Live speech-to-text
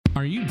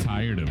Are you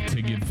tired of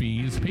ticket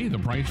fees? Pay the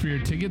price for your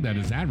ticket that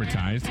is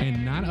advertised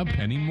and not a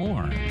penny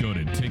more. Go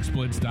to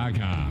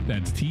TixBlitz.com.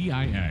 That's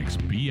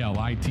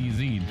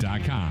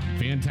TixBlitz.com.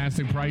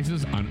 Fantastic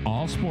prices on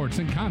all sports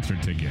and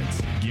concert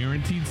tickets.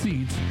 Guaranteed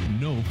seats,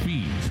 no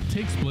fees.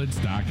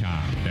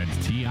 TixBlitz.com. That's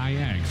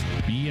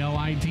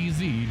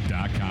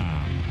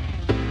TixBlitz.com.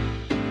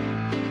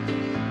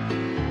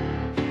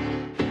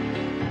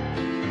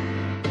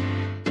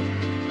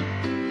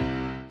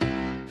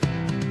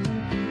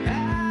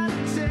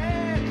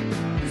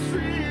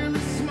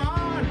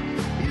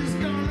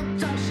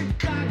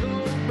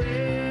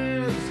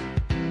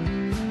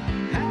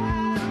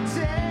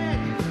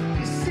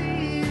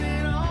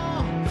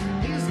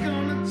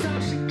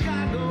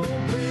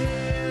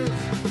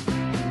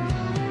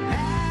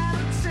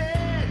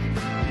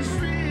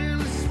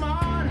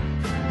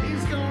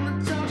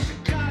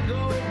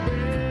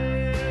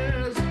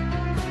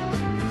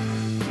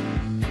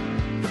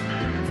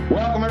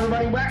 Welcome,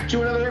 everybody, back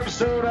to another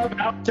episode of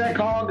Halatek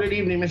Hall. Good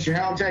evening, Mr.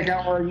 Halatek.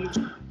 How are you?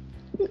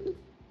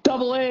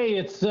 Double A,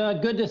 it's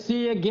good to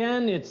see you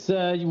again. It's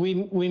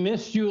we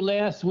missed you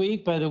last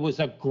week, but it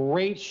was a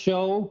great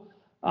show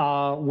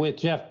with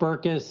Jeff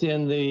Berkus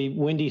in the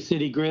Windy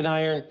City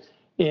Gridiron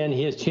and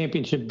his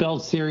championship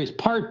belt series,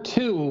 part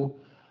 2.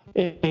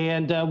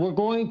 And we're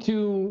going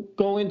to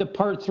go into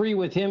part 3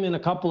 with him in a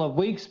couple of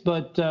weeks,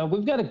 but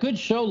we've got a good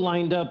show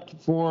lined up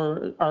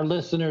for our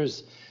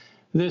listeners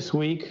this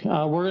week.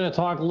 We're going to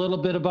talk a little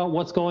bit about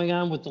what's going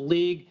on with the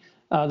league.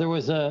 There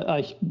was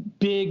a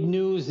big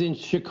news in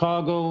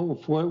Chicago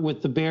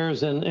with the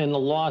Bears and the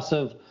loss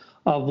of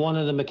one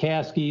of the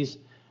McCaskies.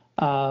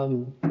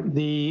 The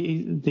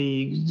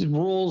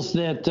rules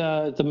that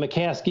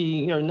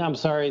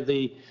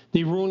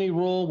the Rooney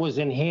rule was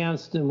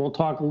enhanced, and we'll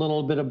talk a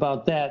little bit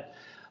about that.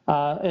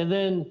 And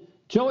then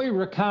Joey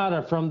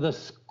Ricotta from the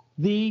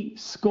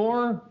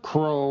Score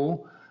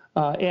Crow,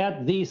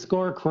 at the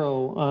Score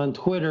Crow on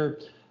Twitter,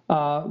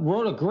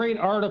 wrote a great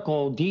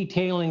article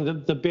detailing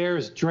the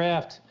Bears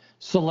draft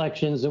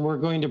selections, and we're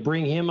going to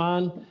bring him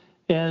on.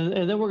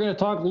 And then we're going to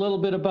talk a little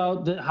bit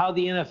about how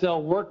the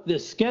NFL worked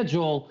this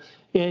schedule.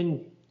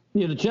 And,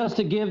 just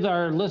to give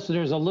our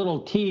listeners a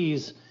little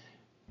tease,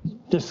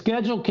 the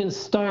schedule can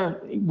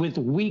start with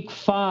week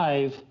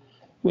 5.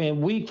 In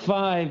week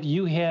 5,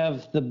 you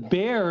have the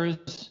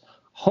Bears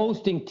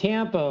hosting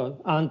Tampa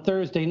on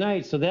Thursday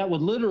night. So that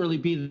would literally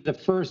be the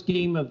first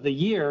game of the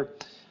year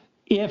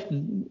if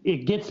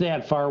it gets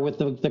that far with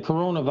the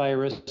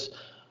coronavirus.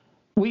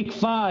 Week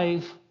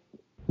 5,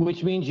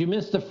 which means you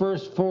miss the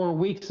first 4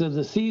 weeks of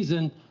the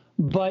season,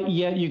 but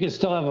yet you can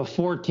still have a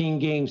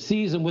 14-game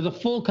season with a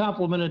full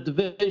complement of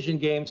division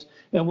games,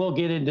 and we'll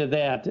get into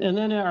that. And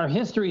then in our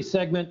history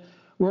segment,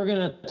 we're going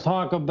to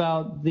talk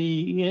about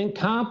the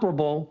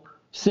incomparable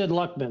Sid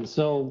Luckman.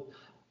 So,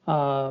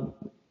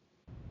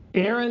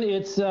 Aaron,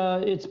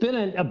 it's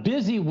been a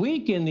busy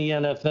week in the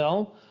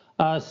NFL,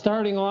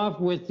 starting off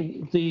with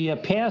the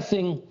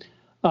passing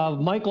of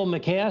Michael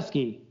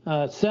McCaskey,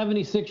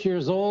 76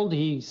 years old.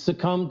 He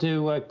succumbed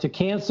to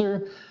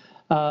cancer.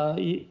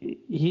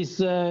 He's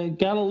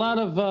got a lot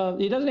of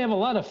he doesn't have a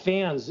lot of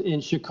fans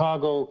in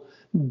Chicago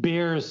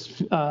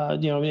Bears,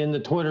 in the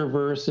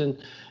Twitterverse, and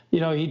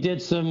he did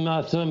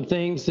some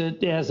things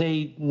that, as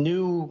a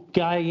new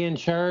guy in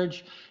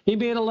charge, he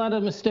made a lot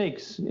of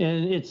mistakes,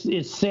 and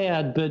it's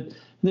sad, but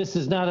this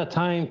is not a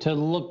time to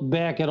look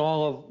back at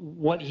all of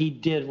what he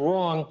did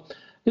wrong,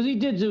 because he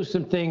did do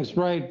some things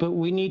right, but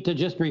we need to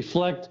just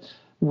reflect.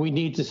 We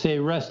need to say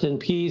rest in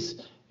peace,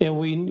 and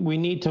we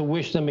need to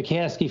wish the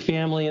McCaskey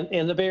family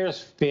and the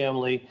Bears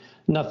family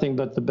nothing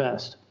but the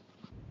best.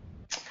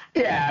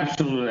 Yeah,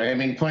 absolutely. I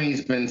mean,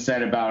 plenty's been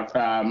said about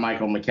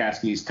Michael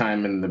McCaskey's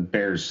time in the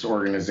Bears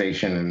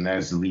organization and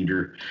as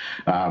leader,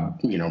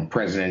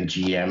 president,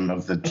 GM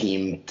of the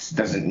team.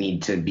 Doesn't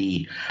need to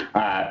be,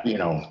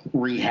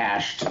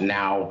 rehashed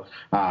now.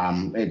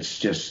 It's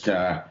just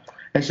a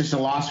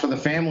loss for the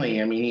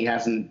family. I mean, he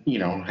hasn't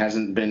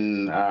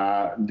been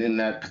in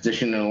that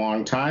position in a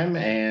long time,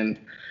 and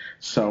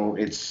so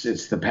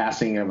it's the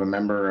passing of a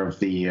member of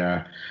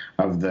the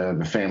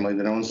family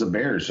that owns the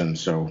Bears, and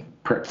so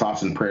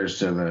thoughts and prayers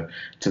to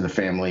the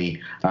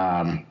family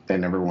and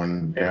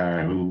everyone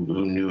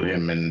who knew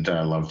him and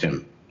loved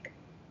him.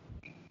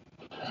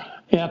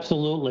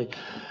 Absolutely.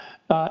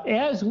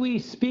 As we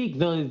speak,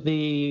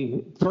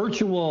 the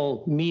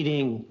virtual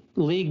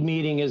league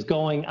meeting is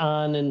going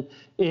on,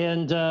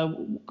 and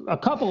a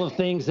couple of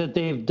things that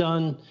they've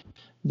done.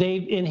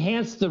 They've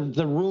enhanced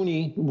the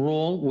Rooney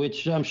rule,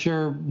 which I'm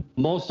sure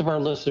most of our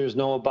listeners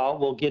know about.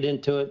 We'll get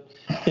into it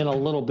in a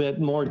little bit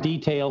more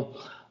detail.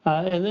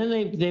 And then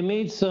they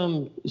made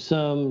some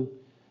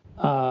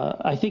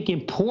I think,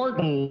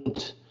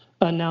 important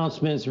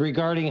announcements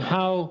regarding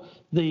how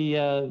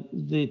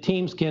the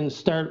teams can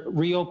start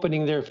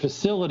reopening their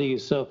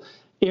facilities. So,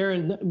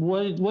 Aaron,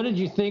 what did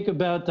you think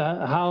about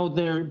how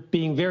they're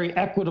being very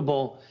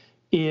equitable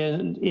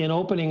in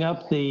opening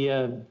up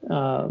the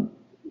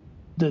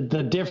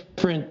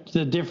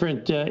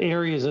different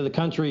areas of the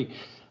country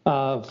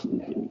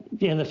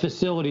and the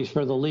facilities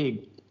for the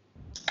league?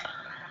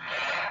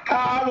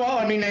 Well,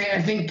 I mean,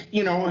 I think,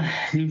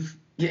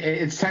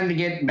 it's time to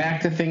get back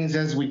to things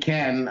as we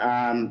can.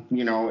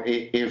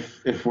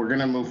 If we're going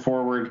to move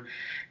forward,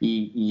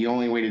 the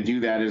only way to do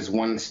that is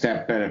one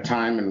step at a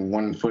time and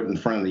one foot in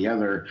front of the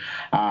other.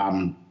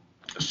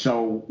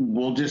 So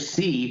we'll just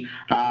see.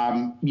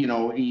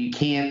 You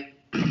can't,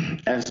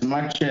 as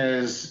much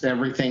as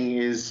everything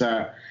is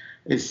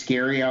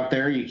scary out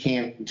there, you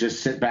can't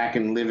just sit back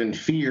and live in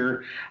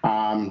fear.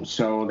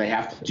 So they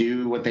have to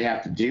do what they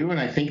have to do. And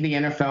I think the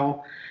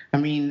NFL, I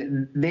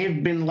mean,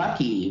 they've been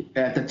lucky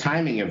at the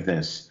timing of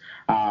this,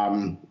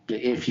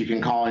 if you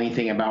can call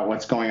anything about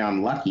what's going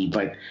on lucky.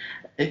 But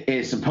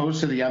as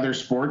opposed to the other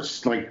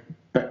sports like,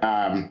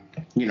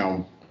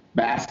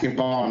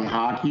 basketball and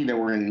hockey that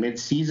were in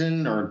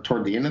mid-season or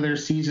toward the end of their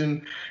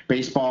season,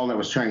 baseball that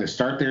was trying to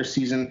start their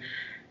season,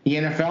 the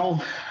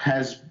NFL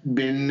has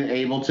been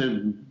able to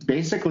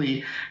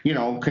basically,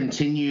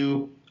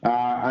 continue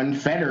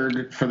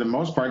unfettered for the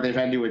most part. They've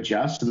had to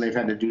adjust and they've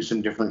had to do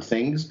some different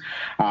things,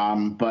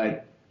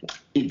 but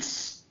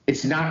it's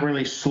not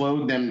really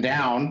slowed them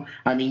down.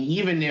 I mean,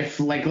 even if,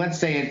 like, let's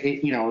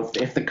say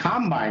if the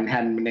combine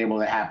hadn't been able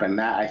to happen,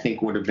 that I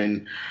think would have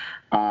been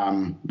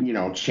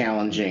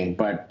challenging,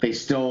 but they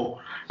still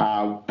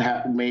would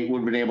have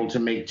been able to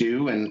make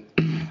do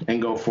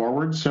and go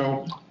forward.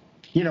 So,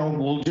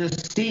 we'll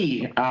just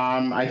see.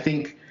 I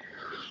think,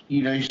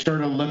 you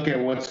sort of look at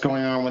what's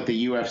going on with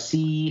the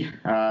UFC,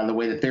 the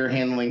way that they're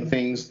handling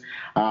things.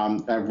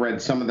 I've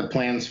read some of the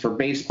plans for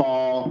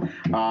baseball.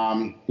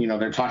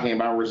 They're talking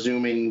about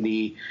resuming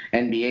the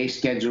NBA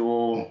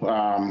schedule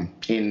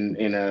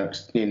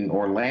in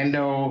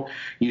Orlando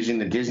using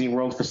the Disney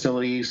World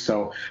facilities.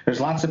 So there's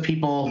lots of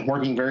people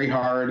working very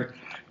hard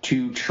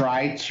to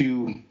try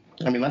to,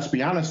 let's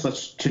be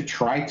honest, to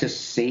try to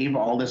save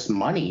all this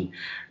money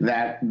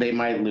that they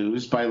might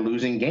lose by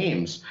losing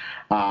games.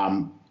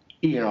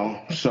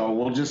 So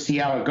we'll just see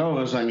how it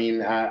goes. I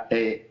mean,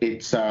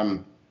 it's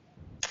going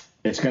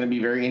to be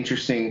very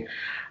interesting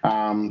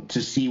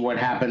to see what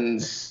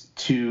happens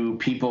to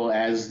people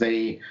as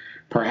they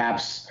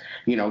perhaps,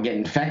 get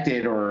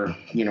infected or,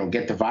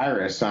 get the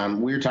virus.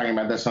 We were talking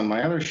about this on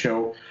my other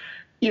show.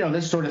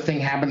 This sort of thing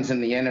happens in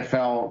the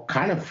NFL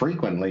kind of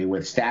frequently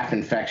with staph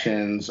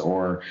infections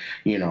or,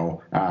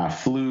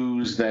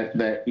 flus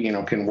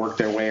that can work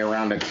their way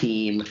around a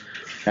team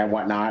and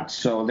whatnot.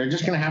 So they're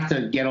just going to have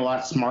to get a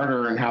lot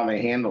smarter in how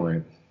they handle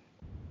it.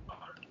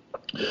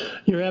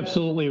 You're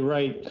absolutely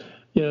right.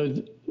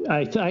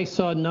 I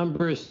saw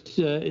numbers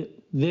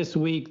this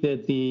week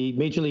that the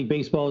Major League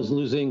Baseball is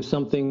losing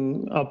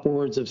something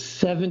upwards of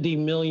 $70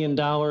 million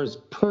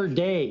per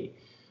day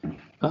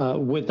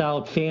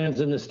without fans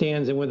in the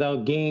stands and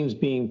without games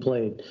being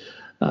played.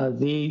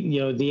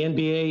 The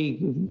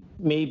NBA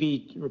may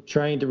be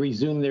trying to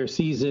resume their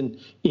season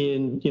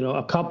in,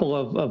 a couple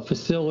of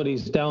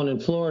facilities down in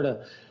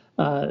Florida.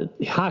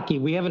 Hockey,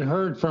 we haven't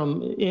heard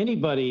from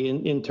anybody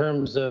in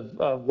terms of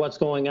what's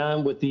going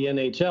on with the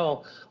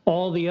NHL.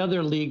 All the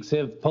other leagues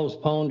have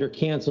postponed or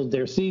canceled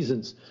their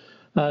seasons.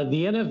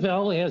 The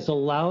NFL has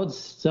allowed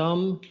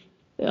some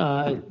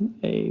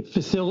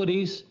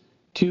facilities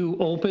to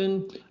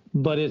open,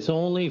 but it's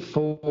only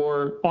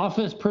for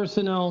office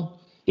personnel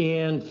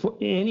and for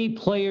any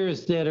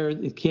players that are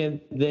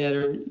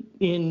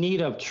in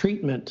need of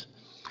treatment,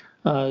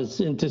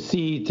 and to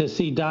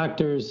see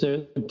doctors,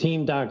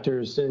 team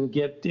doctors, and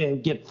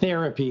get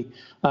therapy.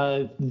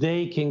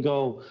 They can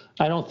go.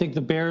 I don't think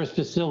the Bears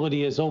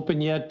facility is open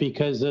yet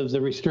because of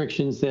the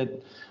restrictions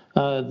that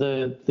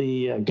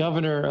the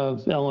governor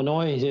of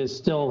Illinois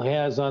still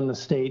has on the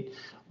state.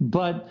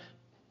 But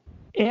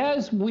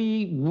as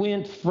we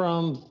went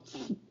from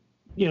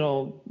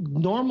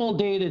normal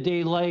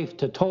day-to-day life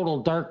to total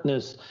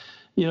darkness,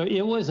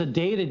 it was a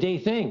day-to-day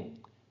thing.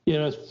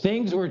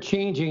 Things were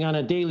changing on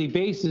a daily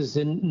basis.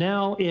 And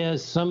now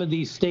as some of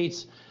these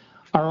states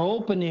are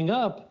opening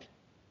up,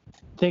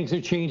 things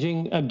are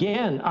changing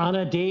again on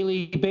a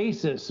daily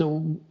basis.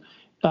 So,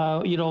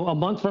 a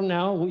month from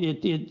now,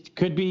 it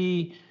could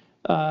be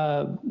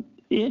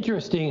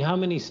interesting how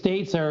many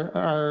states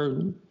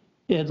are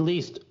at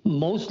least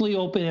mostly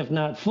open, if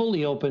not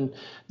fully open.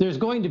 There's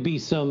going to be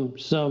some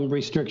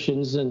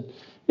restrictions, and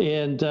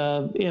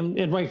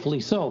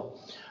rightfully so.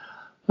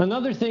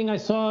 Another thing I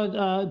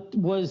saw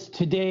was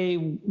today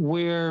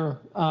where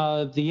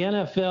the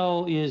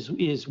NFL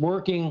is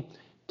working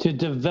to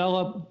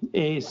develop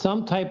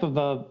some type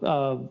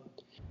of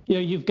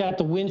you've got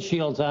the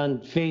windshields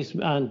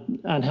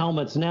on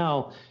helmets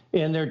now,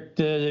 and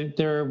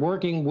they're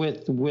working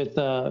with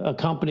a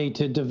company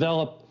to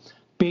develop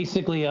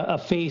basically a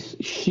face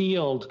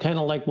shield, kind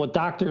of like what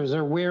doctors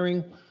are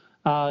wearing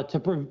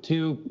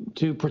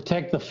to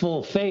protect the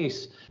full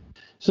face.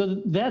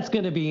 So that's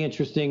going to be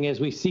interesting as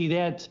we see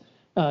that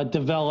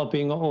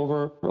developing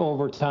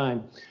over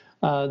time.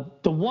 The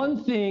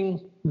one thing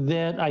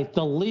that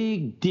the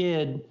league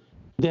did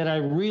that I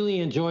really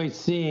enjoyed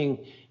seeing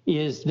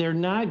is they're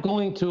not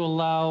going to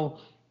allow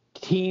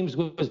teams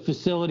with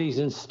facilities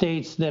in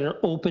states that are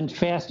opened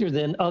faster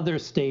than other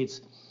states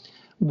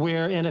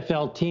where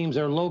NFL teams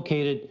are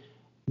located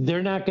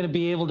they're not going to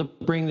be able to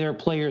bring their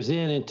players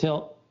in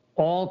until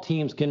all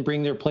teams can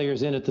bring their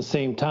players in at the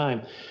same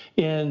time.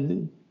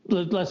 And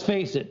let's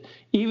face it,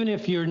 even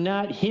if you're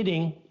not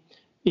hitting,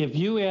 if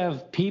you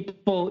have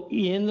people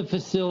in the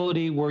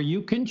facility where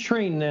you can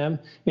train them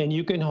and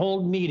you can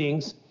hold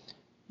meetings,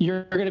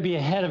 you're going to be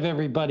ahead of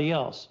everybody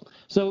else.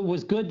 So it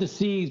was good to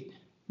see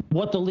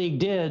what the league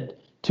did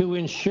to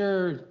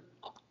ensure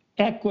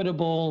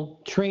equitable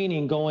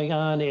training going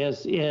on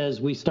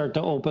as we start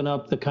to open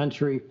up the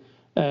country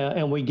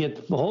and we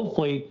get,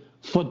 hopefully,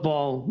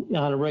 football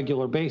on a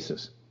regular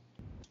basis.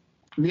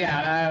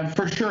 Yeah,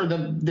 for sure.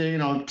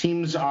 The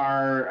teams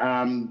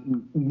are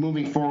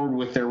moving forward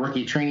with their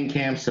rookie training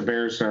camps. The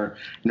Bears are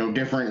no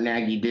different.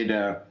 Nagy did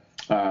a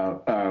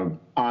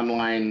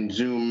online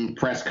Zoom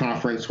press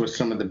conference with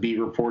some of the beat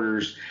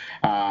reporters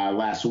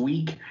last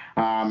week,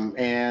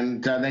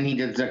 and then he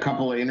did a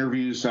couple of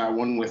interviews.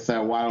 One with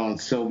Waddle and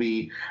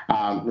Sylvie.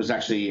 It was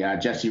actually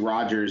Jesse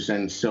Rogers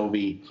and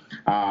Sylvie,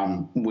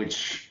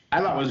 which I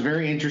thought was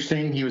very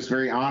interesting. He was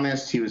very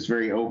honest. He was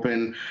very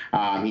open.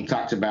 He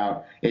talked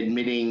about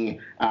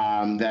admitting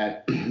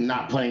that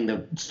not playing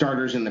the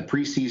starters in the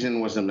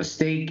preseason was a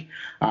mistake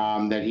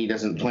that he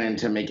doesn't plan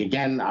to make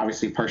again,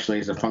 obviously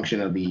partially as a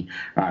function of the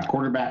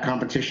quarterback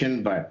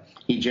competition, but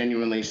he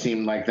genuinely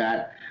seemed like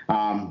that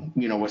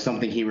was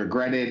something he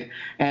regretted.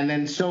 And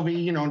then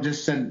Sylvie,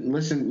 just said,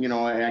 listen,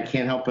 I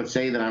can't help but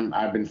say that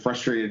I've been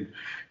frustrated,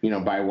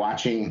 by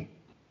watching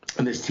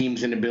this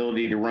team's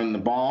inability to run the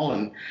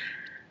ball.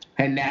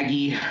 And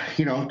Nagy,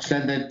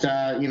 said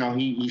that,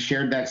 he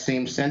shared that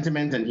same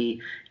sentiment, and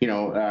he,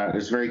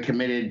 is very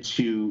committed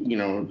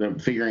to,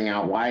 figuring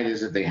out why it is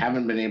that they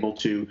haven't been able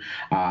to.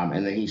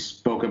 And then he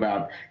spoke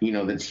about,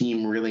 the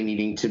team really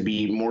needing to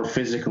be more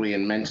physically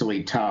and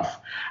mentally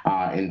tough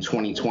in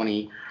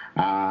 2020.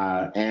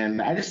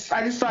 And I just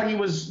thought he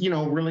was,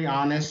 really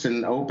honest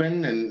and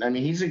open. And I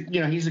mean, he's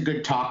a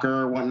good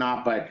talker or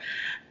whatnot, but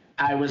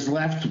I was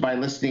left by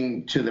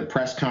listening to the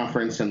press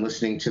conference and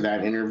listening to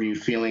that interview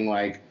feeling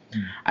like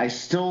I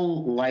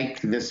still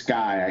like this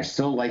guy. I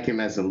still like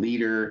him as a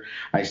leader.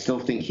 I still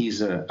think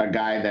he's a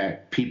guy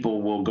that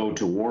people will go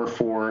to war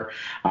for.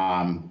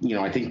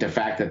 I think the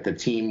fact that the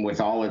team, with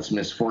all its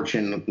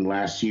misfortune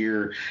last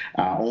year,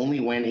 only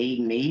went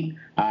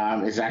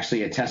 8-8 is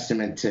actually a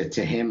testament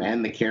to him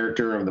and the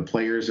character of the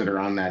players that are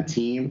on that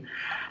team.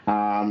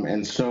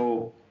 And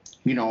so,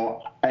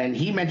 and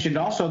he mentioned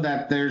also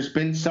that there's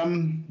been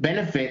some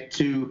benefit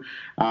to,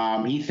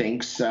 he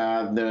thinks,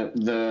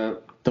 the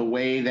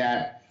way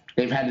that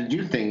they've had to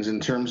do things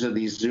in terms of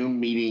these Zoom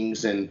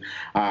meetings and,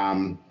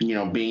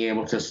 being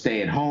able to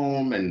stay at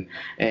home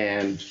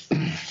and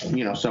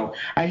so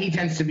he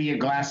tends to be a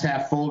glass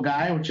half full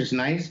guy, which is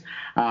nice.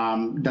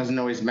 Doesn't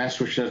always mess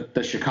with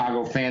the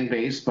Chicago fan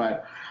base,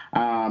 but,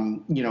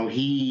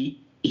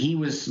 he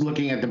was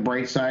looking at the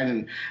bright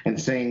side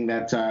and saying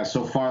that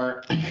so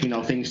far,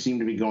 things seem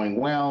to be going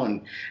well.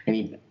 And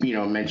he,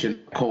 mentioned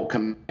Cole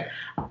Kmet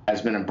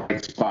has been a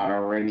bright spot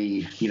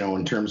already,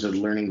 in terms of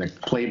learning the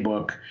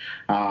playbook.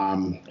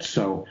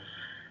 So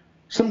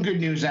some good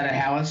news out of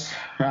Hallis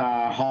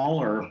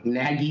Hall, or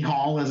Nagy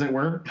Hall, as it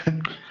were.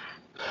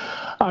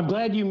 I'm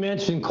glad you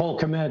mentioned Cole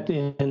Kmet,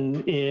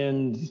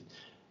 and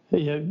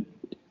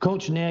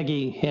Coach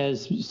Nagy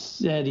has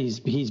said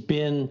he's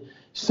been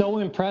so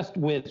impressed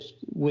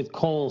with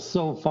Cole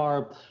so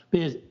far,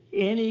 because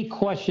any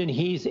question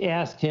he's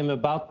asked him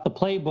about the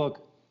playbook,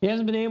 he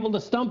hasn't been able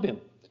to stump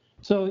him.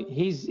 So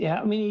he's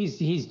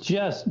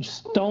just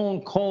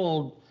stone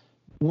cold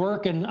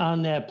working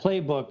on that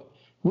playbook,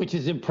 which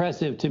is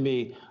impressive to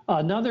me.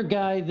 Another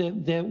guy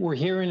that we're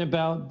hearing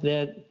about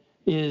that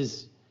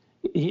is,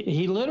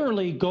 he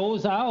literally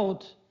goes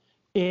out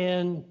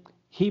and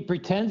he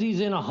pretends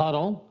he's in a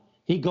huddle.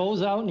 He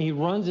goes out and he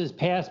runs his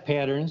pass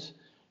patterns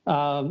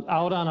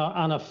out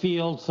on a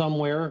field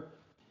somewhere,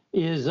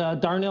 is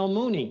Darnell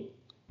Mooney.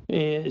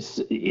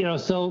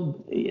 So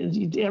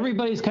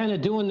everybody's kind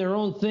of doing their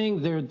own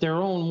thing, their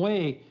own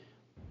way.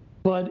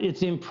 But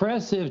it's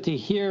impressive to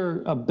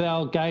hear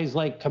about guys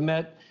like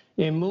Kmet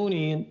and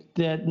Mooney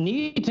that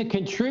need to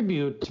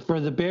contribute for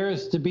the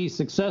Bears to be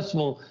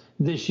successful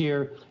this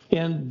year.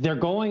 And they're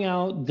going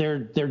out, they're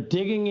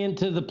digging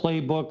into the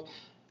playbook.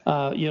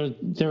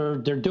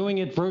 They're doing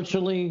it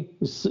virtually.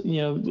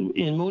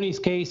 In Mooney's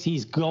case,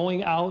 he's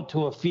going out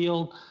to a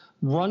field,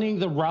 running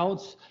the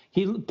routes.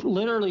 He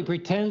literally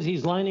pretends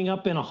he's lining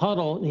up in a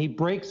huddle, and he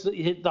breaks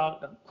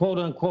the quote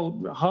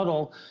unquote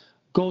huddle,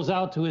 goes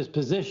out to his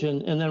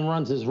position, and then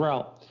runs his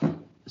route.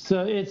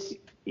 So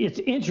it's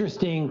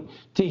interesting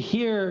to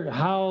hear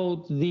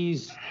how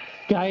these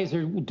guys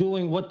are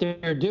doing what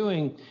they're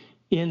doing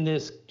in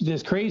this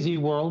crazy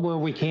world where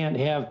we can't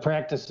have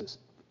practices.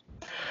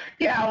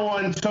 Yeah, well,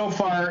 and so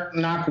far,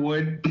 knock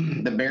wood,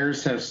 the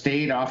Bears have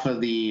stayed off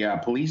of the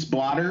police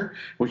blotter,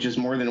 which is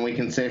more than we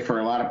can say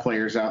for a lot of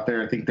players out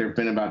there. I think there have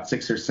been about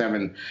 6 or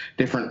 7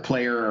 different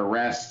player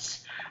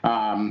arrests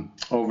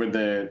over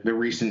the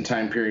recent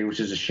time period, which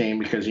is a shame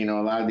because, a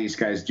lot of these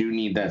guys do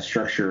need that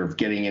structure of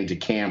getting into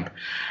camp.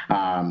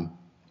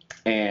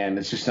 and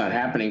it's just not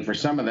happening for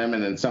some of them.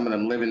 And then some of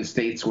them live in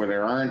states where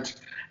there aren't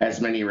as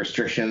many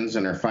restrictions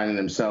and are finding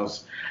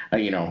themselves,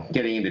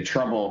 getting into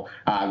trouble.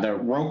 The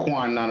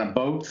Roquan on a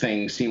boat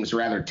thing seems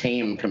rather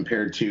tame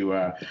compared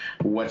to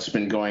what's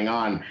been going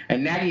on.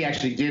 And Nagy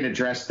actually did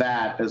address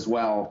that as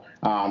well,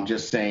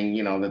 just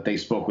saying, that they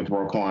spoke with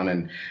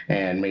Roquan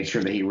and made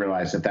sure that he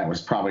realized that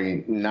was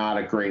probably not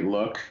a great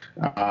look.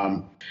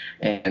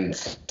 And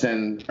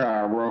then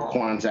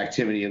Roquan's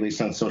activity, at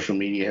least on social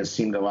media, has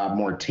seemed a lot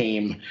more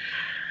tame.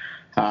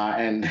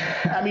 And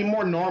I mean,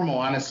 more normal,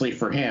 honestly,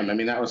 for him. I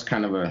mean, that was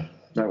kind of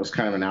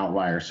an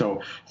outlier.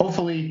 So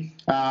hopefully,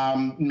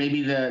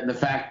 maybe the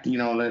fact,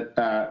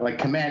 that like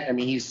Komet, I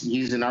mean,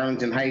 he's in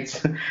Arlington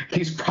Heights.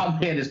 He's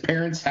probably at his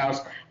parents'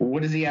 house.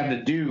 What does he have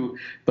to do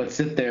but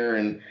sit there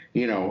and,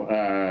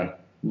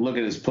 look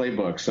at his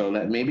playbook? So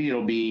that maybe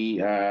it'll be,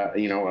 a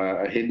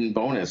hidden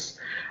bonus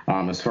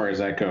as far as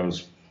that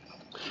goes.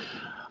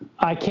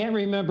 I can't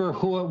remember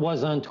who it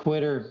was on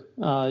Twitter.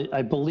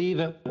 I believe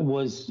it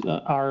was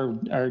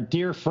our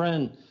dear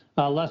friend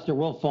Lester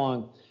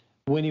Wilfong,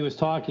 when he was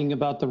talking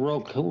about the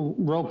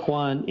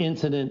Roquan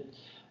incident.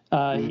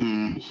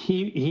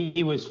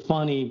 He was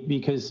funny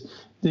because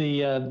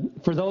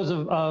for those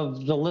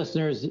of the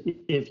listeners,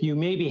 if you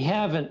maybe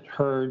haven't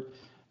heard,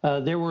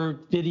 there were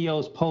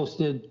videos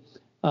posted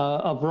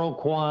of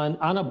Roquan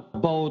on a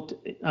boat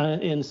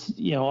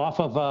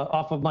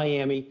off of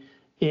Miami.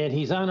 And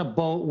he's on a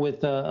boat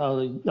with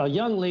a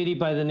young lady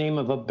by the name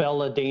of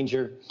Abella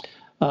Danger.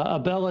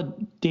 Abella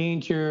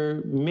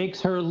Danger makes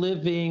her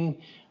living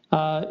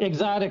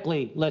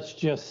exotically, let's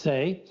just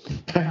say.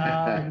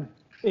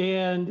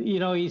 And,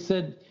 he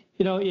said,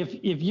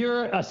 if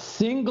you're a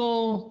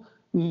single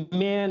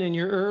man in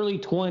your early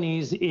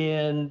 20s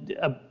and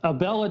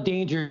Abella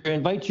Danger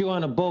invites you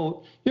on a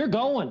boat, you're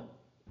going.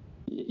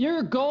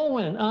 You're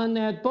going on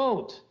that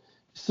boat.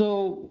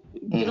 So,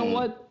 you know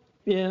what?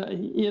 Yeah,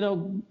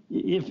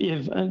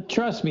 if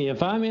trust me,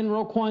 if I'm in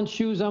Roquan's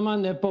shoes, I'm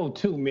on that boat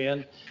too,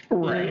 man.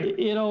 Right.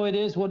 It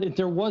is what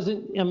there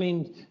wasn't. I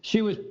mean,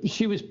 she was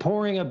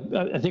pouring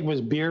I think it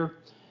was beer,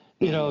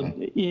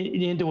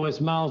 into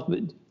his mouth, but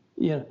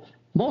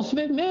most of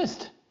it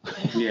missed.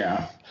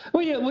 Yeah.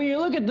 When you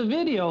look at the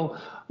video,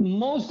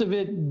 most of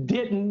it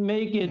didn't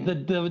make it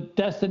the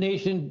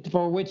destination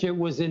for which it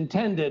was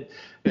intended.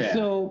 Yeah.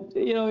 So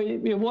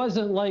it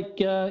wasn't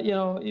like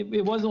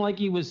it wasn't like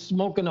he was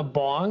smoking a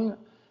bong,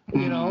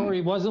 or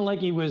he wasn't like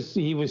he was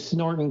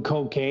snorting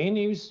cocaine.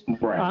 He was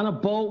on a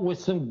boat with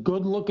some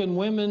good-looking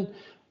women,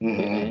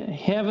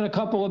 having a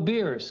couple of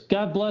beers.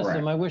 God bless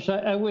him. I wish.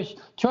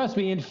 Trust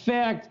me. In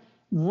fact,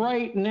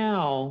 right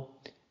now,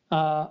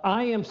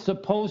 I am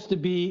supposed to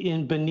be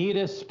in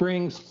Bonita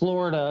Springs,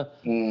 Florida,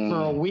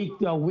 for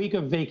a week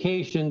of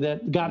vacation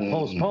that got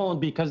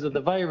postponed because of the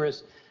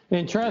virus.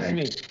 And trust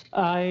me,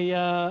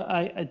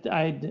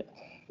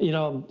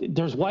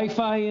 there's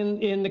Wi-Fi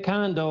in the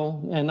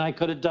condo, and I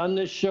could have done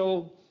this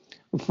show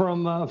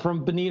from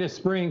Bonita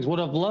Springs. Would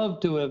have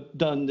loved to have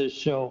done this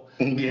show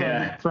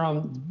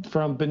from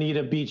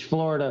Bonita Beach,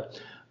 Florida.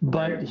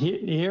 But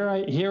here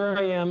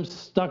I am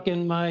stuck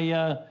in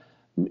my.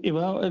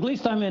 Well, at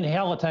least I'm in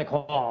Halatek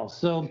Hall,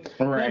 so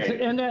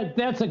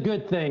that's a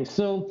good thing.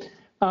 So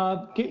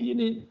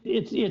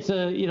it's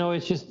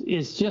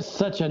just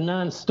such a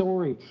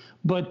non-story.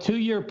 But to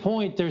your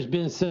point, there's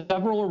been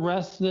several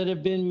arrests that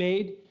have been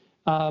made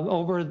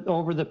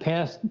over the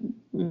past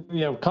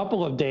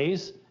couple of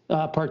days,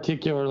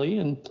 particularly,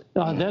 and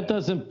that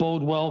doesn't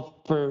bode well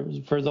for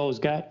those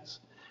guys.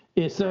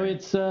 So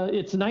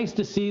it's nice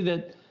to see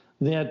that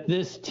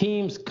this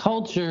team's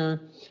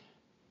culture,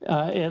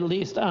 at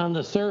least on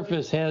the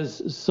surface,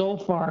 has so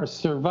far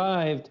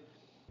survived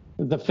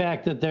the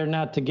fact that they're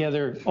not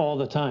together all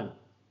the time.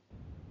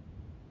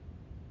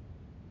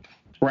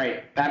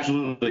 Right,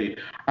 absolutely.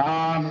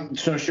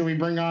 So should we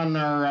bring on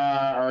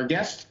our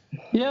guest?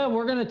 Yeah,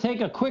 we're going to take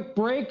a quick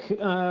break,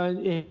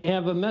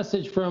 have a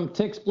message from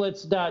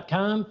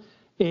TickSplits.com,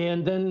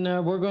 and then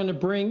we're going to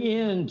bring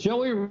in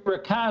Joey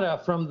Ricotta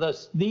from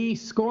the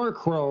Score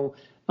Crow.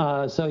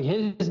 So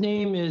his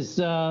name is...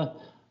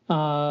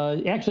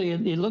 actually,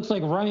 it looks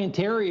like Ryan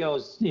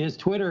Terrio's his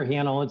Twitter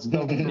handle. It's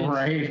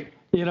right.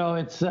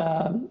 It's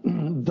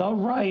the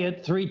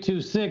Riot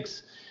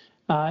 326,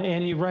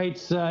 and he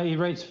writes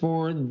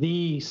for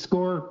the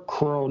Score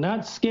Crow,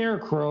 not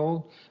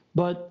Scarecrow,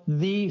 but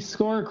the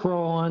Score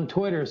Crow on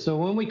Twitter. So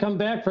when we come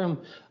back from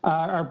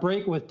our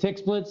break with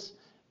TickSplits,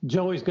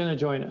 Joey's going to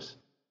join us.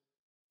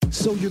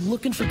 So you're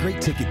looking for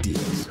great ticket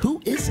deals.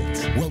 Who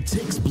isn't? Well,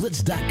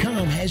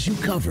 TickSplits.com has you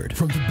covered.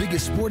 From the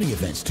biggest sporting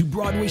events to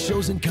Broadway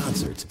shows and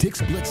concerts,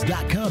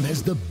 TickSplits.com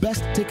has the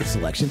best ticket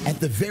selection at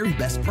the very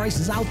best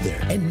prices out there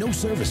and no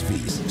service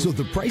fees. So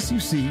the price you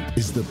see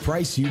is the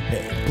price you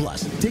pay.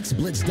 Plus,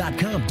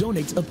 TickSplits.com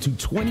donates up to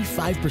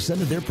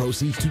 25% of their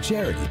proceeds to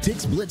charity.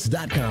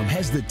 TickSplits.com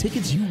has the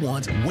tickets you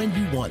want when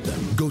you want them.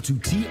 Go to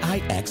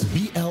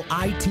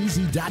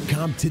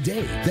TIXBLITZ.com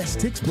today. That's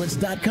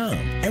TickSplits.com.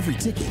 Every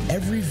ticket,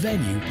 every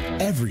venue,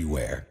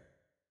 everywhere.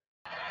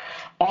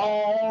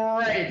 All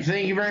right.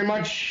 Thank you very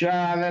much.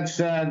 That's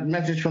a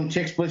message from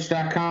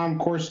TickSplits.com. Of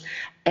course,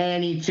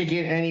 any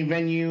ticket, any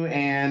venue,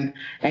 and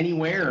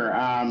anywhere.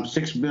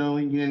 $6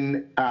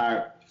 billion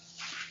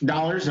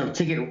of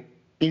ticket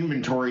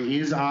inventory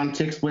is on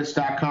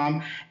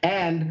TickSplits.com,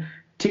 and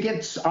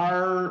tickets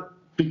are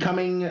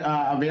becoming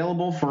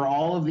available for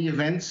all of the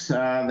events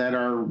that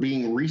are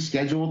being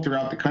rescheduled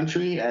throughout the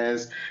country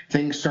as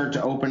things start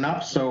to open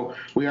up. So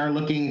we are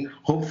looking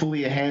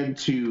hopefully ahead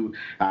to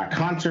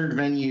concert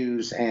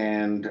venues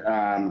and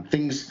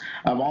things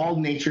of all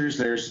natures.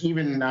 There's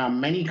even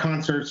many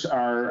concerts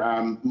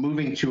are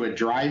moving to a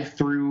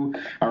drive-through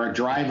or a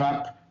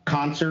drive-up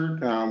concert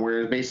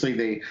where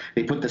basically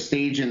they put the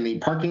stage in the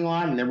parking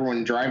lot and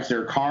everyone drives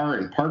their car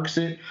and parks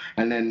it,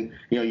 and then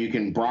you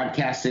can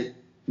broadcast it.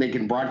 They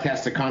can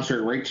broadcast the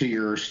concert right to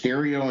your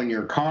stereo in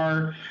your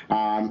car,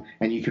 and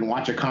you can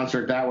watch a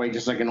concert that way,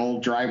 just like an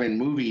old drive-in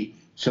movie.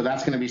 So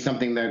that's going to be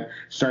something that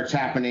starts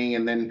happening,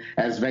 and then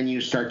as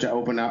venues start to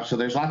open up. So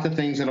there's lots of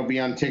things that'll be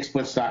on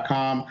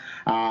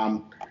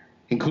TickSplits.com,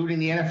 including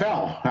the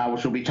NFL,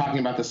 which we'll be talking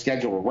about the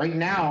schedule. Right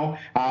now,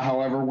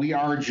 however, we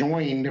are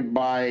joined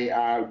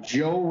by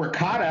Joe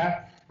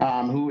Ricotta,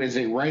 who is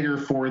a writer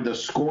for the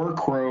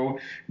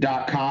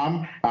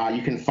ScoreCrow.com.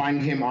 You can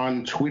find him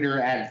on Twitter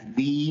at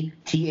the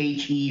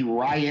THE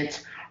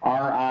Riot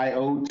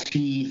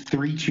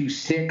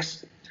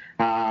 326.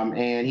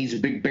 And he's a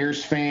big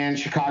Bears fan,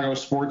 Chicago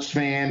sports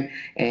fan,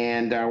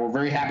 and we're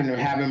very happy to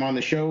have him on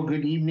the show.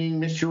 Good evening,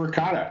 Mr.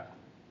 Ricotta.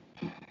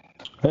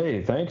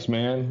 Hey, thanks,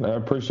 man. I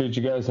appreciate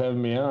you guys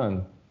having me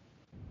on.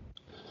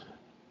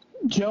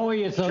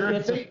 Joey, it's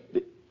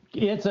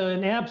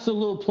an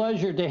absolute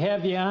pleasure to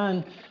have you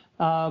on.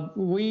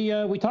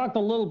 We talked a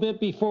little bit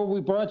before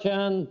we brought you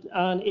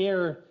on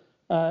air,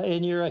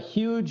 and you're a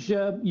huge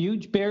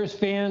Bears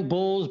fan,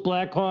 Bulls,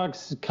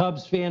 Blackhawks,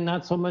 Cubs fan,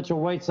 not so much a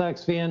White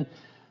Sox fan.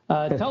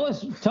 Tell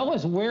us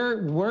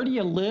where do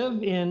you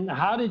live, and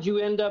how did you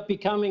end up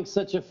becoming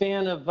such a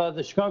fan of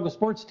the Chicago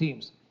sports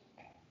teams?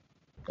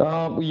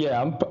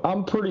 Yeah,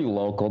 I'm pretty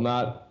local,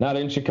 not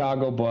in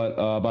Chicago, but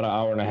about an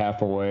hour and a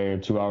half away or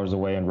 2 hours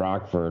away in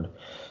Rockford.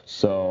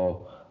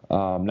 So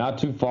not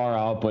too far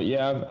out, but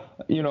yeah,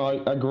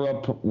 I grew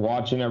up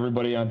watching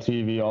everybody on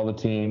TV, all the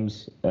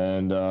teams,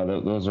 and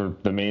those are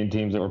the main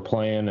teams that were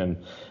playing, and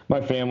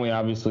my family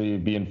obviously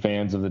being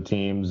fans of the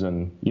teams,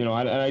 and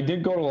I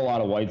did go to a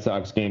lot of White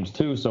Sox games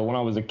too. So when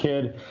I was a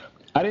kid,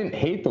 I didn't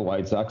hate the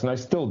White Sox, and I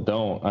still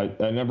don't.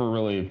 I never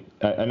really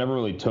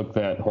took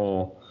that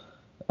whole.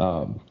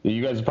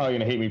 You guys are probably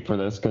gonna hate me for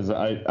this because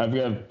I've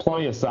got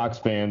plenty of Sox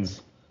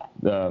fans,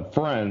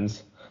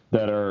 friends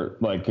that are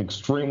like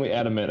extremely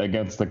adamant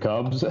against the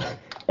Cubs,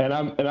 and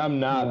I'm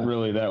not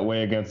really that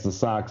way against the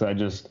Sox. I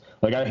just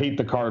I hate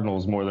the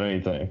Cardinals more than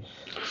anything.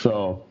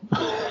 So,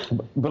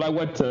 but I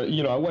went to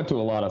a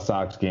lot of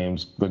Sox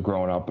games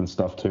growing up and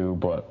stuff too.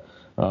 But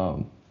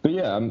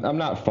yeah, I'm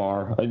not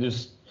far. I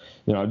just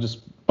I've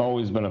just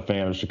always been a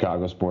fan of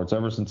Chicago sports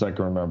ever since I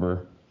can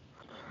remember.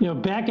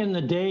 Back in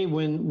the day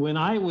when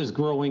I was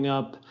growing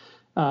up,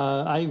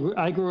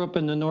 I grew up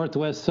in the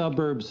northwest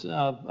suburbs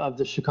of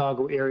the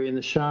Chicago area, in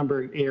the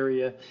Schaumburg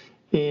area.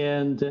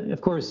 And, of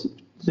course,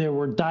 there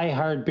were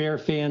diehard Bear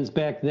fans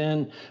back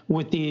then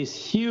with these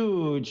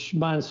huge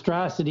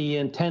monstrosity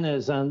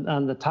antennas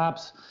on the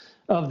tops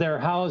of their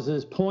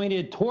houses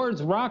pointed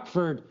towards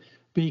Rockford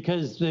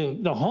because the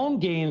home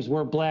games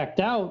were blacked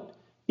out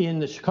in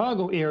the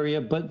Chicago area,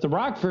 but the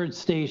Rockford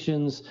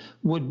stations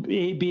would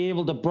be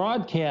able to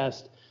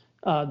broadcast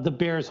the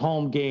Bears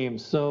home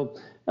games. So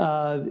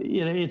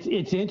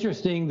it's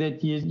interesting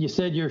that you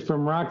said you're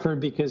from Rockford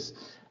because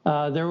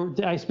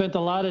I spent a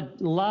lot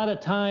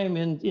of time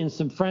in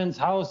some friends'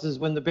 houses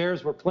when the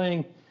Bears were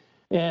playing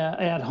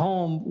at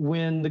home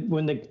when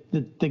the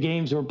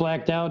games were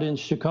blacked out in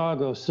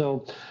Chicago.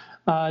 So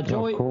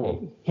Joey,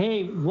 cool.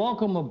 Hey,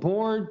 welcome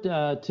aboard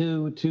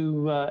to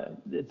the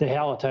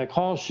Halatek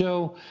Hall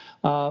Show.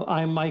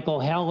 I'm Michael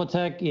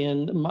Halatek,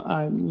 and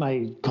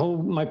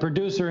my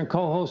producer and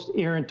co-host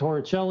Aaron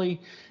Torricelli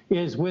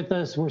is with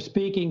us. We're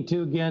speaking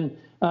to again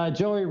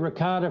Joey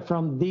Ricotta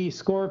from the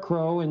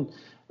ScoreCrow, and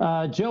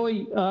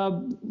Joey,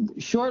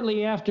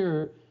 shortly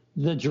after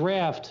the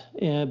draft,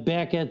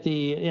 back at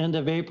the end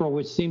of April,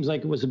 which seems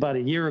like it was about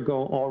a year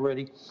ago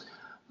already.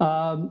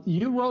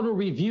 You wrote a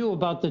review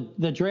about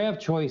the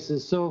draft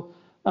choices. So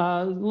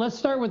let's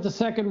start with the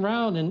second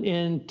round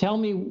and tell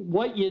me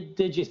what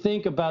did you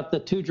think about the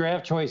two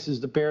draft choices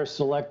the Bears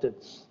selected?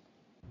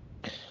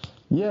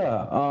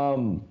 Yeah,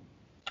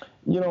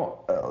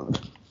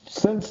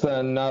 since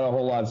then, not a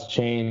whole lot's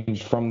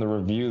changed from the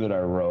review that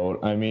I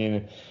wrote. I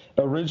mean,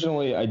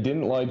 originally I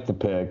didn't like the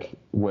pick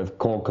with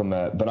Cole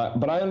Kmet,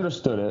 but I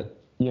understood it.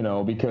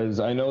 Because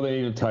I know they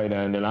need a tight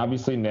end, and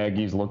obviously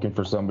Nagy's looking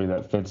for somebody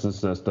that fits the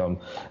system.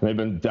 And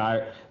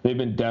they've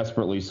been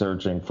desperately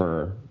searching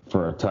for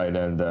a tight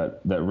end that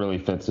really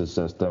fits his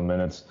system,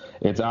 and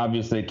it's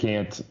obvious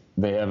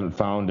they haven't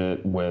found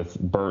it with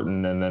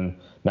Burton, and then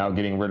now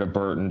getting rid of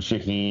Burton,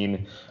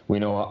 Shaheen. We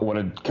know what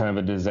a kind of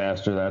a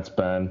disaster that's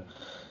been.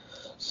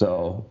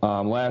 So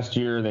last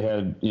year they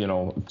had,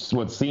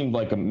 what seemed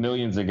like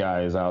millions of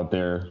guys out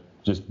there,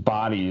 just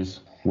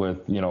bodies with,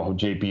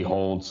 J.P.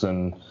 Holtz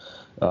and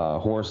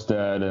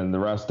Horsted and the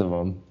rest of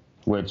them,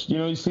 which,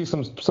 you see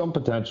some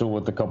potential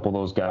with a couple of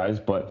those guys,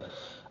 but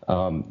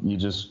you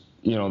just,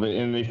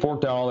 they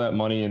forked out all that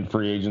money in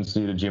free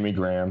agency to Jimmy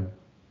Graham,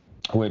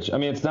 which, I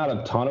mean, it's not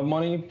a ton of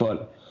money,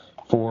 but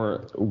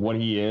for what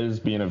he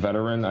is, being a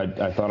veteran,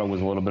 I thought it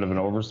was a little bit of an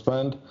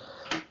overspend.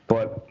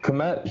 But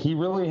Kmet, he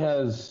really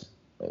has,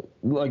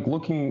 like,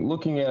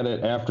 looking at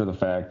it after the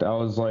fact, I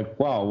was like,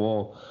 wow,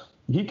 well,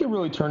 he could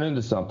really turn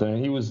into something. And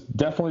he was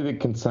definitely the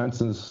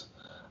consensus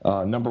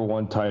number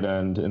one tight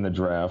end in the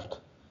draft.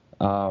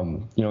 He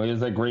has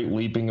that great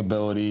leaping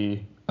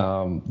ability.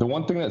 The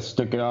one thing that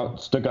stuck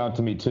out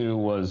to me too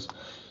was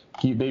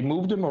they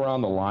moved him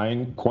around the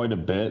line quite a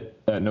bit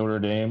at Notre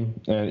Dame,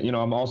 and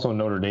I'm also a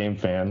Notre Dame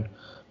fan,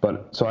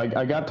 but so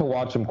I got to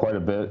watch him quite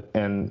a bit,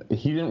 and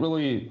he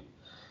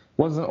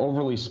wasn't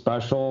overly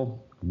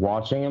special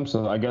watching him.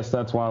 So I guess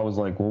that's why I was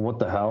like, well, what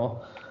the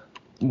hell?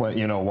 But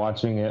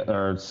watching it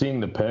or seeing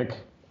the pick,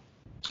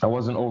 I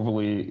wasn't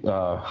overly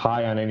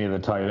high on any of the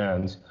tight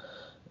ends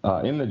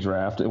in the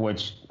draft,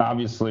 which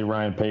obviously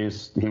Ryan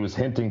Pace, he was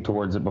hinting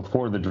towards it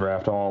before the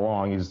draft all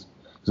along. He's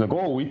like,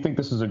 oh, we think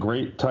this is a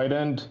great tight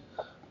end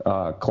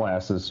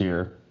class this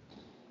year.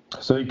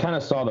 So he kind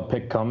of saw the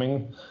pick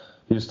coming.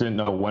 He just didn't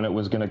know when it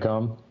was going to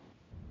come.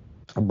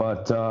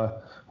 But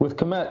with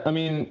Kmet, I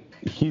mean,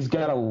 he's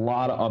got a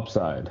lot of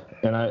upside.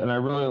 And I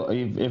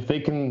really, if they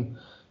can,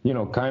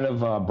 kind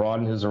of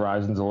broaden his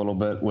horizons a little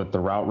bit with the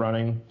route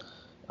running,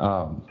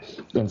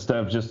 instead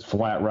of just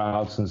flat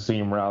routes and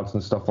seam routes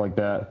and stuff like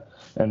that.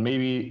 And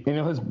maybe,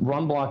 his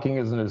run blocking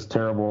isn't as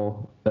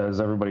terrible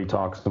as everybody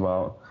talks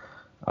about.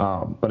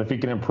 But if he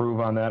can improve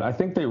on that, I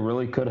think they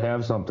really could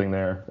have something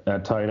there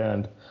at tight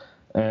end.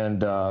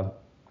 And,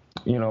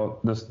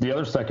 the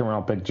other second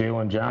round pick,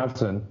 Jalen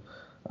Johnson,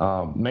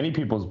 many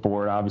people's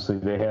board, obviously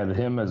they had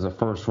him as a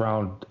first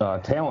round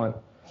talent,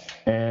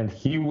 and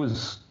he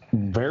was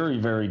very,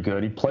 very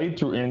good. He played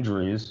through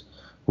injuries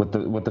with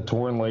the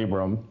torn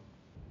labrum.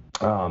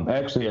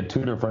 Actually had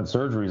 2 different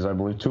surgeries, I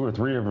believe, 2 or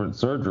 3 different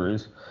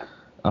surgeries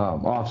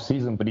off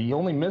season, but he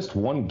only missed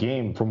 1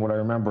 game from what I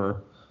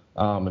remember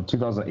in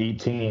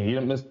 2018. He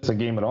didn't miss a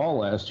game at all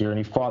last year, and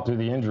he fought through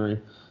the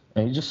injury,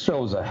 and he just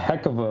shows a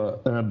heck of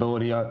an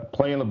ability at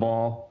playing the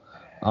ball.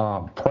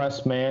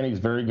 Press man, he's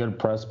very good at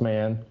press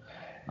man,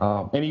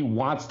 and he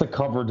wants to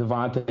cover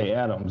Devontae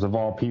Adams, of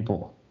all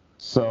people.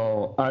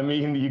 So, I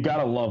mean, you got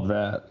to love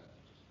that.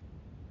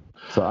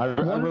 So I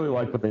really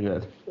like what they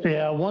did.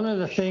 Yeah, one of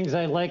the things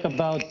I like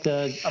about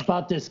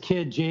this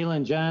kid,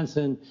 Jalen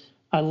Johnson,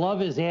 I love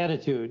his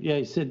attitude. Yeah,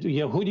 he said,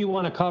 who do you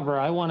want to cover?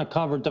 I want to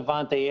cover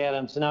Devontae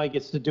Adams. And now he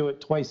gets to do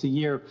it twice a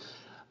year.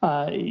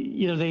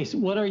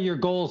 What are your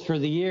goals for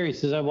the year? He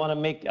says, I want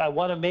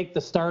to make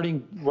the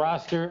starting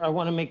roster. I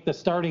want to make the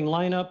starting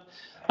lineup.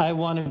 I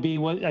want to be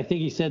what I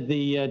think he said,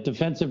 the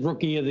defensive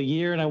rookie of the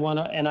year, and I want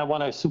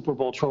a Super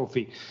Bowl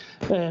trophy.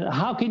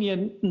 How can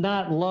you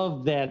not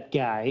love that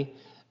guy?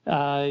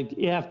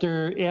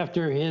 After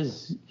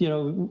his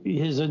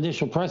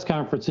initial press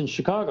conference in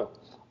Chicago.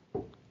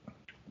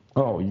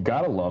 Oh, you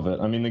gotta love it.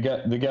 I mean, the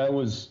guy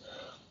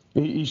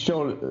he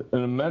showed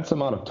an immense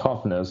amount of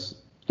toughness,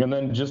 and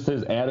then just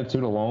his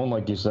attitude alone,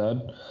 like you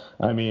said.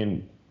 I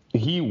mean,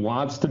 he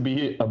wants to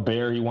be a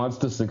Bear. He wants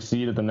to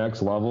succeed at the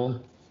next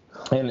level,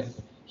 and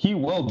he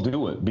will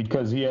do it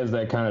because he has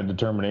that kind of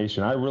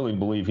determination. I really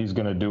believe he's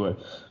going to do it,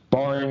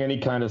 barring any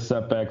kind of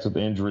setbacks with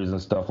injuries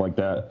and stuff like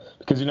that,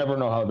 because you never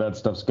know how that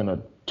stuff's going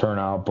to turn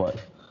out. But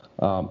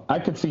I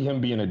could see him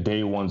being a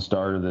day one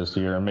starter this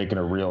year and making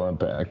a real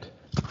impact.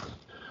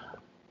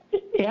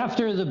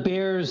 After the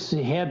Bears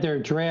had their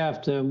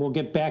draft, and we'll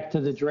get back to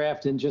the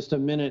draft in just a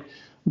minute,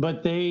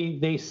 but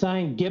they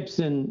signed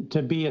Gibson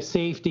to be a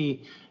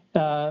safety,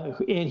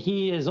 and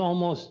he is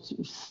almost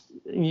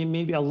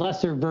maybe a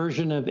lesser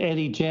version of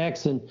Eddie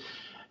Jackson.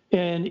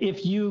 And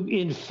if you,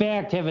 in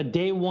fact, have a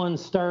day one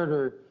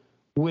starter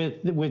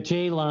with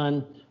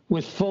Jalen,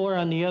 with Fuller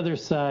on the other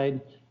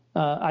side,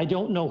 I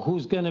don't know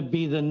who's going to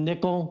be the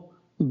nickel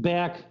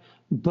back,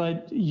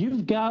 but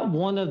you've got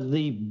one of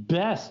the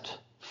best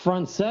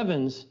front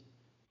sevens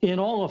in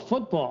all of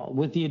football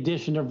with the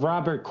addition of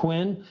Robert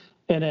Quinn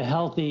and a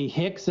healthy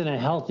Hicks and a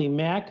healthy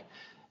Mack.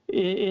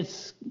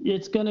 It's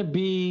going to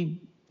be,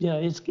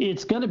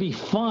 it's going to be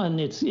fun.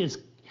 It's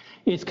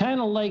kind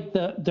of like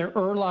the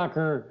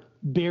Urlacher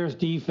Bears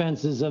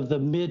defenses of the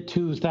mid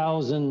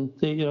 2000s,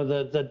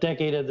 the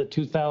decade of the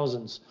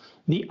 2000s,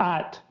 the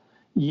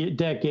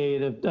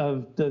decade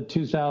of the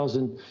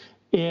 2000s.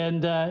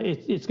 And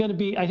it's going to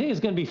be, I think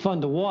it's going to be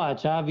fun to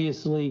watch.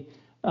 Obviously,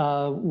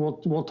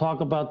 we'll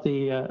talk about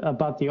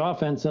the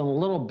offense in a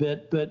little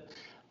bit, but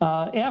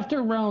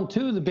after round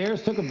 2, the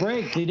Bears took a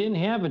break. They didn't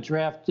have a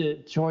draft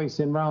choice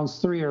in rounds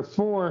 3 or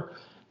 4.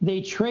 They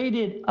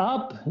traded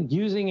up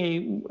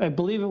using I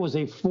believe it was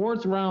a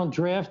 4th round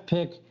draft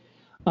pick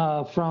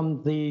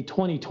from the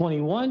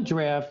 2021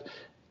 draft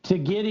to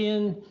get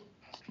in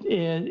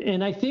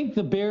and I think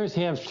the Bears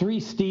have 3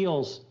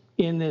 steals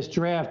in this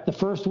draft. The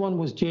first one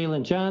was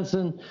Jalen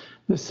Johnson.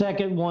 The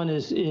second one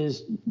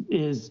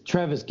is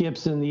Travis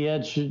Gibson, the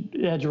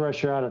edge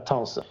rusher out of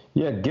Tulsa.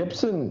 Yeah,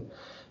 Gibson,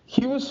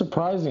 he was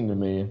surprising to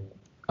me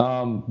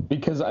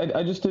because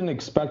I just didn't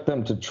expect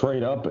them to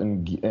trade up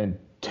and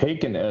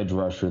take an edge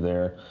rusher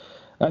there.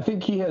 I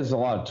think he has a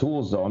lot of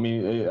tools, though. I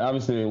mean,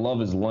 obviously they love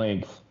his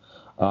length.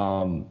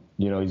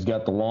 He's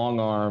got the long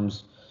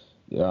arms.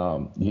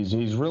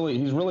 He's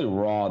really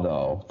raw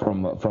though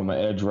from an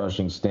edge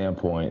rushing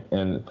standpoint,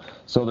 and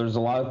so there's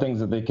a lot of things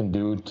that they can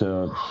do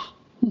to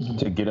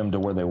get him to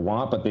where they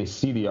want, but they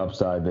see the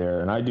upside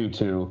there, and I do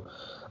too.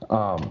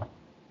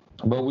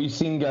 But we've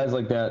seen guys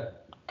like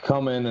that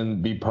come in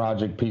and be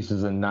project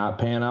pieces and not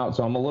pan out,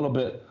 so I'm a little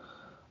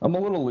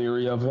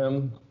leery of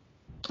him.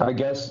 I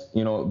guess,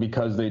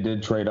 because they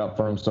did trade up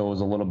for him, so it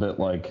was a little bit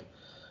like,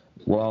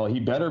 well, he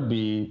better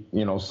be,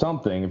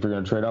 something if you're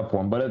going to trade up for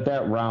him. But at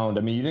that round,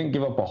 I mean, you didn't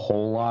give up a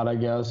whole lot, I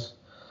guess.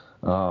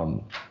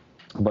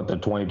 But the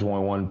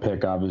 2021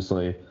 pick,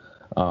 obviously.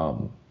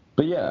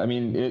 But yeah, I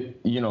mean,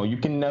 you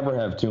can never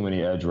have too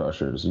many edge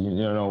rushers.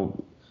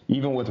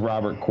 Even with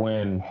Robert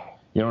Quinn,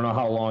 you don't know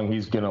how long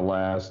he's going to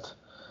last.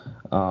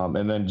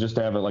 And then just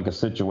to have it like a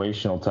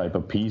situational type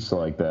of piece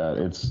like that,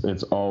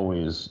 it's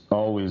always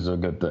a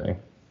good thing.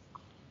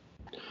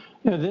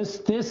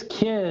 This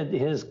kid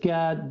has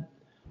got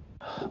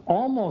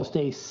almost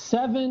a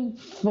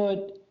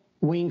 7-foot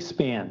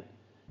wingspan,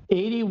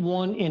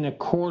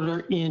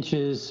 81.25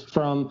 inches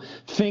from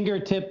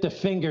fingertip to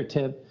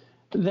fingertip.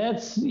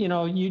 That's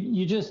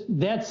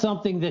that's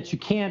something that you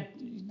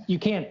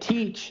can't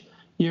teach.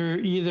 You're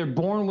either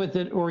born with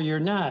it or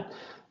you're not.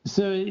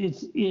 So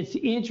it's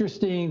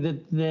interesting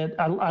that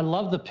I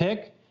love the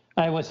pick.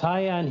 I was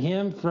high on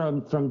him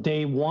from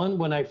day one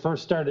when I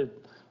first started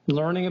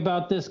learning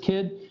about this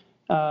kid.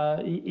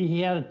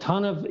 He had a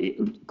ton of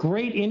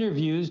great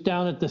interviews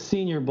down at the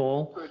Senior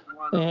Bowl,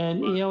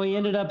 and he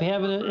ended up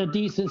having a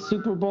decent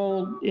Super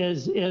Bowl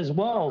as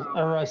well,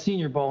 or a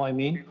Senior Bowl, I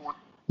mean.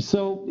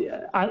 So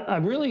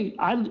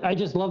I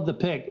just love the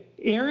pick.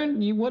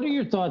 Aaron, what are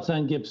your thoughts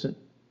on Gibson?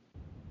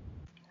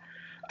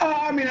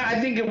 I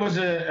think it was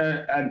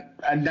a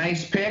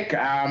nice pick.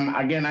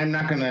 Again, I'm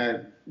not going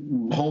to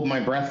hold my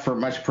breath for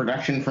much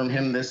production from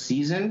him this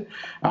season.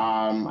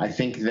 I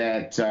think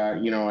that,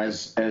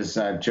 as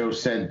Joe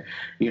said,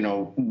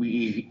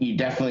 you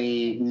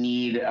definitely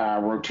need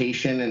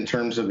rotation in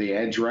terms of the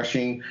edge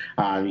rushing.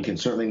 You can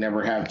certainly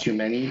never have too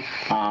many.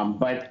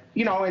 But,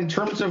 in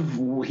terms of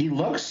he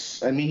looks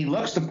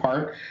the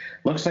part.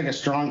 Looks like a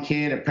strong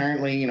kid.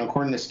 Apparently,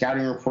 according to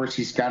scouting reports,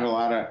 he's got a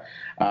lot of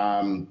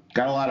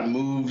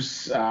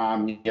moves.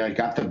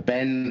 Got the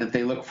bend that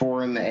they look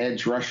for in the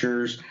edge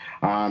rushers.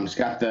 He's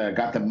got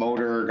the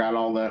motor. Got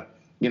all the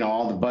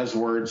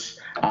buzzwords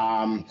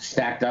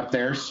stacked up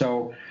there.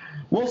 So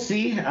we'll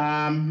see.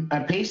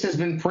 Pace has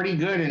been pretty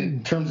good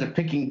in terms of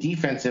picking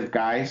defensive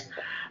guys.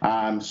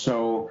 I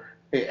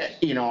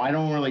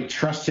don't really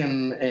trust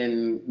him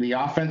in the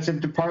offensive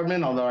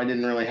department, although I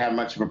didn't really have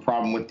much of a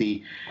problem with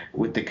the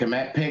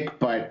Kmet pick.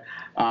 But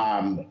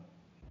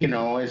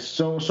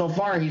so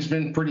far he's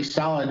been pretty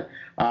solid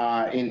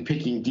in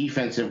picking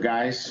defensive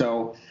guys.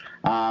 So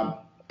I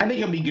think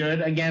he'll be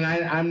good. Again,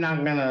 I'm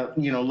not gonna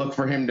look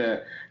for him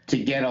to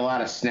get a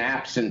lot of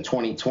snaps in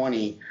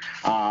 2020.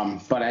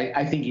 But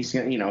I think he's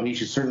he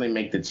should certainly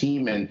make the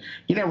team, and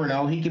you never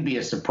know, he could be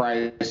a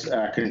surprise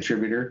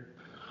contributor.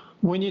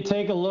 When you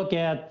take a look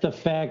at the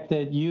fact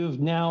that you've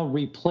now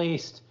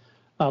replaced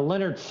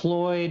Leonard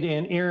Floyd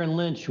and Aaron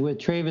Lynch with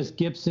Travis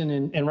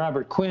Gibson and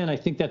Robert Quinn, I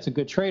think that's a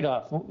good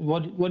trade-off.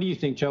 What do you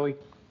think, Joey?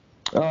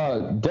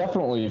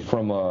 Definitely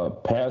from a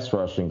pass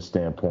rushing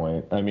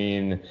standpoint. I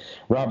mean,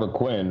 Robert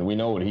Quinn, we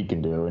know what he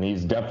can do, and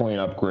he's definitely an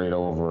upgrade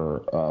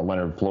over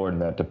Leonard Floyd in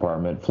that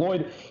department.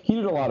 Floyd, he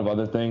did a lot of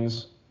other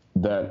things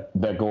that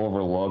go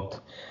overlooked.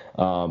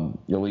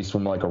 At least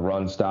from like a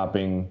run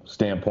stopping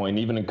standpoint,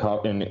 even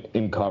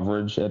in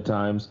coverage at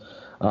times,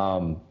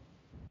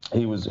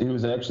 he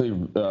was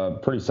actually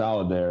pretty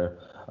solid there.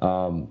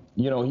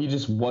 He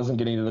just wasn't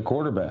getting to the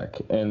quarterback,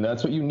 and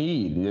that's what you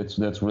need.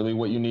 That's really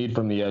what you need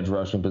from the edge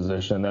rushing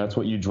position. That's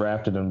what you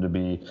drafted him to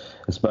be,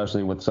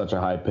 especially with such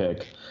a high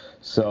pick.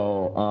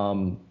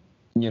 So,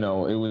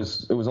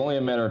 it was only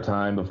a matter of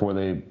time before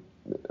they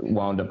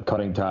wound up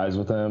cutting ties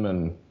with him,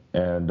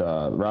 and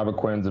Robert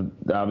Quinn's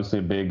obviously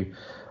a big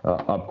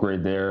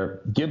upgrade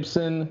there.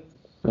 Gibson,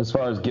 as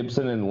far as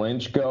Gibson and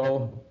Lynch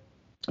go,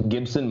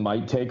 Gibson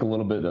might take a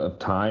little bit of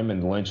time,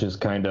 and Lynch is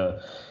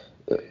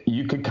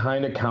you could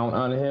kind of count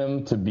on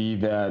him to be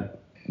that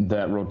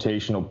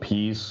rotational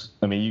piece.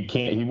 I mean,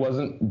 he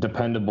wasn't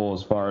dependable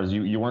as far as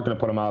you weren't going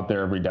to put him out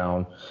there every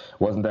down.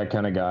 Wasn't that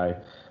kind of guy.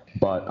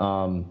 But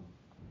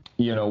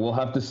we'll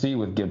have to see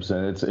with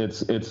Gibson.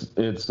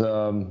 It's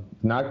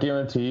not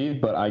guaranteed,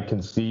 but I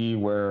can see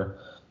where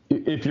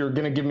if you're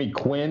going to give me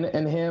Quinn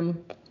and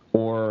him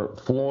or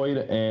Floyd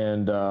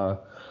and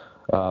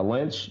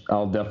Lynch,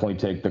 I'll definitely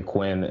take the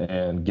Quinn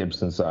and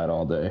Gibson side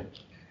all day.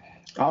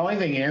 Only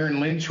thing Aaron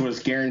Lynch was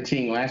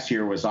guaranteeing last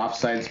year was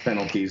offsides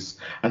penalties.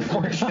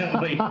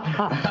 Unfortunately,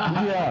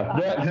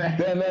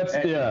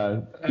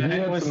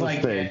 It was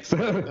like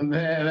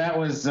that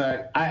was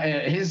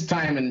his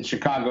time in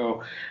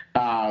Chicago.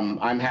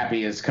 I'm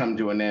happy has come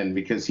to an end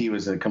because he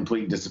was a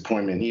complete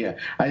disappointment.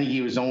 I think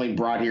he was only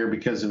brought here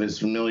because of his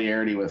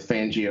familiarity with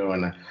Fangio,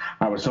 and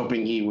I was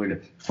hoping he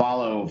would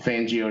follow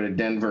Fangio to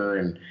Denver,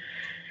 and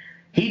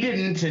he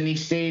didn't, and he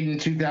stayed in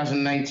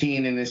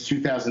 2019, and his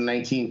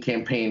 2019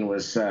 campaign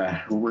was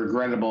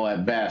regrettable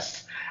at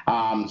best.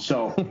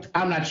 So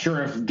I'm not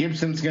sure if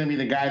Gibson's going to be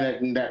the guy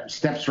that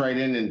steps right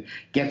in and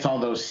gets all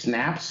those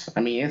snaps. I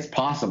mean, it's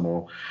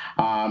possible.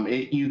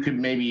 You could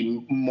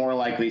maybe more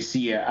likely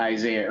see a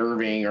Isaiah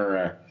Irving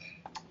or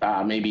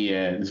maybe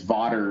a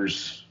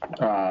Vaughters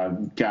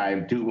guy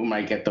who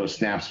might get those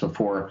snaps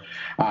before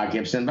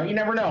Gibson, but you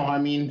never know. I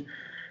mean,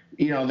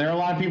 there are a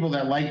lot of people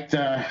that like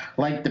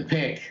the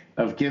pick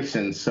of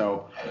Gibson,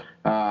 so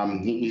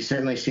he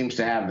certainly seems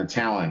to have the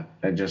talent.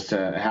 Just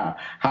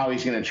how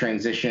he's going to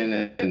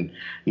transition, and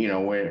the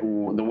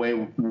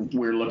way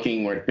we're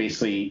looking, where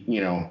basically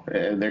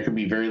there could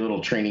be very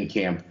little training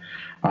camp.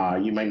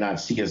 You might not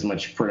see as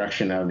much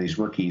production out of these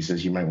rookies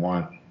as you might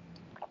want.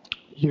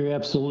 You're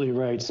absolutely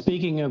right.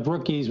 Speaking of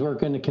rookies, we're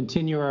going to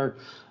continue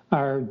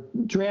our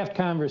draft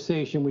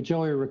conversation with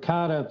Joey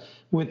Ricotta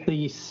with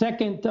the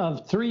second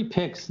of 3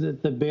 picks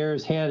that the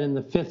Bears had in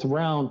the 5th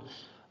round.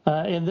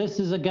 And this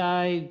is a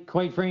guy,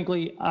 quite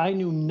frankly, I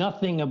knew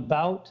nothing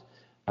about.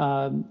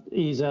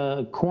 He's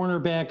a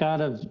cornerback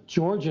out of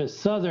Georgia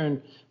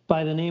Southern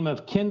by the name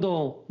of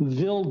Kendall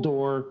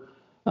Vildor.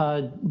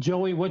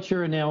 Joey, what's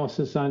your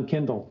analysis on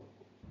Kendall?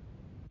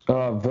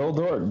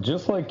 Vildor,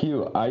 just like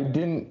you, I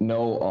didn't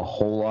know a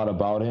whole lot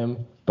about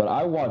him, but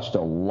I watched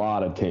a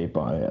lot of tape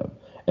on him.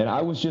 And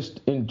I was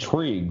just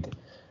intrigued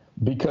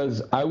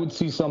because I would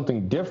see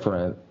something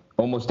different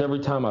almost every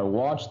time I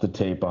watched the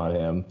tape on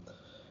him.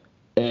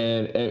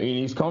 And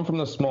he's come from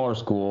the smaller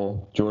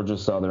school, Georgia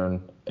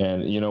Southern,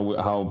 and you know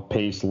how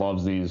Pace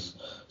loves these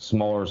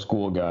smaller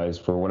school guys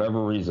for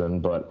whatever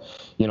reason. But,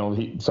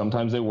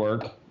 sometimes they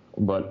work.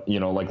 But,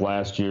 like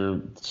last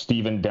year,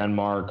 Steven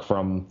Denmark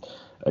from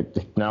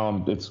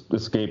it's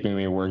escaping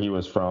me where he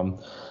was from.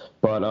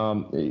 But,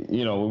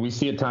 we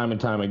see it time and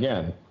time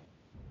again.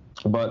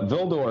 But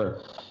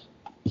Vildor,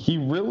 he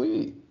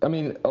really,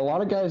 a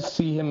lot of guys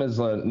see him as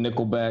a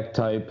nickelback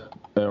type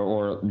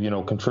or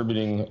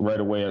contributing right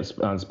away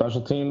on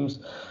special teams.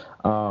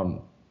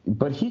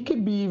 But he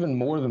could be even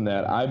more than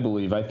that, I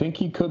believe. I think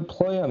he could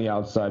play on the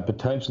outside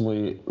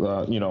potentially,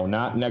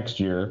 not next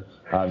year,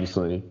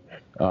 obviously,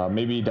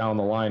 maybe down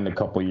the line in a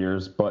couple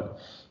years. But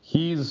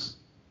he's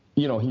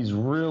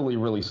really,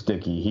 really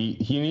sticky.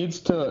 He needs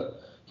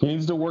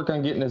to work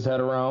on getting his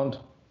head around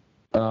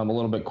a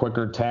little bit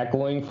quicker,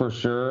 tackling for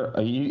sure.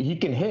 He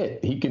can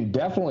hit. He can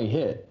definitely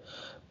hit.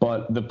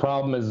 But the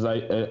problem is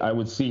I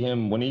would see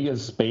him when he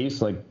gets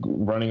space, like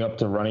running up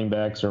to running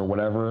backs or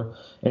whatever,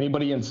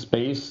 anybody in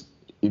space,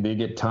 they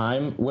get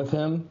time with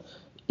him,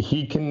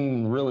 he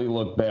can really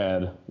look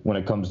bad when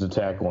it comes to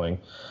tackling.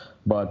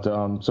 But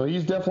so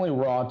he's definitely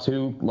raw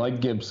too, like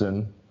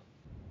Gibson,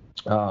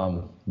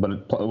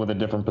 but with a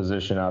different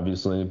position,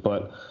 obviously.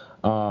 But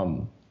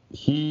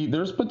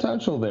there's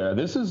potential there.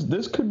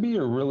 This could be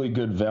a really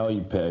good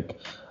value pick.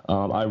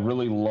 I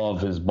really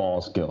love his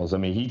ball skills.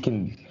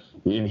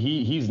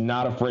 He's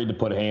not afraid to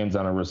put hands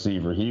on a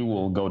receiver. He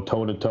will go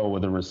toe-to-toe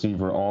with a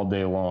receiver all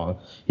day long.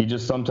 He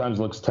just sometimes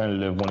looks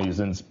tentative when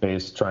he's in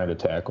space trying to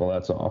tackle,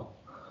 that's all.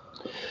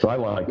 So I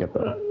like it,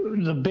 though.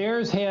 The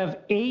Bears have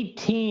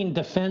 18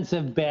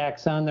 defensive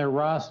backs on their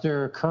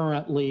roster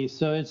currently,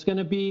 so there's going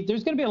to be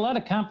a lot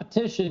of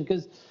competition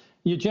because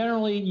you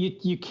generally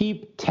you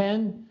keep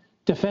 10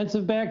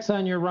 defensive backs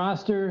on your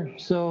roster,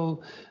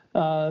 so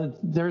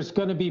there's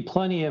going to be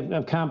plenty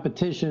of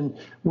competition.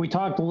 We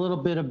talked a little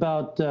bit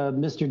about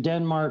Mr.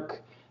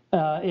 Denmark,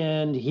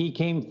 and he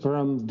came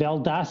from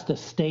Valdosta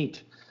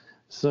State.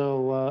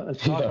 So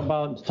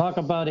talk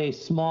about a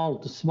small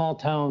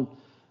town,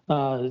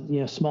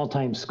 small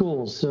time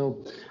schools.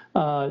 So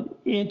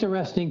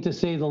interesting to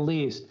say the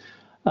least.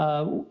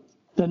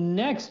 The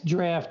next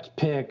draft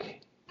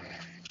pick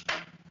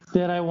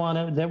that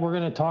we're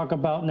going to talk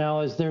about now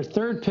is their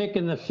 3rd pick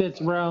in the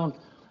 5th round.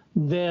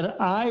 That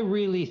I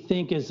really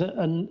think is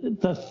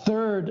the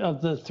 3rd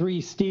of the 3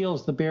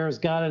 steals the Bears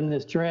got in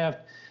this draft,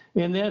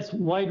 and that's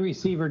wide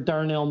receiver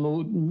Darnell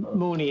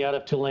Mooney out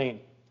of Tulane.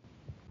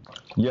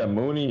 Yeah,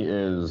 Mooney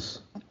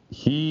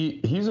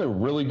he's a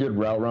really good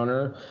route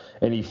runner,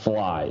 and he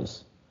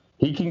flies.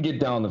 He can get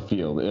down the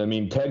field.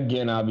 Ted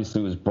Ginn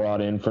obviously was brought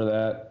in for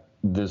that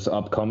this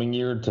upcoming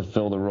year to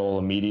fill the role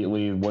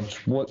immediately, what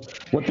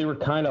they were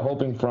kind of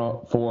hoping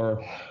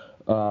for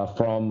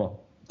from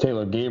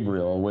Taylor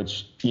Gabriel,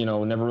 which,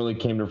 never really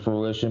came to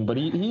fruition. But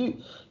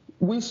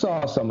we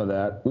saw some of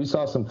that. We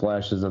saw some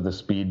flashes of the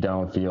speed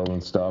downfield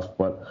and stuff,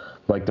 but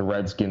like the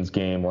Redskins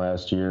game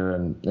last year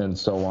and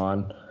so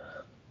on.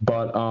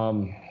 But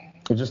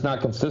it's just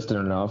not consistent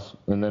enough.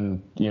 And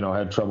then,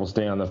 had trouble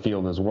staying on the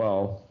field as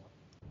well.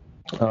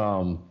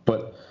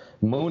 But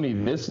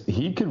Mooney,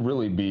 he could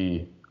really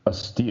be a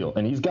steal,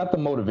 and he's got the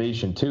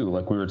motivation too,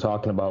 like we were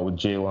talking about with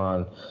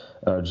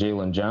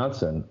Jalen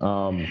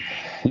Johnson.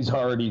 He's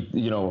already,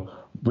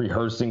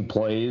 rehearsing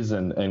plays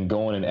and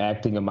going and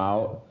acting them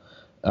out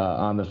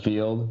on the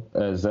field,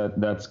 as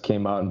that's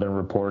came out and been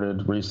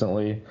reported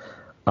recently.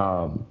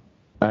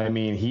 I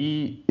mean,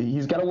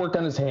 he's got to work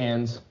on his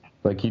hands.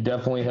 Like, he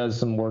definitely has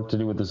some work to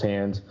do with his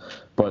hands.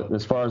 But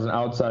as far as an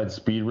outside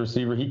speed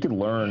receiver, he could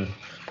learn,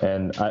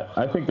 and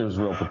I think there's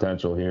real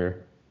potential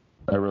here.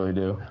 I really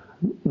do.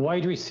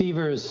 Wide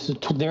receivers,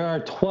 there are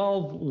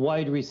 12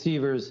 wide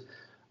receivers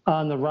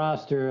on the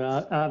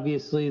roster.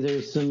 Obviously,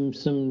 there's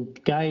some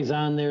guys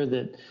on there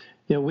that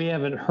we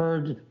haven't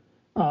heard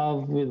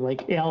of,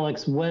 like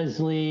Alex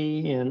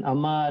Wesley and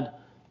Ahmad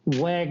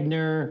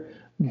Wagner.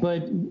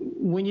 But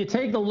when you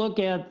take a look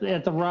at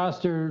the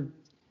roster,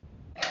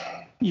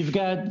 you've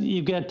got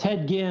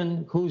Ted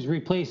Ginn, who's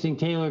replacing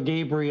Taylor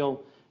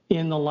Gabriel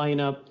in the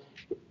lineup.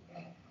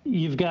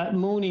 You've got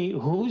Mooney,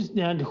 who's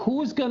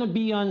going to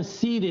be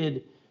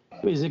unseated?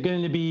 Is it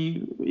going to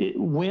be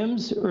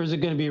Wims or is it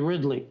going to be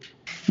Ridley?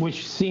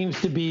 Which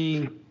seems to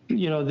be,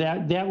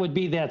 that would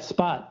be that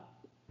spot.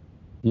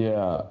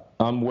 Yeah,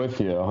 I'm with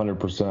you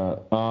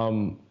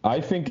 100%.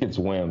 I think it's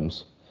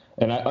Wims.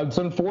 And it's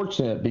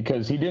unfortunate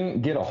because he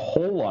didn't get a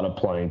whole lot of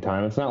playing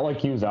time. It's not like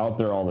he was out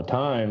there all the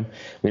time.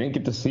 We didn't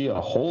get to see a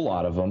whole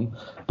lot of him,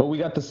 but we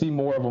got to see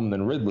more of him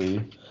than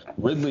Ridley.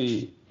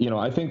 Ridley,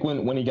 I think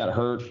when he got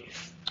hurt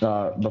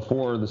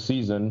before the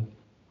season,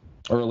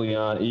 early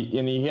on,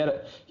 he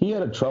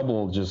had a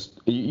trouble. Just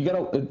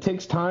it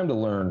takes time to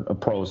learn a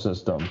pro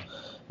system.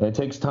 It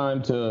takes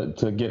time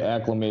to get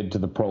acclimated to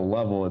the pro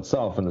level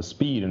itself and the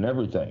speed and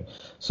everything.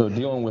 So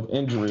dealing with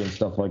injury and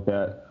stuff like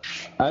that,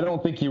 I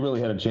don't think he really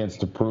had a chance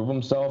to prove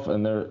himself,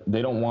 and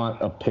they don't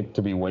want a pick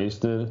to be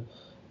wasted.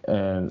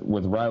 And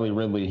with Riley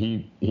Ridley,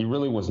 he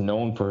really was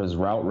known for his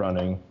route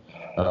running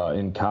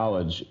in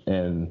college,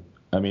 and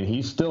I mean,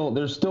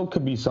 there still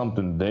could be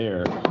something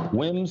there.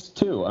 Wims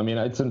too. I mean,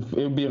 it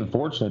would be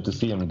unfortunate to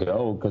see him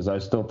go, because I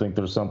still think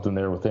there's something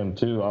there with him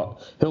too.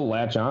 He'll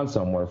latch on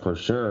somewhere for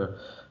sure,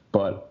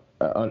 but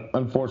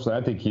unfortunately,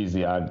 I think he's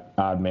the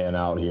odd man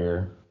out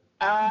here.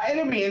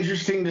 It'll be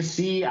interesting to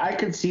see. I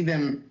could see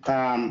them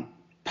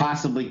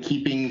possibly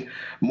keeping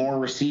more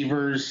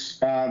receivers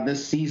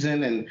this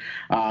season,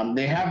 and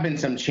they have been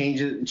some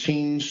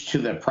change to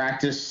the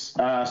practice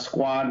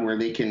squad where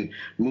they can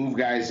move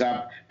guys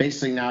up.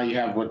 Basically, now you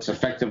have what's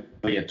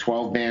effectively a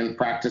 12-man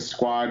practice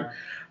squad,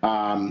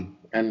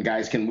 and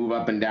guys can move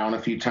up and down a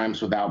few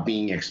times without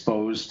being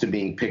exposed to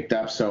being picked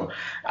up. So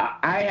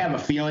I have a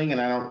feeling,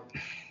 and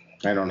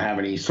I don't have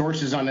any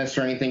sources on this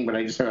or anything, but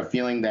I just have a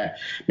feeling that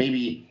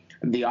maybe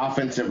the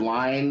offensive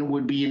line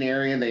would be an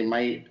area they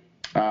might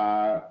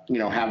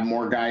have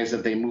more guys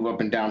that they move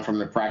up and down from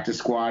the practice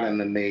squad, and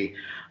then they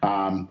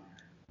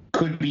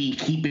could be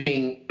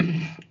keeping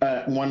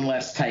one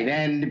less tight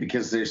end,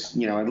 because there's,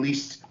 at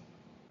least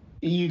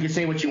you can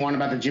say what you want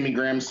about the Jimmy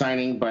Graham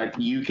signing, but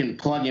you can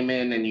plug him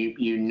in and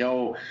you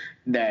know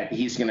that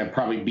he's going to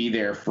probably be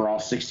there for all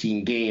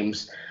 16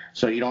 games.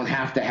 So you don't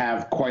have to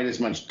have quite as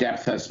much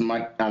depth as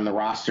much on the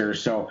roster.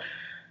 So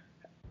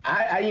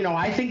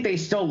I think they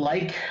still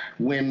like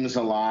Wims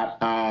a lot.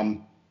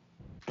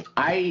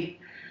 I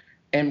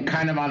am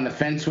kind of on the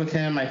fence with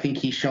him. I think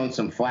he's shown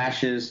some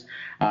flashes.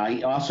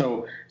 He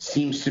also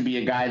seems to be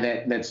a guy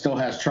that still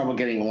has trouble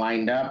getting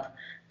lined up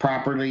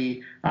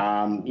properly.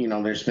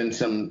 There's been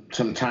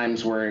some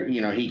times where,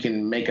 he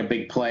can make a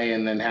big play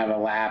and then have a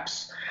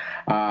lapse.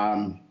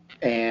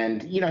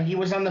 And he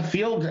was on the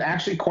field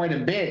actually quite a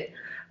bit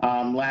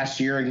last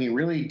year, and he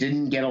really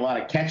didn't get a lot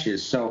of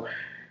catches. So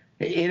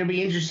it'll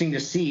be interesting to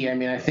see. I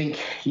mean, I think,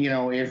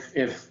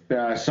 if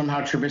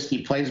somehow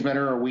Trubisky plays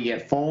better or we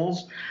get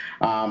Foles,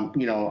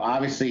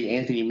 obviously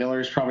Anthony Miller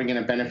is probably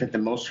going to benefit the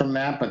most from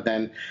that. But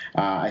then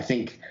I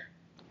think,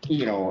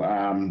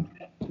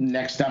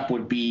 next up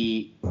would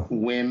be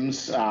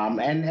Wims.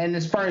 And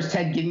as far as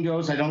Ted Ginn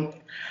goes, I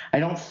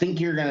don't think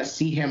you're going to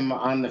see him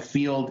on the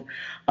field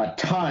a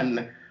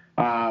ton,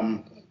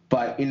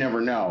 but you never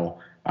know.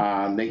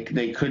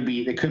 They could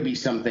be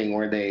something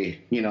where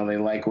they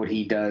like what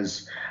he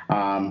does.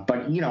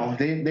 But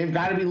they've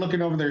got to be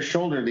looking over their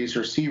shoulder, these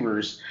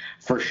receivers,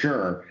 for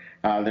sure.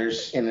 And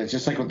it's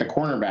just like with the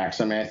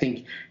cornerbacks. I mean, I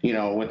think,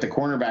 with the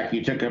cornerback,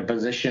 you took a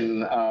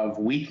position of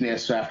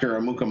weakness after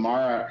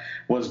Amukamara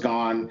was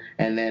gone.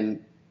 And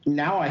then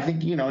now I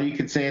think, you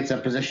could say it's a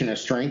position of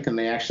strength, and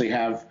they actually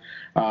have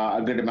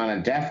a good amount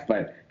of depth.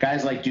 But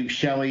guys like Duke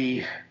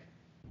Shelley,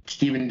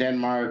 Steven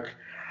Denmark,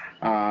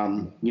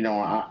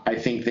 I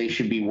think they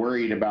should be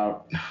worried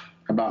about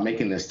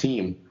making this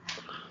team.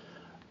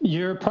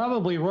 You're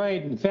probably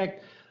right. In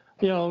fact,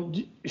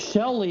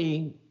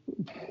 Shelley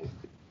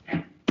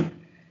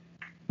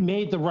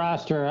made the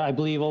roster, I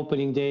believe,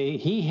 opening day.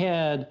 He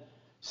had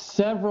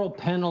several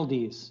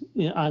penalties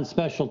on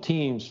special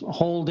teams,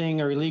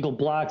 holding or illegal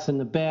blocks in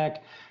the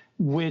back,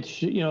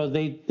 which,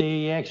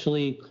 they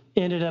actually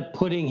ended up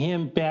putting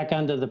him back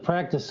onto the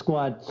practice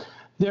squad.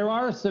 there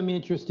are some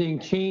interesting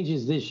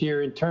changes this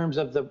year in terms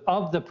of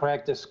the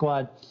practice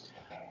squad.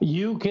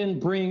 You can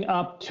bring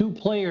up 2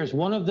 players.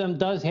 One of them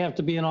does have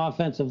to be an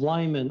offensive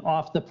lineman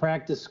off the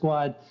practice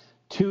squad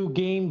to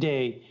game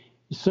day.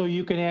 So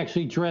you can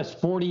actually dress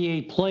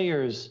 48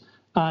 players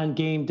on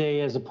game day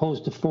as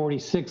opposed to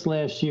 46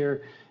 last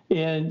year.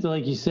 And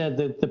like you said,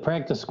 the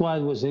practice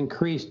squad was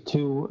increased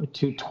to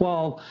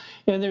 12.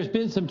 And there's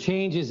been some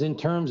changes in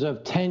terms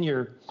of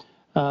tenure.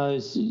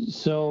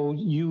 So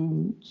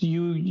you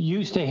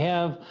used to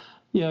have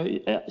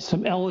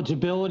some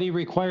eligibility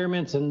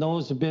requirements, and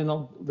those have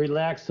been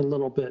relaxed a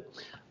little bit.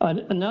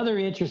 Another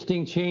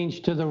interesting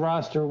change to the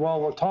roster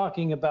while we're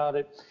talking about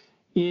it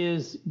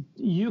is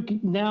you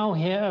now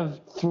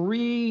have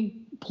 3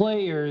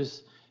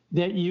 players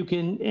that you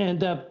can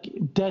end up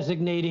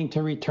designating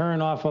to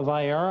return off of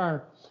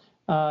IR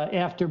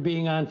after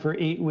being on for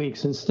 8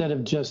 weeks instead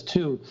of just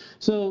 2.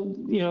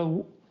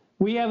 So,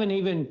 we haven't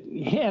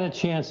even had a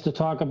chance to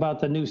talk about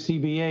the new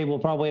CBA. We'll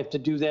probably have to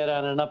do that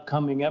on an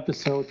upcoming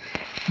episode.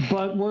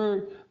 But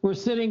we're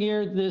sitting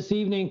here this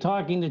evening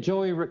talking to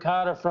Joey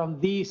Ricotta from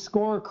The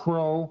Score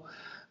Crow.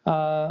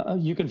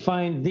 You can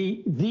find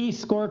the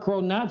Score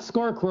Crow, not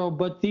Score Crow,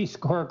 but The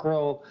Score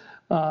Crow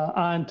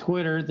on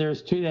Twitter.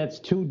 That's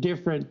 2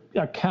 different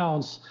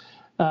accounts.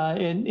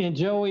 And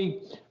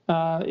Joey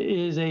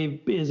is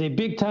a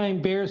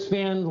big-time Bears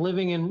fan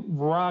living in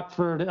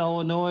Rockford,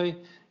 Illinois.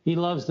 He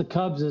loves the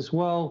Cubs as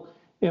well.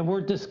 And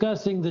we're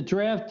discussing the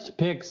draft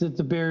picks that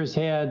the Bears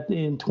had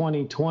in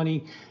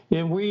 2020.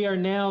 And we are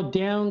now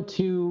down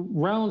to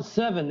round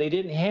 7. They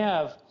didn't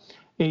have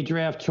a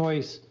draft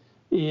choice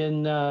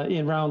in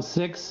round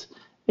 6.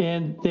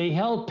 And they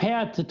held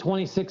pat to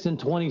 26 and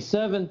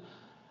 27.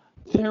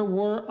 There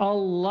were a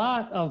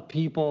lot of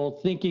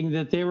people thinking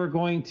that they were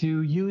going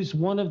to use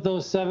one of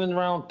those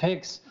 7-round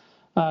picks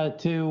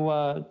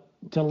to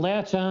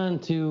latch on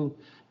to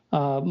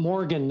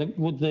Morgan,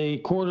 with the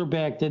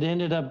quarterback that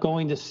ended up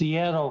going to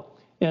Seattle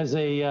as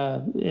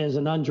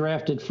an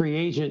undrafted free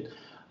agent.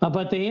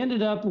 But they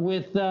ended up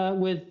with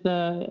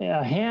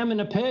a ham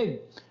and a pig.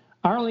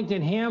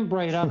 Arlington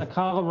Hambright out of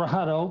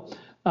Colorado,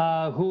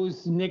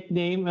 whose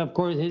nickname, of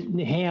course, is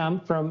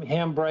Ham from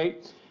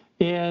Hambright.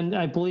 And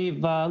I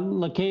believe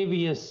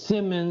Lacavius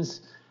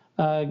Simmons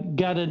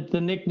got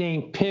the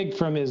nickname Pig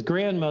from his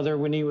grandmother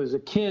when he was a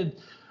kid.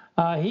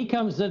 He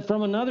comes in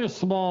from another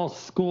small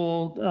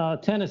school,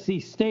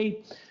 Tennessee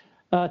State.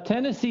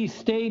 Tennessee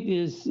State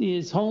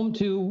is home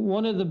to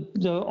one of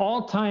the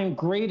all-time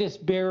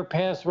greatest Bear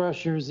pass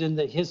rushers in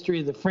the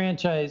history of the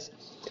franchise.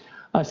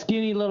 A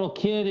skinny little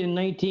kid in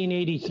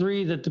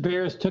 1983 that the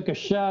Bears took a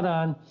shot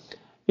on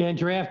and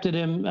drafted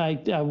him.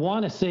 I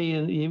want to say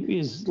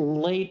is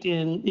late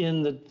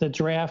in the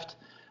draft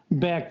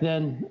back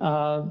then.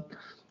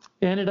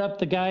 Ended up,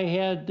 the guy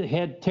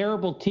had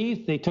terrible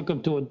teeth. They took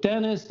him to a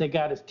dentist. They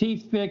got his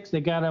teeth fixed. They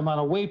got him on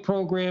a weight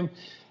program.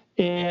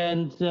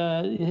 And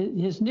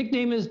his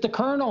nickname is the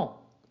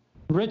Colonel.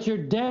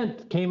 Richard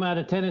Dent came out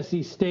of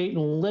Tennessee State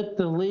and lit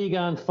the league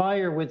on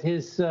fire with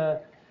his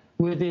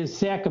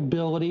sack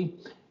ability.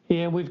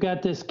 And we've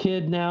got this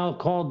kid now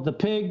called the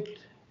Pig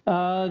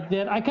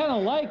that I kind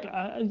of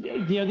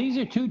like. These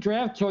are 2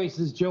 draft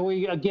choices,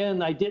 Joey.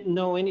 Again, I didn't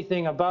know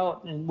anything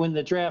about when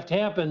the draft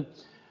happened.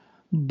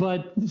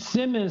 But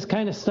Simmons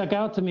kind of stuck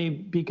out to me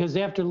because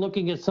after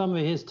looking at some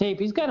of his tape,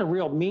 he's got a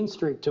real mean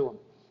streak to him,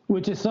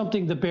 which is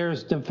something the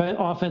Bears'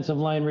 offensive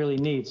line really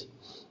needs.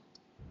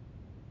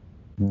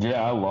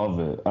 Yeah, I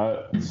love it.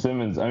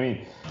 Simmons,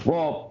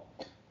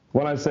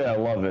 when I say I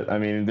love it,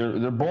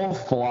 they're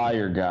both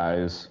flyer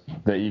guys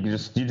that you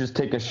just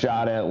take a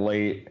shot at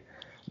late,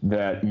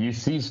 that you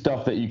see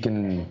stuff that you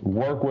can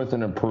work with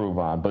and improve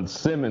on. But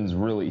Simmons,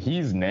 really,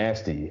 he's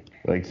nasty.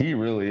 Like, he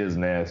really is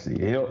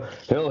nasty.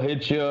 He'll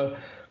hit you,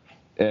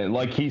 and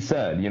like he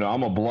said,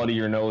 I'm a bloody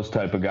your nose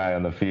type of guy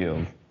on the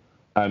field.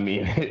 And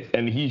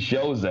he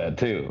shows that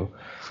too.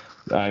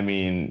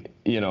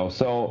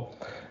 So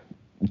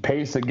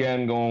Pace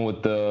again going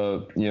with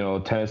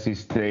the, Tennessee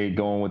State,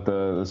 going with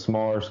the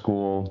smaller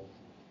school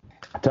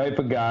type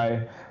of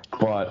guy.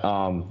 But,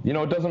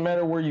 it doesn't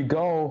matter where you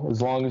go as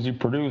long as you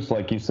produce,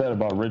 like you said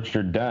about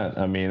Richard Dent.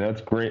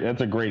 That's great.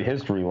 That's a great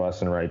history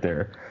lesson right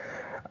there.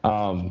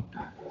 And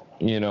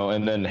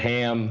then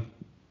Ham,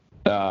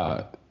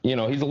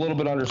 he's a little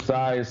bit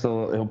undersized,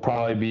 so he'll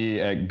probably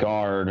be at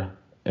guard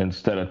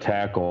instead of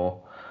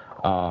tackle.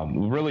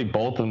 Really,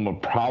 both of them are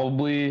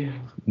probably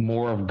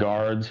more of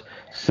guards.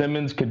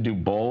 Simmons could do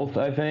both,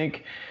 I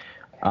think.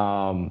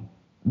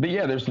 But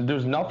yeah, there's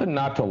nothing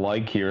not to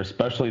like here,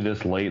 especially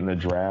this late in the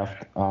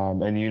draft.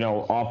 And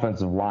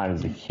offensive line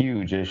is a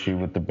huge issue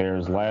with the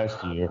Bears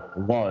last year.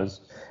 It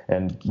was,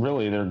 and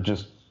really they're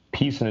just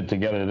piecing it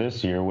together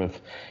this year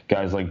with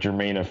guys like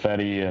Jermaine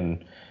Ifedi,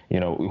 and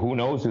who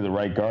knows who the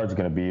right guard's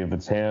going to be, if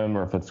it's him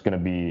or if it's going to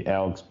be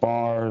Alex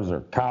Bars or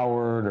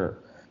Coward, or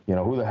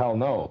who the hell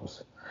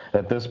knows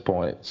at this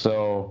point.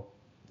 So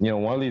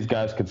one of these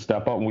guys could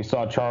step up. And we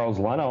saw Charles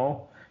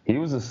Leno. He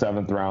was a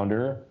 7th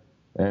rounder.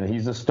 and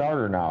he's a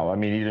starter now. I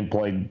mean, he didn't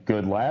play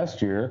good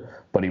last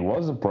year, but he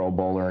was a Pro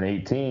Bowler in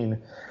 18.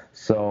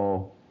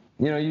 So,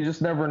 you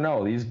just never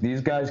know.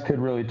 These guys could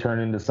really turn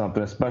into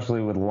something,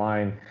 especially with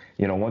line.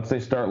 Once they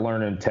start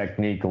learning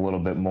technique a little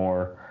bit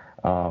more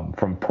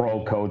from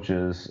pro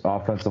coaches,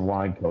 offensive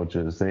line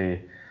coaches,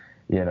 I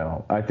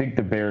think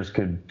the Bears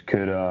could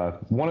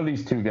one of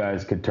these two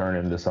guys could turn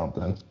into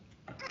something.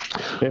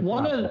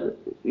 One of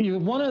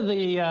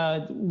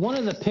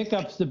the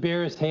pickups the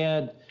Bears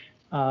had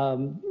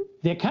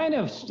that kind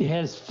of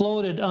has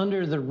floated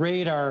under the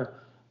radar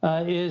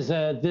is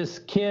this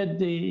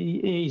kid.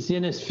 He's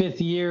in his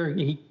 5th year.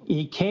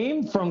 He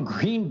came from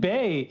Green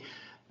Bay.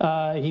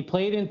 He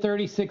played in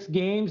 36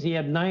 games. He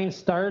had 9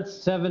 starts,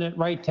 7 at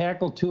right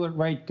tackle, 2 at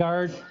right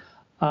guard,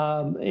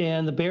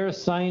 and the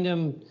Bears signed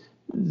him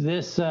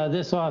this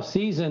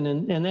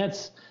offseason, and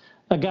that's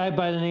a guy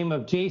by the name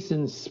of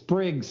Jason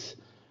Spriggs.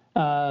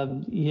 Like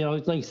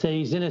I say,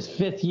 he's in his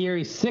 5th year.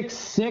 He's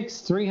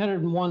 6'6",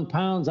 301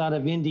 pounds, out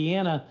of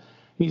Indiana.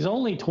 He's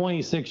only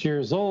 26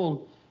 years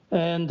old.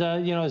 And,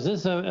 is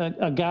this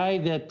a guy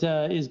that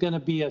is going to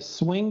be a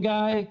swing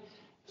guy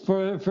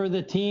for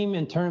the team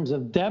in terms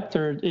of depth,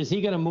 or is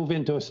he going to move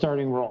into a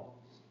starting role?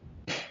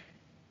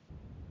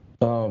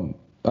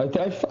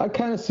 I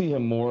kind of see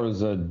him more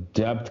as a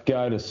depth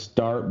guy to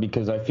start,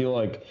 because I feel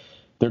like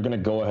they're going to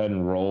go ahead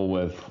and roll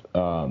with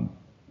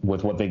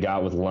what they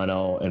got with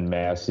Leno and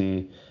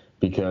Massey,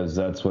 because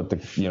that's what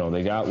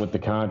they got with the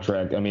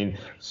contract. I mean,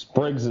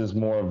 Spriggs is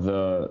more of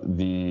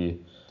the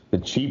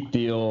cheap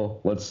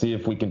deal. Let's see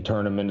if we can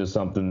turn him into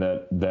something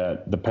that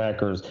the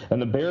Packers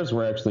and the Bears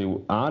were actually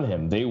on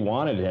him. They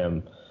wanted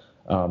him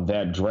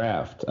that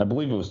draft. I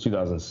believe it was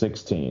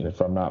 2016,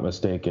 if I'm not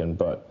mistaken.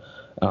 But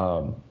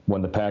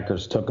when the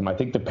Packers took him, I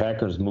think the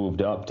Packers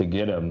moved up to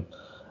get him.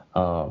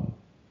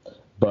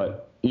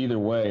 But either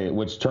way,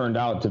 which turned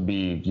out to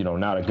be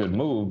not a good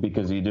move,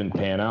 because he didn't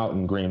pan out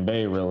in Green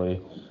Bay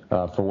really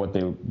for what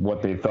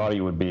they thought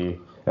he would be.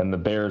 And the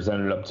Bears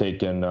ended up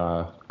taking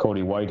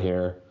Cody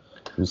Whitehair.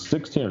 It was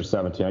 16 or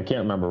 17. I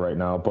can't remember right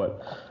now,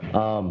 but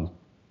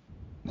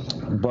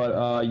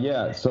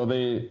yeah. So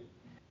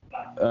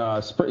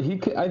I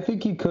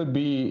think he could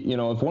be.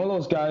 If one of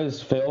those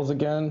guys fails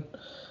again,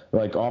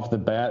 like off the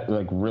bat,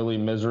 like really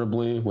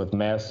miserably with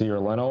Massey or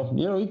Leno,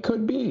 he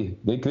could be.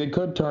 They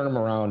could turn him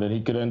around, and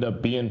he could end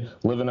up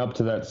living up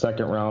to that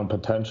 2nd round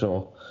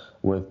potential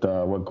with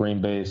what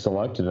Green Bay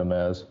selected him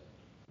as.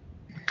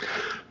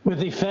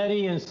 With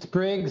Ifedi and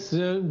Spriggs,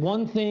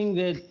 one thing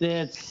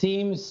that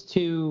seems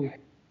to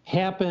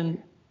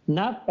happen,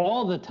 not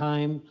all the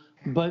time,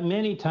 but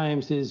many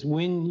times, is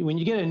when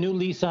you get a new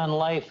lease on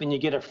life and you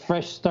get a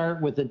fresh start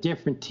with a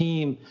different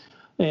team,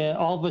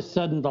 all of a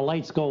sudden the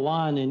lights go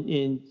on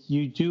and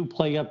you do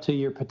play up to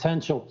your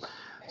potential.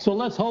 So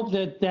let's hope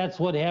that that's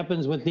what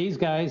happens with these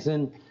guys.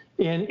 And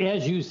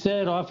as you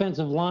said,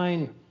 offensive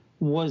line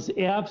was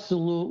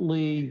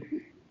absolutely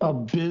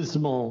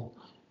abysmal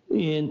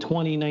in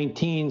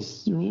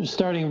 2019,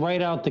 starting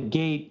right out the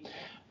gate.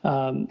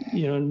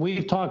 And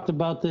we've talked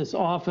about this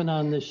often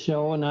on this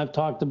show, and I've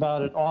talked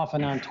about it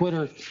often on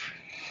Twitter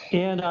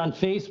and on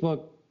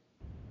Facebook.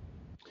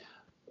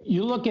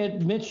 You look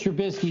at Mitch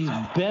Trubisky's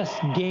best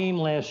game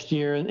last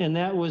year, and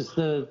that was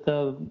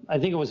I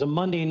think it was a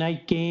Monday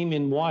night game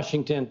in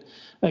Washington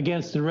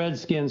against the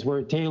Redskins,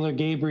 where Taylor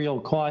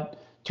Gabriel caught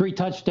 3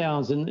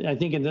 touchdowns, and I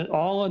think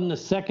all in the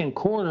 2nd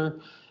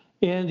quarter.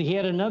 And he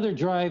had another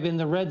drive in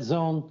the red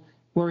zone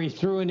where he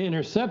threw an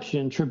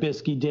interception,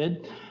 Trubisky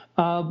did.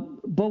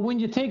 But when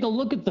you take a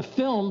look at the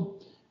film,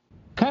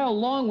 Kyle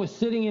Long was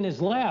sitting in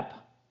his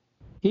lap.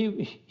 He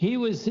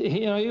was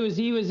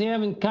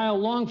having Kyle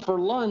Long for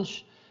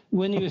lunch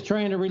when he was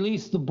trying to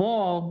release the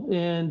ball,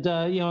 and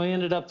he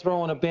ended up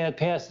throwing a bad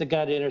pass that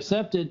got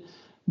intercepted.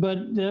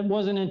 But that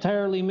wasn't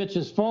entirely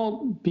Mitch's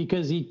fault,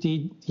 because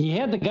he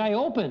had the guy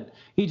open.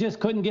 He just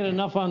couldn't get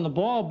enough on the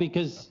ball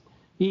because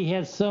he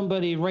had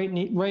somebody right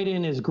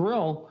in his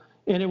grill,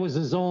 and it was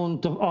his own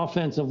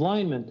offensive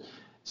lineman.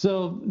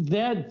 So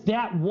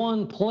that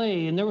one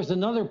play, and there was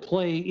another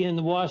play in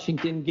the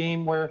Washington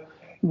game where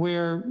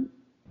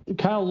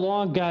Kyle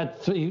Long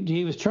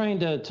he was trying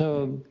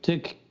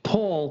to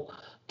pull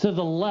to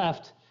the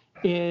left,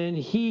 and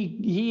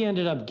he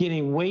ended up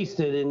getting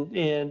wasted,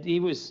 and he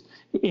was,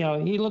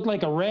 he looked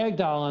like a rag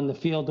doll on the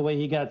field, the way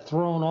he got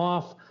thrown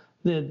off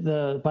by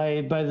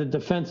the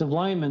defensive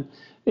lineman,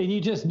 and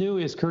you just knew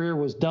his career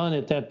was done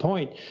at that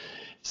point.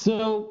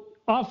 So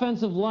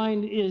offensive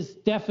line is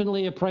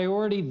definitely a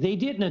priority. They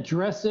didn't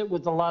address it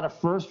with a lot of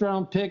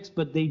first-round picks,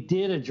 but they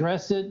did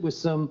address it with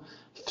some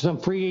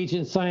free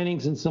agent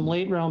signings and some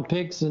late-round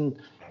picks, and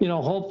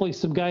hopefully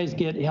some guys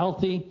get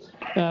healthy,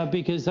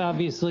 because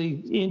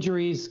obviously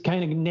injuries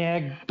kind of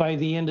nag by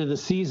the end of the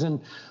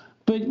season.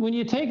 But when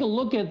you take a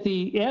look at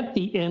the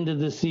end of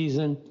the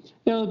season,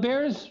 the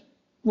Bears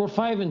were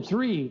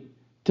 5-3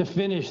 to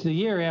finish the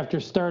year after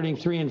starting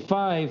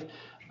 3-5.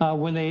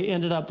 When they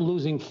ended up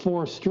losing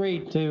 4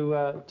 straight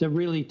to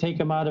really take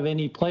them out of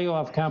any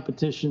playoff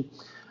competition.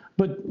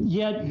 But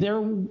yet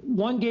they're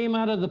one game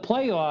out of the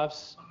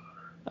playoffs,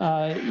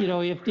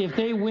 If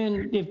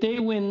they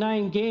win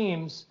 9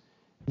 games,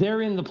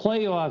 they're in the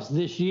playoffs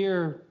this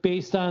year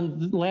based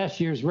on last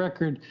year's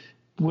record,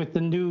 with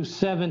the new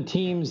 7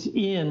 teams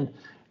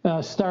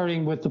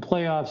starting with the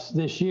playoffs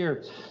this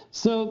year.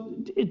 So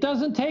it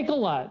doesn't take a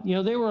lot.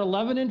 They were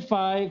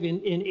 11-5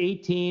 in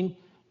 18.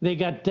 They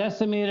got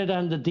decimated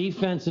on the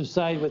defensive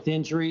side with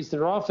injuries.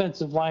 Their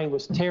offensive line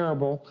was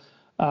terrible,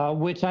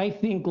 which I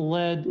think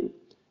led,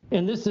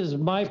 and this is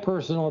my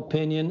personal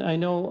opinion. I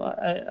know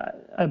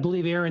I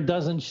believe Aaron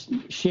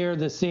doesn't share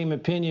the same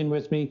opinion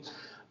with me,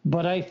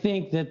 but I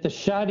think that the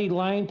shoddy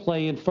line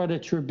play in front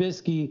of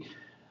Trubisky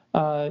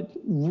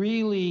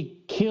really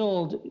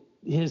killed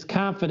his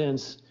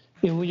confidence.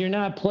 And when you're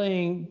not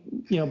playing,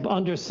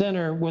 under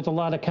center with a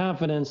lot of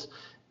confidence,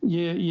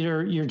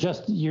 you're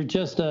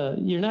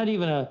not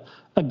even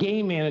a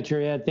game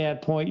manager at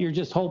that point. You're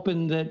just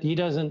hoping that he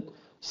doesn't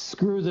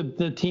screw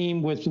the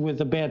team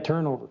with a bad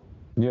turnover.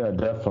 Yeah,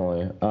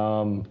 definitely.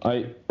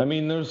 I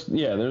mean, there's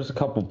a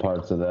couple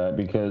parts of that,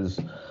 because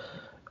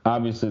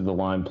obviously the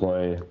line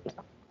play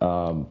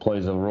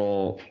plays a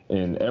role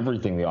in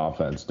everything the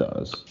offense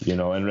does,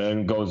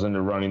 and goes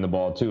into running the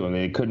ball too. I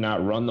mean, they could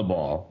not run the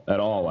ball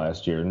at all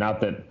last year. Not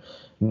that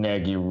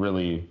Nagy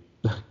really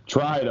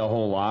tried a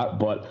whole lot,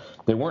 but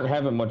they weren't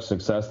having much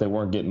success. They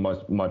weren't getting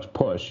much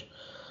push.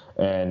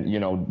 And,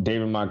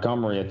 David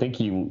Montgomery, I think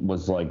he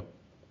was like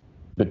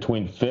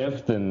between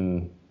 5th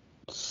and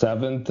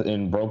 7th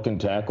in broken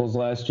tackles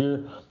last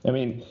year. I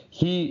mean,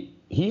 he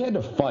had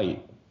to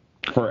fight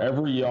for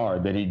every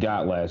yard that he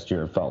got last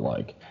year, it felt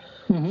like.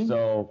 Mm-hmm.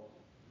 So,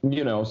 when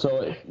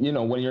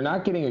you're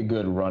not getting a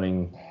good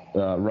run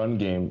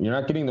game, you're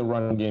not getting the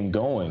run game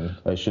going,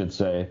 I should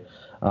say.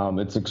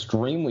 It's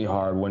extremely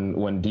hard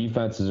when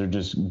defenses are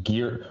just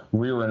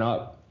gearing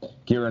up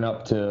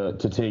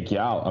to take you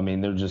out. I mean,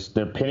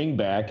 they're pinning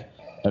back,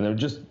 and they're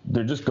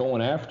just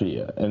going after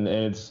you, and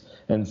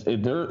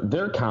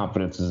their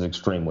confidence is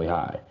extremely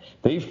high.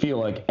 They feel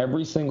like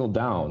every single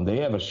down they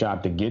have a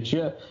shot to get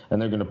you,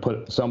 and they're going to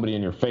put somebody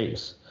in your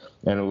face,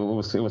 and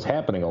it was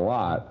happening a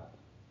lot.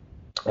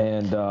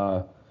 And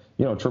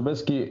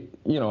Trubisky,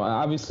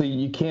 obviously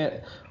you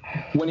can't.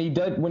 When he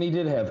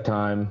did have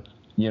time,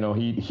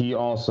 he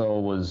also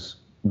was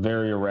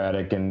very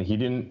erratic, and he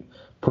didn't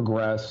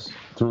progress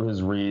through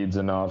his reads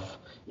enough.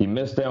 He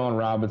missed Allen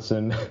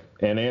Robinson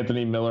and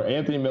Anthony Miller.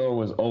 Anthony Miller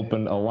was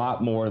open a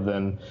lot more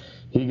than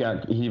he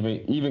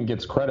even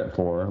gets credit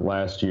for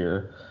last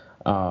year,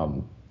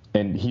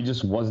 and he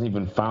just wasn't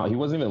even found. He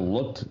wasn't even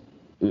looked.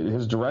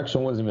 His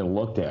direction wasn't even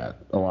looked at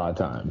a lot of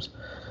times.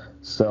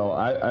 So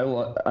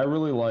I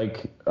really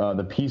like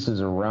the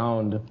pieces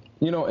around,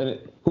 and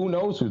who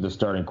knows who the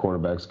starting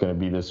quarterback's going to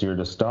be this year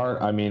to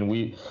start. I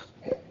mean,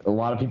 a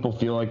lot of people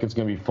feel like it's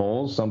going to be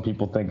Foles. Some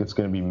people think it's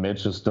going to be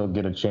Mitch. Will still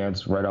get a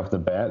chance right off the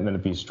bat, and then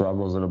if he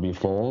struggles, it'll be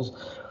Foles.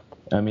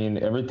 I mean,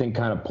 everything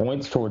kind of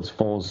points towards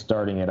Foles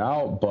starting it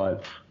out,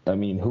 but I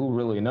mean, who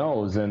really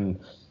knows? And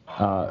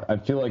I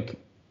feel like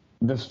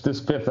this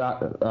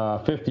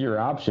fifth year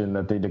option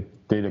that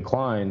they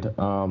declined.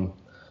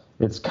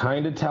 It's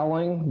kind of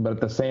telling, but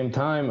at the same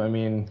time, I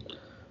mean,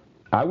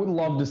 I would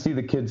love to see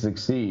the kids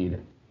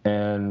succeed.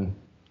 And,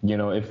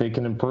 if they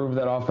can improve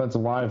that offensive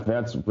line, if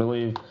that's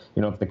really,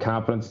 if the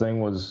confidence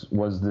thing was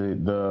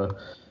the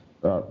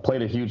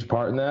played a huge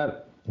part in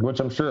that, which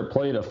I'm sure it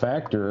played a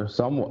factor,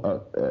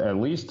 at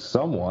least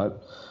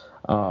somewhat.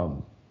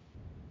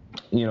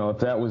 If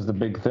that was the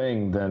big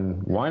thing,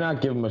 then why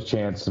not give them a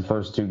chance the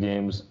first 2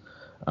 games?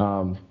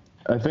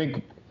 I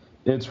think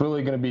it's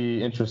really going to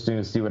be interesting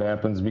to see what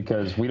happens,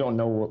 because we don't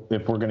know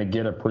if we're going to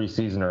get a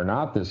preseason or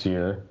not this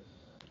year.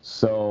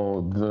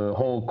 So the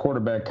whole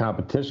quarterback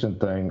competition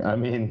thing, I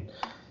mean,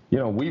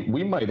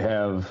 we might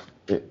have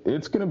 –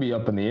 it's going to be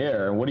up in the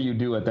air. And what do you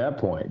do at that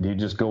point? Do you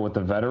just go with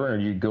the veteran, or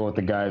do you go with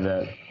the guy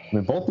that – I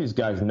mean, both these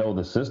guys know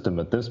the system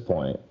at this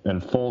point,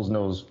 and Foles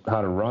knows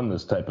how to run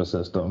this type of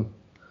system.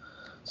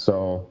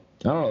 So,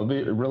 I don't know. It'll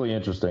be really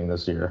interesting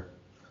this year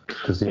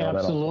to see how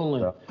that all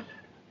works out.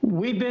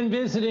 We've been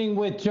visiting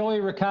with Joey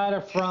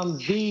Ricotta from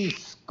The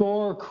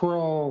Score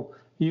Crow.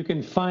 You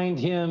can find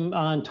him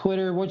on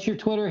Twitter. What's your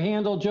Twitter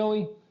handle,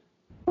 Joey?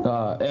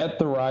 At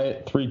the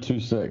Riot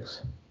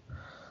 326.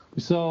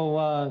 So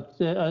a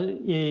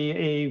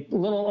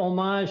little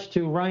homage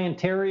to Ryan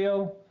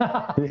Terrio.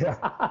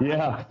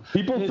 Yeah.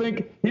 People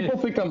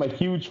think I'm a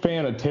huge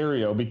fan of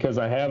Terrio because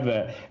I have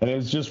that, and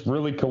it's just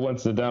really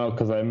coincidental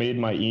because I made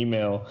my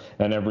email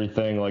and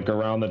everything like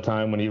around the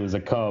time when he was a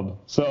Cub.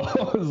 So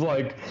it was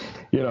like,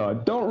 I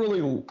don't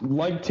really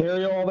like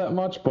Terrio all that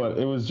much, but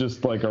it was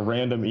just like a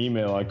random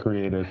email I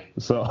created.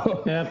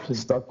 So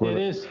stuck with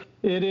it.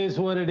 It is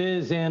what it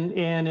is, and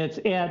it's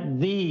at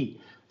The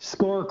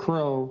Score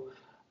Crow.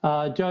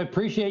 Joe, I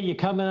appreciate you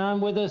coming on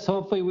with us.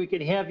 Hopefully we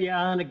can have you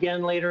on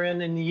again later in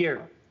the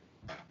year.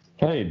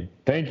 Hey,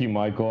 thank you,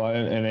 Michael.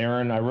 And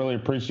Aaron, I really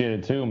appreciate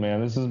it too,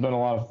 man. This has been a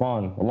lot of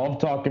fun. I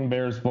love talking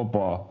Bears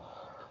football.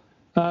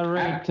 All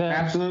right.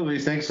 Absolutely.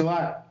 Thanks a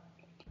lot.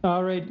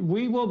 All right.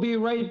 We will be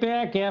right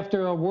back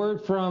after a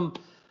word from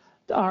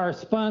our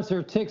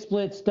sponsor,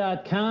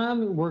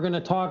 TickSplits.com. We're going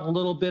to talk a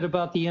little bit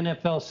about the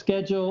NFL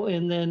schedule,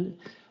 and then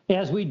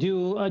as we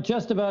do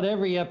just about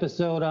every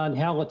episode on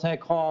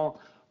Halatek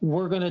Hall,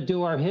 we're going to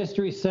do our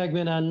history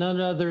segment on none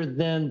other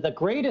than the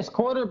greatest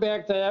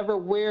quarterback to ever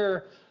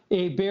wear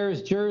a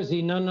Bears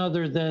jersey, none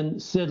other than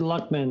Sid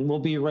Luckman. We'll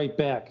be right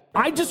back.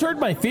 I just heard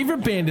my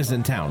favorite band is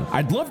in town.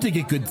 I'd love to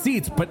get good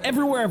seats, but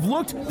everywhere I've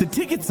looked, the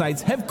ticket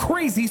sites have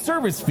crazy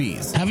service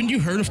fees. Haven't you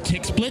heard of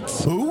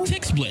TickSplits? Who?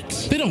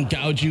 TickSplits. They don't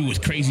gouge you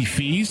with crazy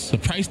fees. The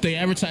price they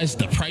advertise is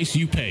the price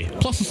you pay,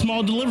 plus a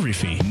small delivery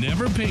fee.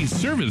 Never pay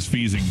service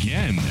fees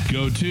again.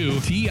 Go to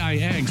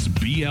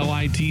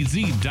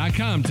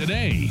TIXBLITZ.com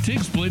today.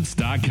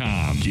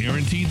 TickSplits.com.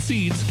 Guaranteed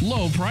seats,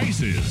 low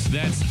prices.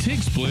 That's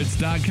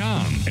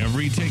TickSplits.com.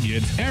 Every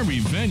ticket, every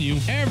venue,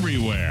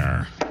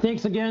 everywhere.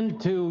 Thanks again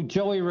to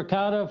Joey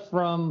Ricotta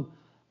from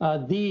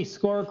The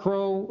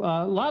Scarecrow.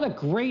 A lot of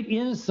great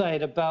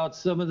insight about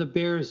some of the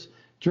Bears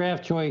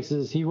draft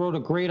choices. He wrote a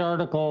great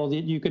article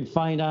that you can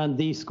find on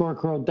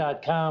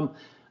thescarecrow.com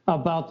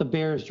about the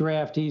Bears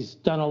draft. He's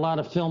done a lot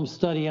of film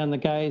study on the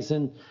guys,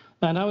 and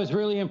I was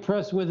really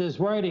impressed with his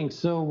writing.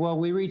 So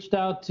we reached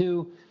out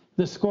to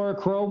The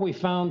Scarecrow. We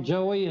found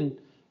Joey, and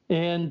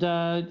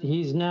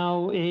he's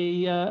now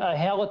a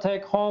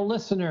Halatek Hall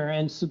listener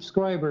and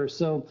subscriber.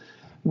 So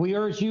we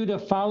urge you to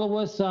follow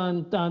us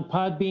on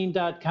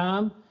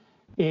podbean.com.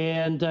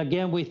 And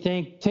again, we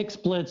thank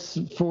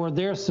TickSplits for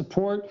their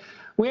support.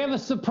 We have a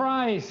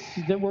surprise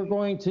that we're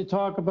going to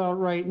talk about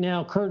right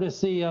now,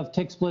 courtesy of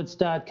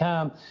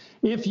TickSplits.com.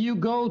 If you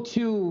go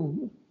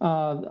to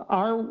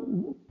our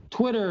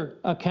Twitter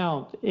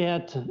account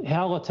at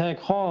Halatek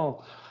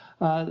Hall,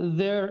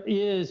 there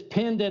is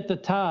pinned at the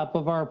top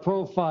of our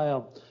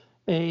profile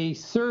a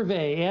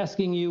survey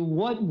asking you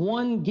what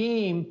one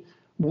game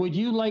would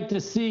you like to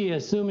see,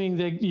 assuming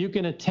that you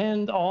can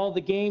attend all the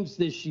games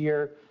this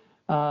year.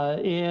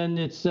 And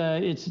it's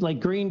like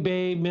Green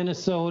Bay,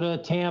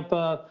 Minnesota,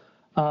 Tampa,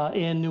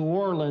 and New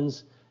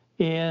Orleans.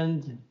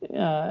 And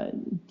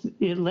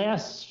it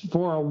lasts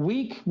for a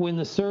week. When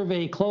the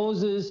survey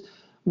closes,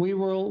 we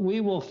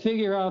will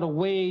figure out a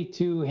way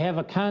to have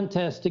a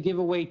contest to give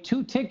away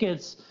 2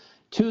 tickets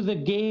to the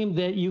game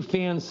that you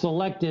fans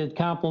selected,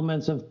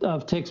 compliments of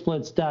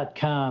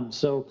TickSplits.com.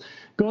 So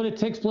go to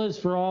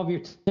TickSplits for all of your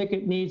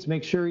ticket needs.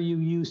 Make sure you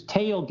use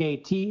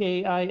Tailgate,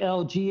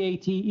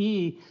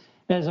 TAILGATE,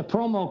 as a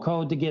promo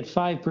code to get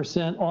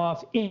 5%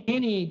 off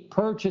any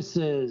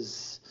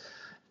purchases.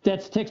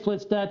 That's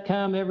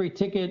TickSplits.com, every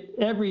ticket,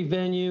 every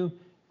venue,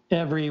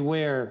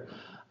 everywhere.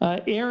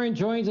 Aaron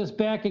joins us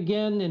back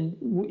again, and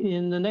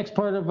in the next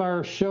part of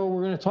our show,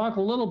 we're going to talk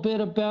a little bit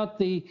about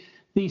the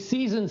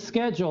season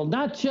schedule,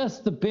 not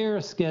just the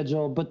Bears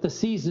schedule, but the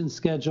season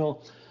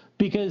schedule,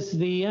 because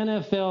the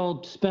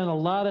NFL spent a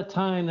lot of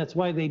time. That's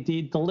why they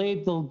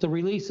delayed the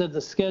release of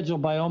the schedule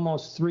by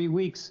almost 3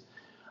 weeks.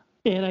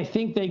 And I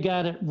think they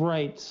got it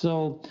right.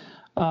 So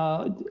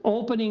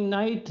opening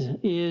night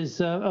is,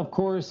 of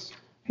course,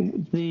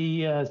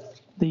 the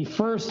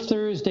first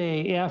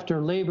Thursday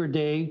after Labor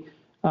Day.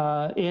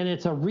 And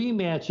it's a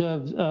rematch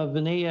of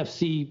an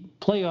AFC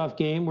playoff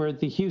game where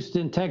the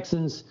Houston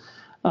Texans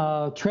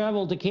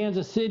traveled to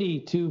Kansas City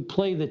to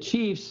play the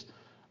Chiefs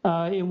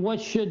in what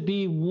should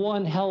be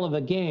one hell of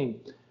a game.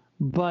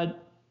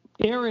 But,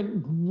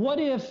 Aaron, what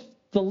if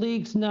the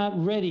league's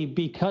not ready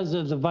because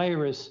of the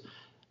virus?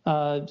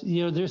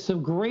 There's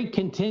some great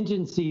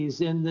contingencies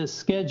in this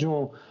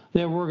schedule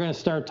that we're going to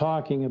start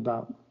talking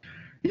about.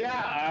 Yeah,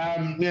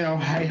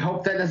 I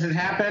hope that doesn't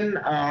happen,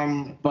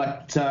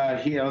 but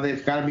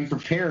they've got to be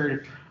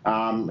prepared.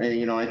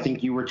 I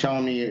think you were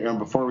telling me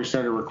before we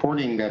started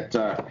recording that,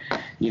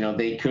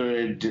 they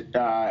could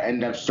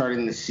end up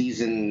starting the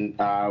season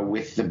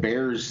with the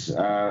Bears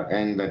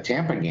and the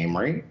Tampa game,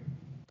 right?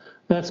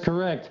 That's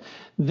correct.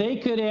 They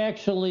could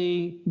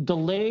actually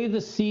delay the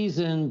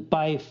season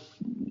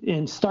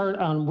and start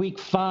on week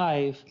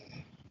 5.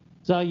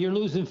 So you're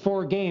losing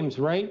 4 games,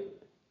 right?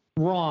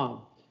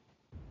 Wrong.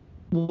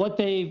 What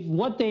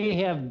they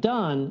have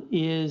done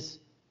is,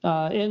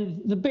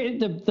 and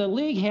the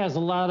league has a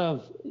lot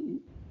of,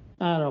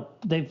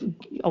 they've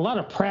a lot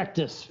of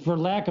practice, for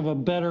lack of a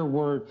better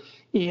word,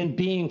 in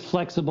being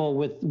flexible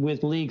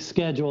with league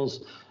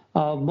schedules.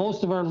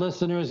 Most of our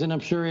listeners, and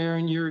I'm sure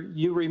Aaron,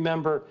 you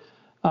remember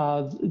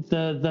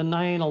the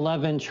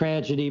 9/11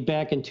 tragedy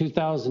back in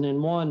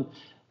 2001,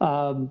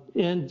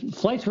 and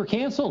flights were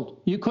canceled.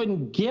 You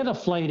couldn't get a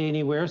flight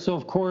anywhere, so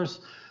of course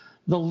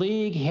the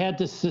league had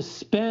to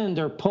suspend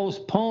or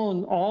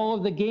postpone all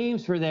of the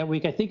games for that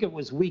week. I think it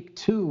was week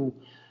 2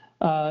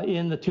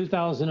 in the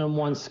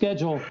 2001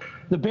 schedule.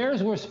 The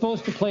Bears were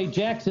supposed to play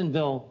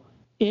Jacksonville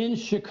in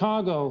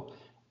Chicago,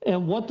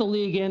 and what the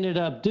league ended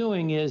up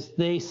doing is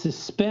they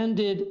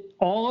suspended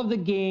all of the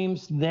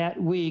games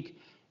that week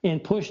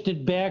and pushed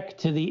it back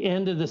to the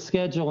end of the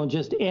schedule and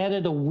just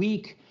added a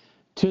week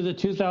to the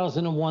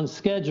 2001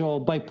 schedule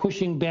by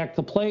pushing back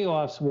the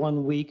playoffs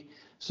 1 week.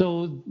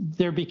 So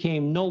there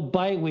became no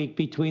bye week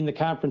between the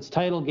conference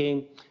title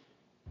game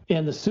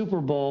and the Super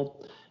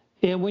Bowl.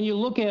 And when you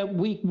look at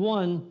week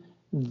 1,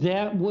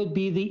 that would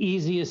be the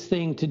easiest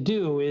thing to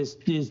do is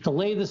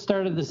delay the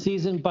start of the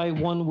season by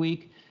 1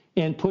 week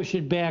and push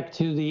it back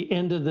to the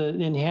end of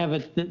and have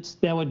it,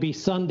 that would be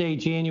Sunday,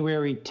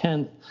 January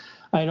 10th.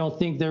 I don't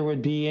think there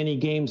would be any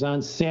games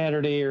on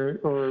Saturday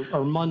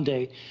or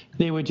Monday.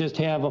 They would just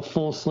have a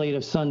full slate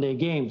of Sunday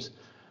games.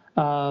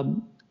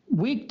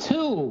 Week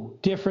 2,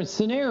 different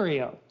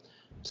scenario.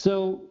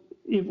 So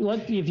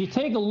if you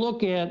take a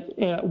look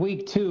at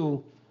week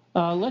 2,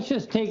 let's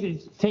just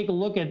take a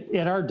look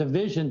at our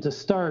division to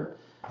start.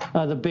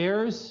 The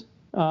Bears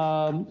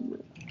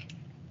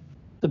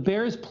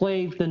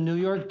play the New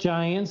York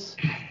Giants.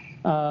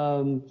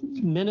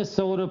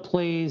 Minnesota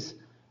plays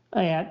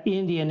at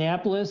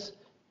Indianapolis,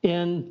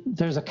 and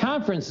there's a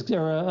conference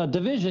or a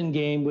division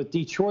game with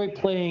Detroit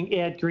playing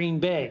at Green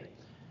Bay.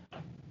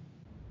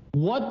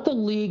 What the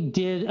league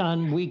did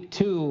on week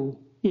 2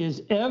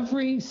 is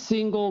every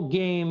single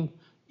game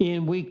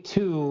in week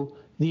 2,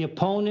 the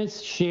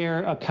opponents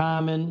share a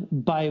common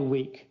bye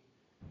week.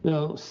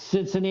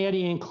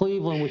 Cincinnati and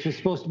Cleveland, which is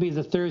supposed to be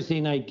the Thursday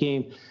night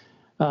game,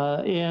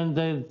 and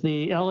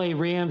the LA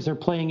Rams are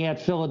playing at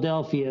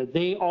Philadelphia.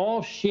 They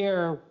all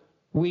share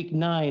week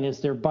 9 as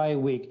their bye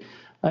week.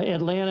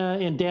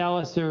 Atlanta and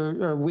Dallas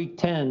are week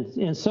 10,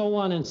 and so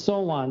on and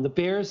so on. The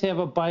Bears have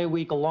a bye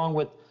week along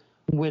with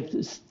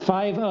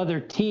 5 other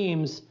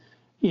teams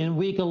in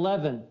week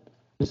 11.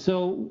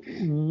 So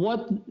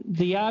what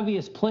the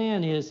obvious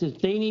plan is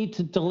they need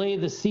to delay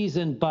the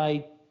season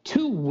by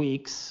 2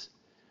 weeks.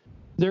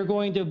 They're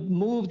going to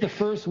move the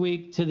first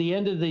week to the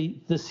end of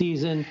the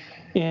season,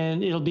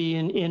 and it'll be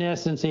in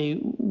essence a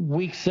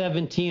week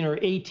 17 or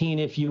 18,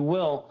 if you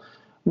will,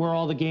 where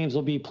all the games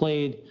will be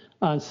played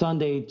on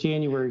Sunday,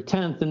 January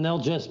 10th, and they'll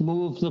just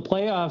move the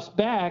playoffs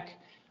back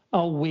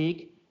a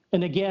week,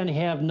 and again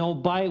have no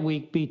bye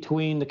week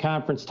between the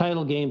conference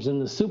title games and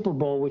the Super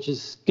Bowl, which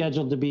is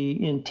scheduled to be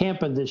in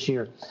Tampa this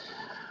year.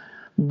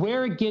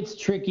 Where it gets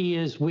tricky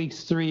is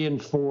weeks 3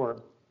 and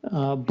 4.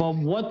 But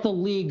what the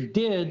league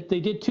did, they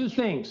did 2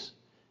 things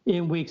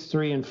in weeks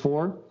 3 and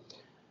 4.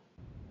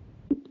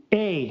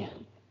 A,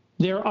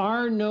 there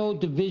are no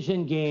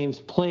division games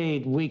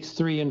played weeks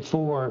 3 and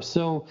 4.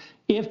 So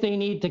if they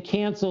need to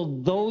cancel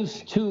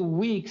those 2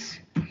 weeks,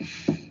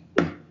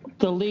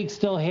 the league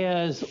still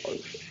has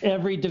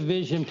every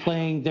division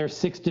playing their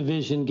 6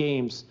 division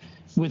games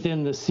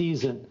within the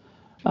season.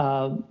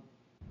 The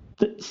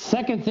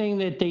second thing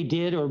that they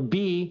did, or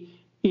B,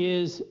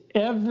 is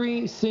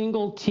every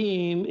single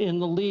team in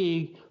the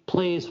league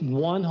plays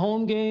 1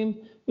 home game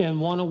and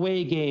 1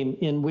 away game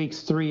in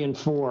weeks 3 and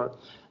 4.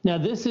 Now,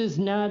 this is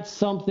not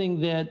something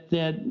that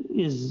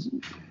is,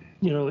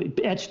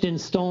 etched in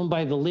stone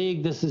by the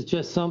league. This is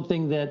just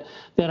something that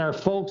our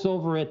folks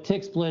over at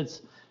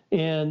TixBlitz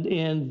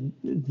and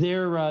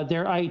their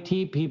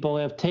IT people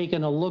have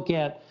taken a look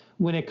at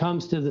when it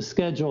comes to the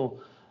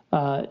schedule.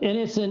 And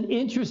it's an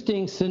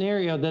interesting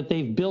scenario that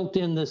they've built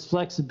in this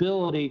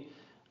flexibility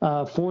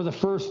for the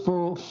first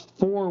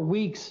 4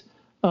 weeks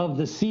of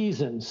the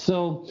season.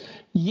 So,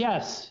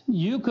 yes,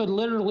 you could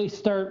literally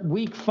start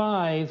week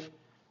 5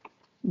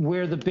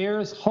 where the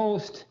Bears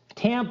host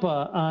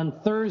Tampa on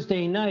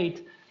Thursday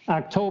night,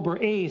 October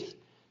 8th,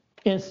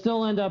 and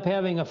still end up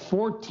having a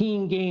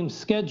 14-game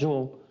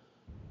schedule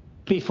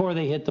before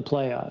they hit the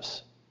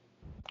playoffs.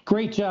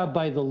 Great job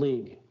by the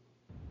league.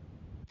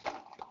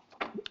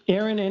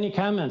 Aaron, any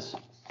comments?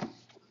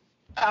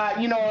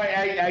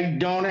 I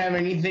don't have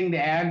anything to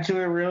add to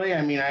it, really.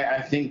 I mean, I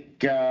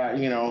think, I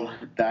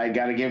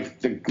got to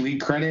give the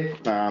league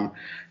credit.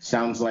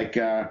 Sounds like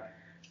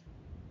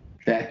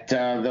that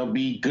there'll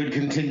be good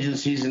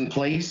contingencies in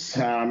place.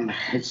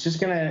 It's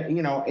just going to,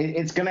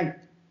 it's going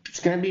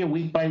to be a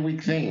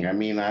week-by-week thing. I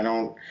mean, I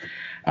don't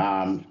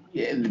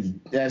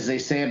as they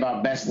say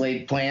about best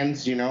laid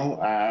plans,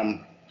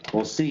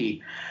 we'll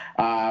see.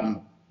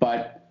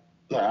 But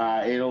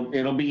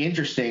it'll be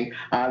interesting.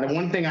 The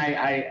one thing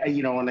I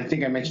and I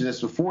think I mentioned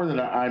this before, that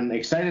I'm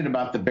excited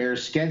about the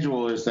Bears'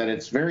 schedule is that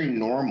it's very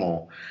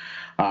normal.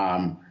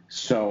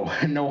 So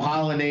no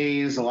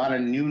holidays, a lot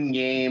of noon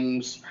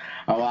games,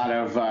 a lot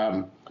of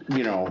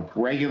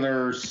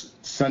regular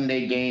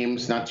Sunday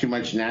games, not too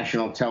much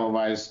national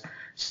televised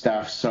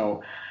stuff.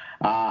 So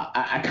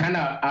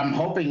I'm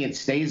hoping it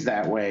stays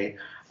that way.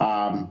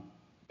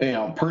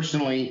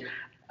 Personally,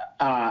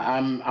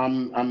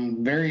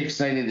 I'm very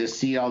excited to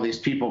see all these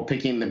people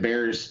picking the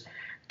Bears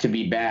to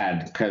be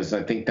bad, because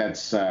I think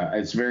that's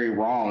it's very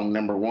wrong,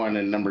 number one,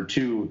 and number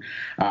two,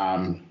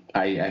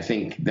 I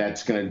think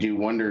that's going to do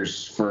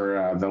wonders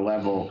for the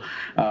level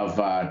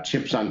of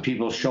chips on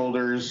people's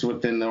shoulders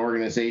within the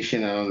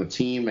organization and on the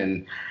team,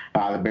 and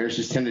the Bears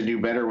just tend to do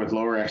better with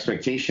lower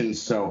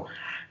expectations. So,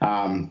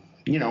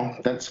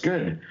 that's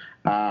good.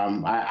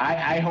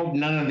 I hope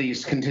none of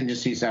these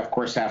contingencies, of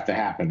course, have to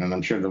happen, and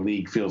I'm sure the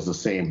league feels the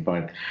same.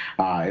 But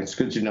it's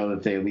good to know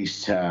that they at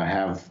least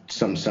have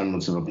some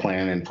semblance of a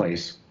plan in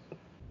place.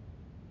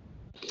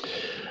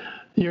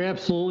 You're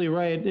absolutely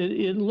right.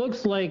 It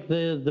looks like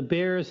the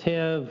Bears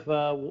have,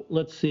 4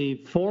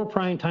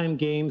 primetime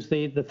games.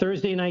 The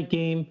Thursday night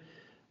game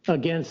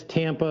against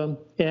Tampa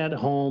at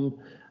home.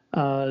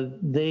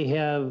 They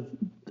have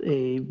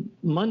a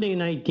Monday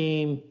night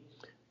game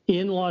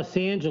in Los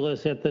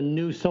Angeles at the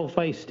new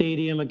SoFi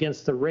Stadium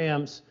against the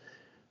Rams.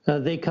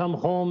 They come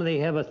home and they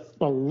have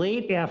a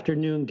late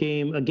afternoon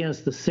game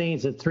against the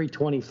Saints at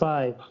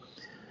 3:25.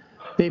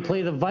 They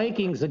play the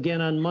Vikings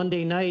again on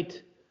Monday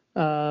night,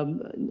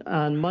 November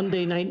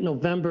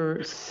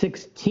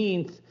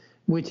 16th,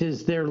 which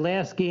is their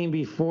last game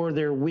before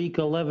their Week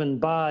 11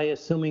 bye,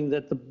 assuming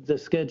that the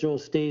schedule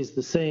stays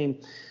the same.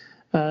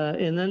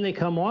 And then they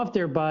come off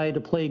their bye to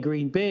play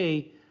Green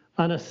Bay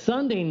on a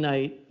Sunday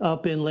night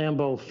up in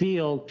Lambeau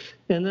Field.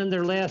 And then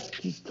their last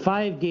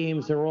 5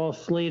 games are all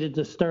slated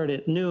to start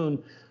at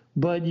noon.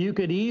 But you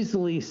could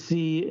easily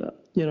see,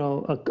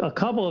 a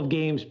couple of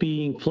games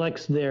being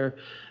flexed there.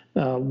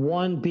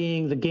 One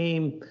being the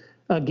game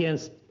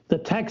against the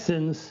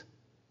Texans,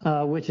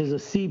 which is a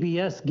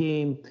CBS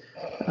game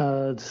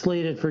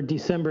slated for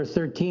December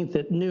 13th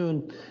at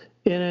noon.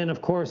 And then,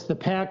 of course, the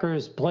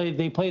Packers play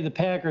the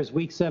Packers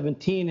Week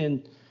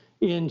 17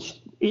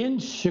 in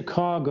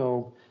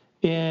Chicago.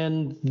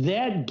 And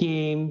that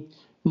game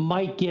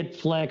might get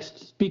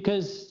flexed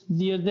because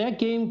that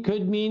game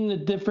could mean the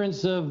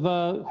difference of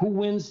who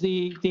wins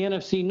the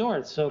NFC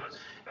North. So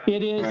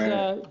it is,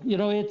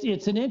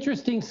 it's an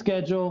interesting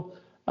schedule.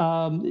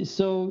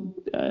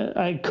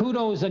 I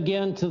kudos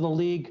again to the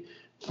league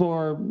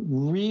for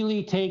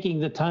really taking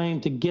the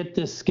time to get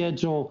this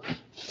schedule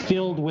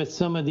filled with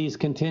some of these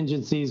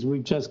contingencies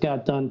we've just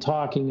got done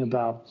talking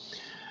about.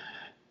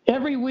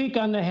 Every week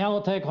on the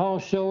Halatek Hall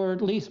Show, or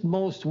at least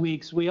most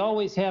weeks, we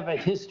always have a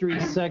history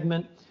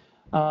segment.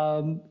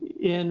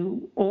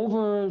 And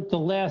over the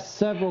last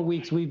several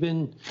weeks, we've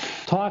been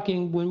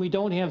talking, when we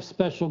don't have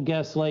special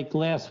guests like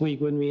last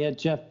week when we had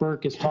Jeff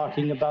Burkus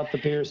talking about the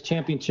Bears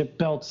Championship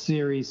Belt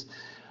Series,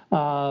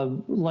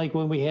 like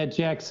when we had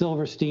Jack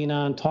Silverstein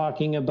on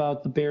talking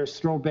about the Bears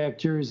throwback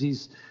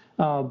jerseys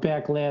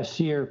back last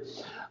year.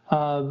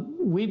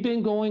 We've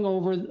been going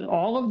over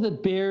all of the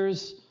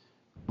Bears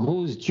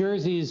whose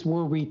jerseys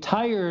were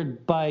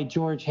retired by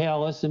George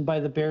Halas and by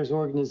the Bears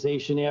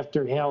organization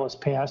after Halas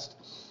passed.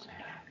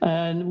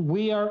 And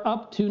we are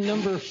up to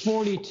number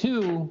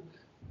 42,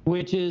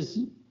 which is,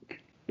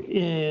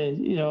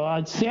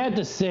 sad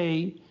to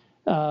say,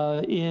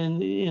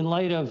 in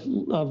light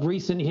of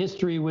recent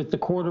history with the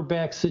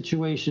quarterback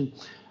situation.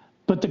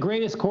 But the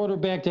greatest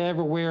quarterback to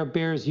ever wear a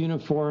Bears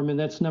uniform, and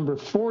that's number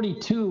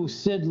 42,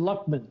 Sid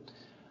Luckman.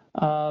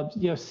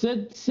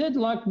 Sid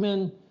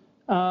Luckman,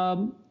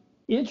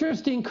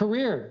 interesting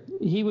career.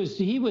 He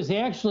was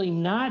actually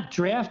not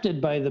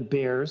drafted by the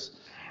Bears,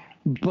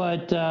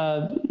 but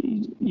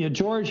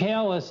George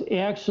Halas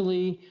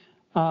actually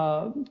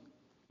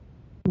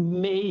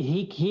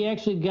he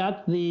actually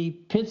got the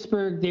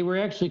Pittsburgh. They were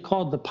actually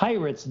called the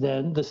Pirates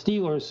then, the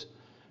Steelers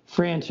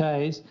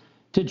franchise,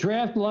 to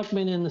draft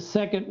Luckman in the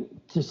second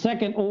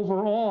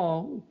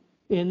overall,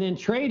 and then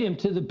trade him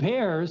to the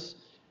Bears.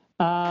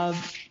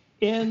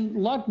 And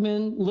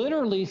Luckman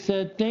literally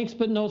said, "Thanks,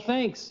 but no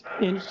thanks."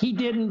 And he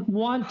didn't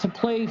want to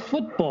play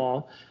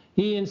football.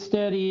 He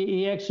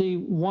actually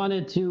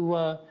wanted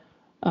to,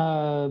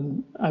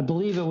 I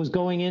believe it was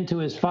going into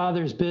his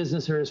father's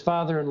business or his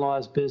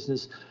father-in-law's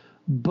business.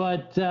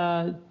 But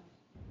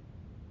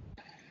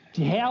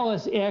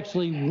Halas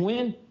actually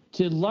went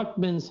to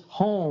Luckman's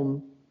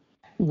home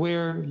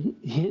where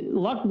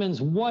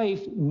Luckman's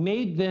wife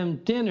made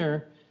them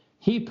dinner.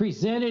 He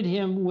presented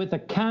him with a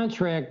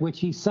contract, which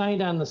he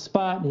signed on the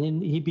spot,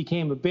 and he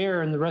became a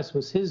Bear, and the rest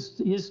was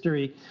his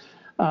history.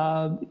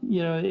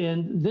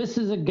 And this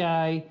is a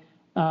guy,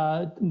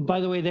 by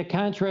the way, that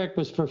contract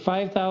was for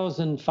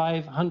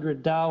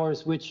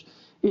 $5,500, which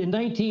in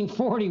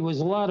 1940 was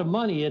a lot of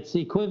money. It's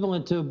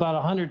equivalent to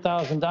about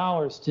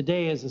 $100,000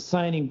 today as a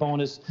signing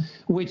bonus,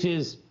 which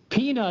is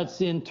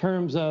peanuts in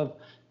terms of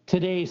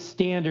today's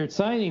standard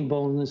signing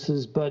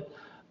bonuses. But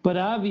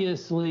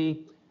obviously,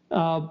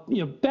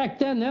 back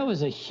then that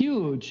was a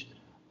huge,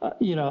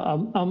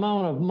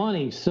 amount of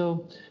money.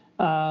 So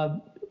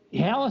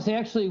Halas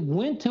actually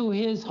went to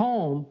his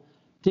home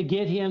to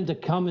get him to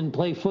come and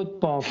play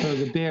football for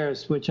the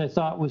Bears, which I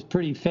thought was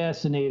pretty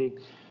fascinating.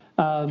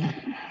 So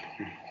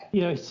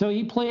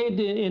he played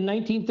in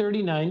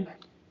 1939.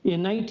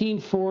 In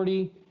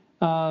 1940,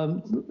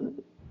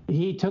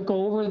 he took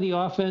over the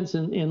offense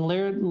and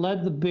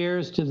led the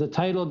Bears to the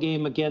title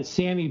game against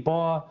Sammy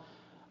Baugh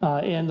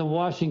and the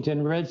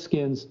Washington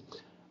Redskins.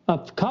 A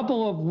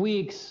couple of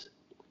weeks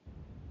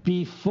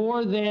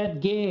before that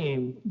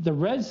game, the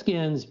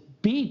Redskins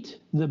beat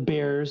the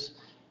Bears,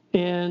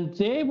 and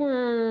they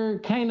were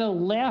kind of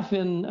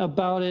laughing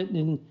about it,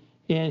 and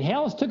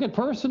Halas took it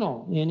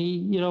personal, and he,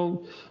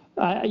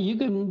 you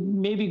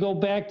can maybe go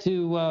back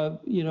to,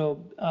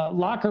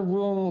 locker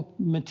room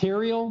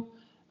material,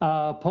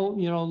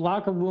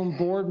 locker room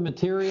board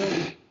material,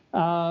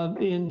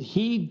 and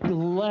he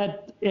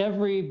let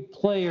every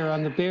player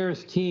on the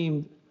Bears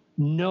team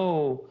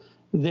know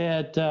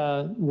that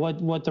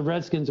what the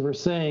Redskins were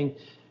saying.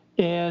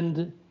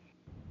 And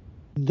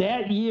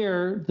that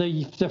year,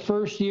 the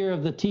first year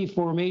of the T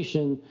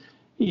formation,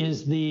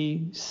 is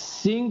the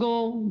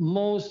single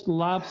most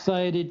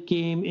lopsided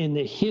game in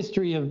the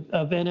history of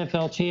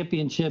NFL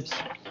championships.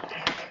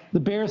 The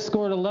Bears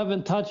scored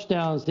 11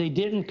 touchdowns. They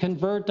didn't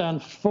convert on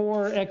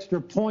 4 extra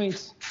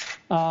points,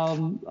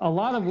 a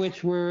lot of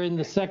which were in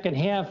the second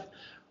half,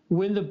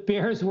 when the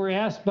Bears were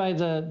asked by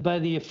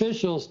the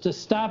officials to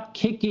stop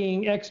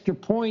kicking extra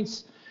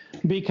points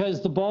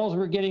because the balls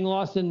were getting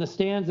lost in the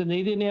stands and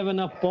they didn't have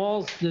enough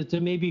balls to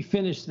maybe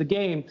finish the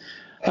game.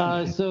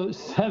 So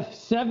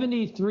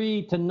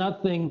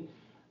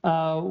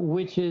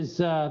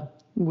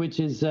 73-0, which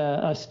is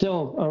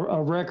still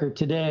a record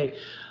today.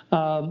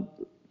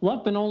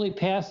 Luckman only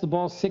passed the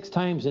ball 6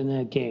 times in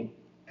that game,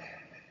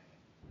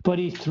 but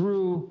he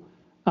threw.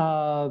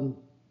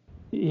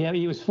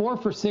 He was 4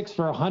 for 6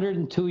 for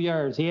 102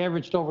 yards. He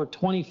averaged over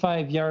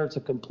 25 yards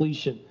of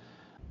completion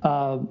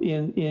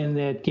in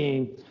that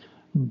game.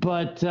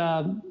 But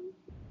the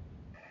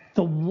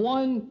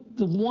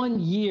one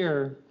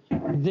year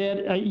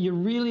that you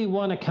really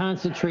want to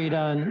concentrate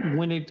on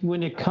when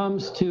it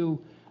comes to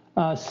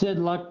Sid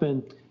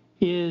Luckman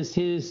is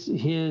his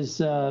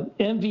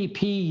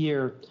MVP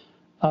year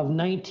of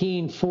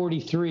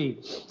 1943.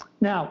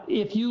 Now,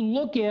 if you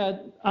look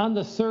at on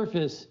the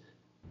surface,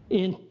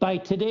 by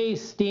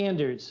today's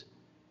standards,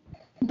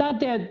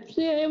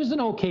 it was an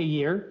okay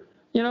year.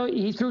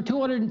 He threw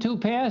 202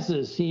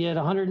 passes. He had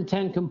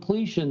 110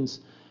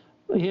 completions.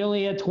 He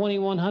only had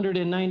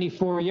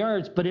 2,194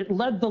 yards, but it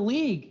led the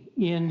league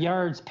in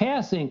yards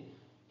passing.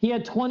 He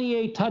had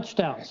 28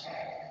 touchdowns,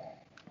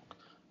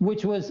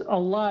 which was a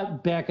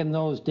lot back in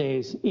those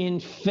days.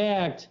 In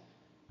fact,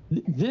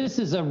 this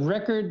is a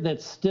record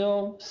that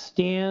still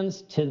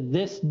stands to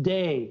this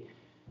day.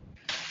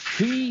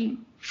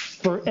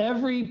 For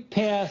every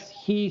pass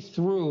he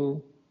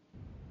threw,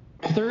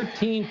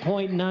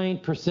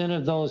 13.9%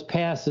 of those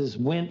passes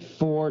went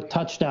for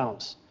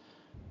touchdowns.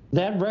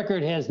 That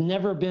record has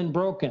never been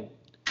broken.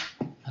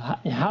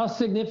 How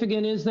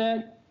significant is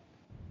that?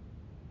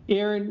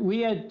 Aaron,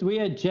 we had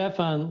Jeff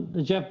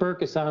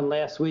Berkus on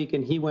last week,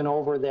 and he went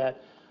over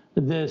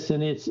this,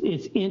 and it's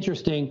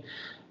interesting.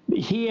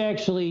 He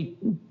actually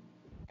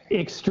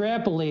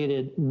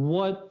extrapolated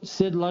what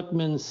Sid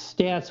Luckman's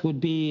stats would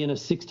be in a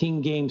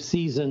 16-game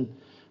season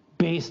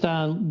based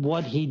on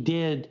what he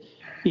did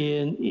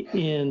in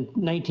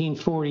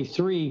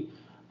 1943.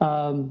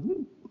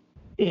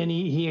 And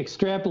he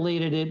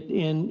extrapolated it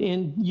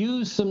and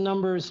used some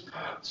numbers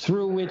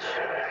through which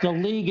the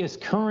league is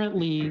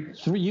currently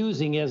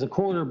using as a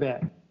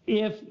quarterback.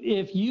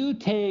 If you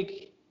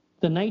take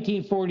the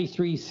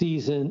 1943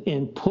 season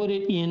and put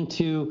it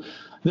into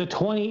the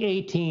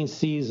 2018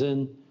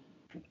 season,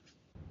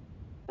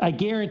 I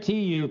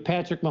guarantee you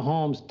Patrick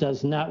Mahomes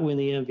does not win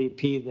the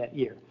MVP that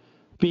year,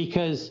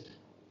 because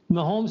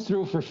Mahomes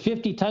threw for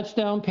 50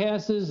 touchdown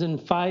passes and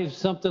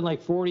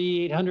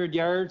 4,800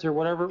 yards or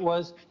whatever it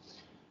was.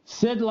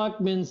 Sid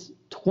Luckman's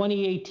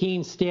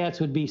 2018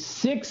 stats would be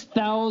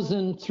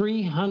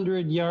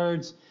 6,300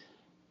 yards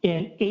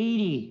and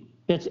 80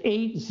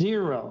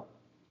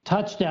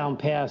 touchdown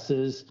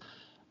passes,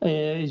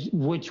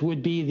 which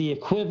would be the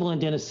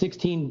equivalent in a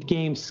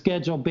 16-game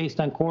schedule based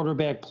on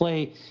quarterback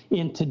play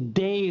in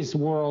today's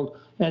world,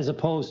 as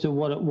opposed to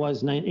what it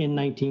was in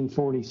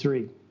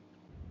 1943.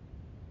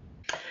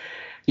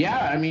 Yeah,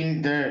 I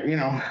mean,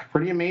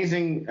 pretty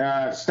amazing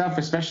stuff,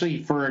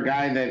 especially for a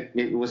guy that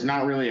it was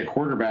not really a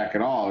quarterback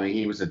at all.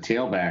 He was a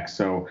tailback.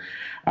 So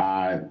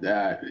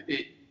I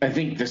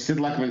think the Sid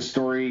Luckman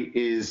story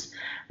is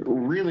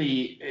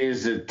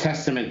a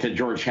testament to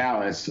George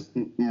Halas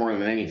more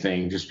than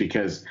anything, just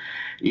because,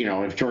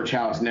 if George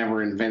Halas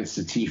never invents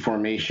the T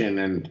formation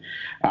and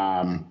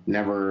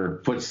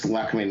never puts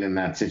Luckman in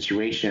that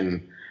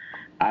situation,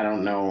 I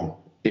don't know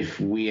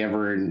if we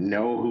ever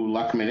know who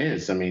Luckman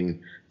is. I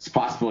mean, it's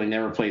possible he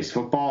never plays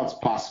football.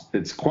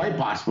 It's quite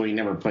possible he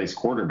never plays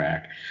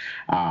quarterback.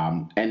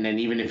 And then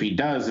even if he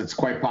does, it's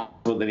quite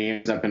possible that he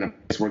ends up in a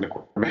place where the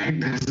quarterback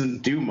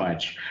doesn't do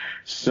much.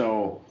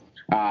 So,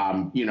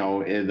 the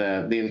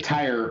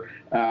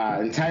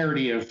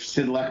entirety of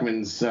Sid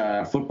Luckman's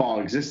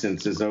football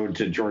existence is owed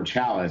to George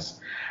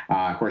Halas.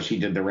 Of course, he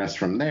did the rest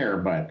from there,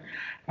 but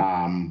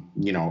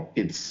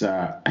it's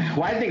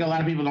well, I think a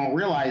lot of people don't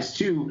realize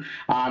too,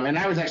 and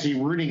I was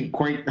actually rooting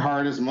quite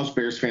hard, as most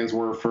Bears fans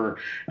were, for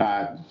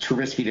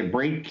Trubisky to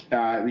break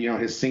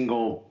his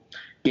single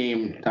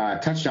game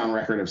touchdown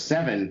record of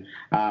 7,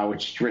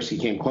 which Trubisky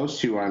came close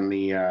to in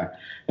the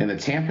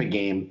Tampa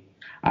game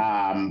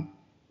of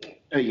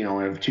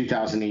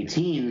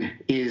 2018.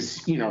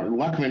 Is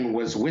Luckman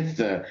was with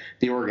the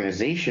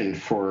organization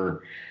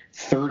for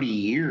 30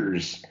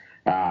 years.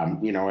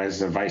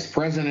 As a vice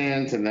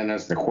president and then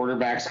as the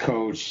quarterback's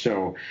coach.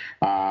 So,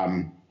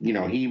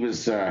 he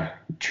was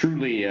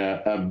truly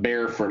a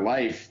Bear for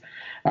life,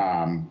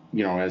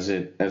 as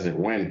it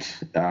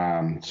went.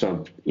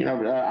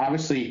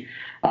 Obviously,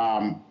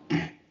 a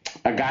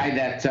guy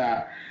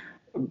that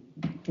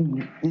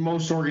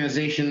most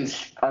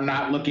organizations are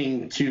not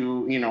looking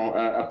to,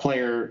 a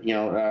player,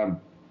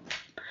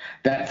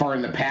 that far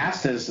in the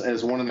past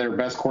as one of their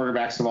best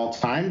quarterbacks of all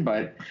time,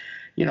 but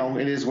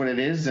it is what it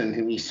is,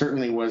 and he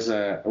certainly was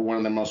one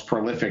of the most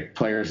prolific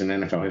players in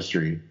NFL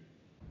history.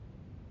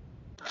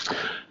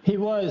 He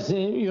was.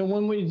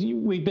 When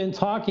we've been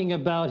talking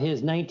about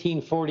his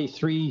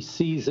 1943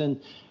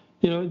 season,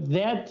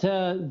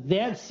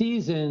 that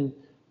season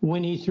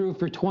when he threw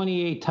for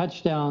 28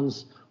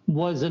 touchdowns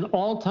was an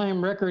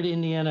all-time record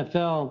in the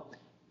NFL,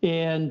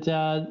 and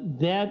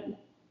that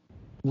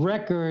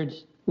record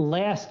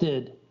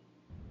lasted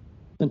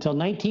until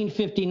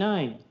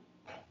 1959.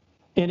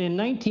 And in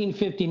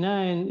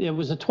 1959, it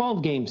was a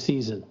 12-game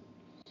season.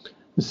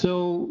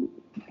 So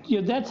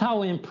that's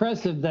how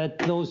impressive that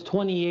those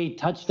 28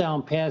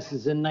 touchdown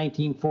passes in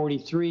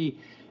 1943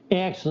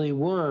 actually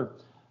were.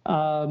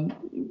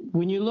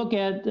 When you look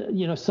at,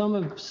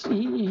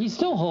 he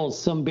still holds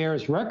some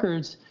Bears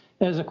records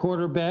as a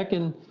quarterback,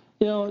 and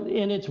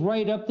it's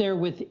right up there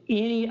with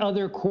any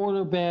other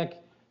quarterback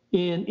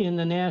in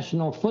the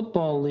National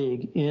Football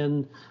League.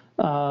 In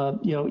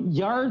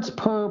yards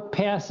per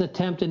pass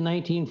attempt in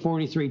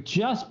 1943,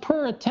 just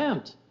per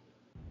attempt,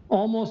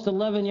 almost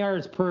 11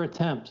 yards per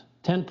attempt,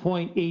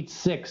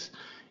 10.86.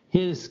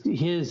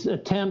 His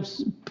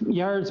attempts,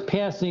 yards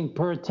passing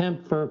per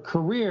attempt for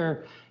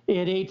career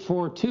at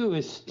 8.42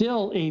 is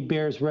still a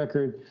Bears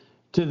record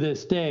to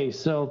this day.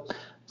 So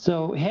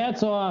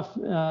hats off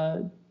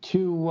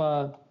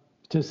to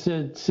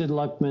Sid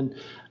Luckman.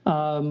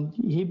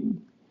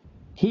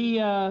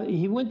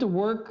 He went to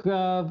work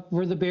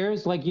for the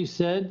Bears, like you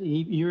said.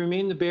 He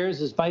remained the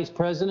Bears as vice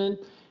president.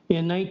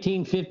 In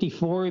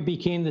 1954, he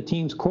became the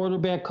team's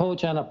quarterback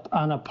coach on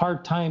a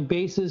part-time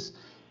basis,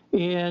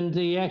 and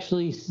he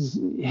actually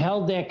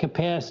held that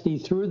capacity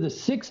through the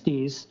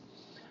 60s.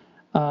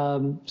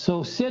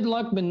 So Sid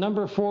Luckman,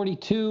 number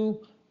 42,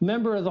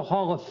 member of the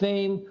Hall of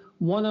Fame,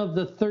 one of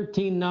the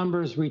 13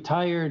 numbers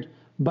retired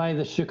by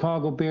the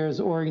Chicago Bears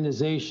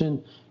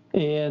organization,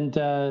 and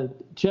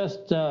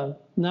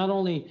not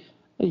only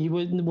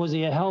was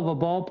he a hell of a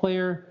ball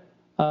player,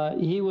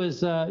 he was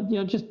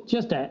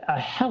just a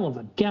hell of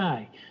a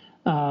guy.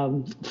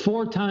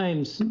 4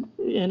 times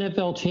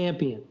NFL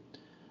champion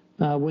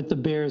with the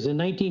Bears in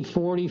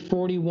 1940,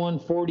 41,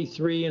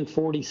 43, and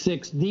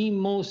 46, the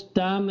most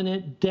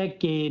dominant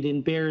decade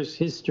in Bears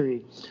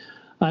history.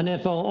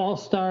 NFL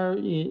All-Star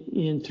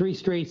in 3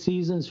 straight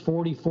seasons,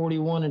 40,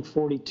 41, and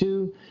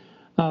 42.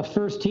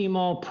 First team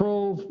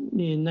All-Pro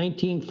in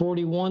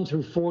 1941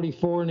 through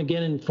 44, and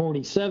again in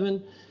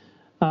 47.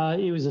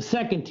 He was a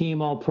second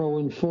team All-Pro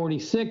in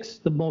 46,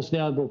 the most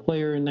valuable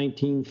player in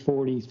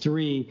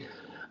 1943.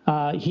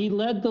 He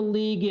led the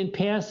league in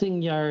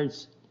passing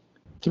yards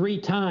 3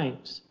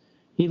 times.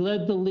 He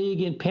led the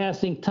league in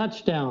passing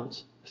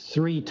touchdowns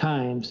 3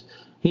 times.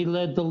 He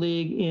led the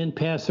league in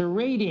passer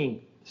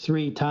rating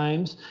 3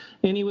 times.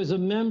 And he was a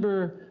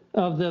member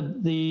of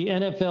the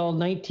NFL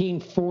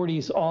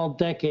 1940s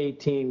All-Decade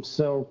team.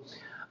 So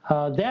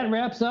that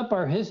wraps up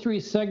our history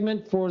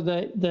segment for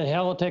the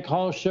Halatek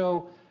Hall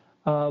Show.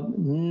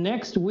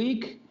 Next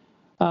week,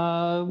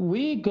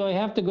 we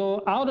have to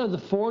go out of the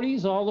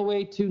 40s all the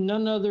way to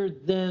none other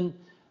than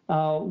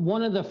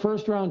one of the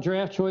first-round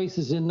draft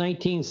choices in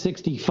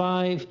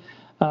 1965.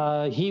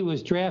 He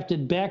was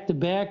drafted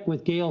back-to-back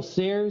with Gale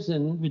Sayers,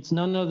 and it's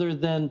none other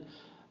than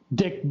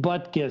Dick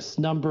Butkus,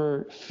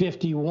 number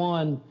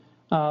 51,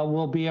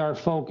 will be our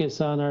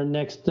focus on our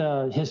next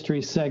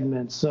history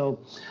segment. So,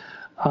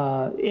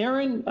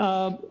 Aaron,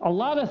 a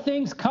lot of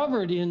things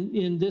covered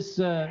in this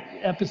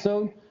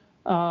episode.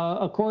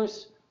 Of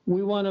course,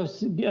 we want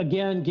to,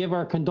 again, give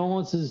our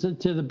condolences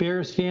to the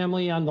Bears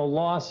family on the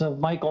loss of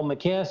Michael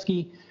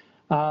McCaskey.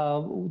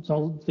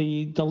 So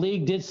the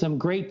league did some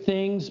great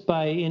things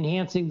by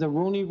enhancing the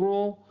Rooney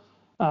Rule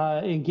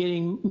and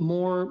getting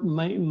more,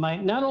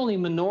 not only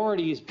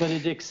minorities, but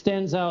it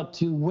extends out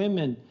to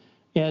women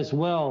as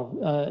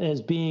well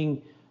as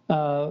being,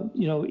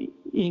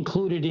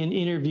 included in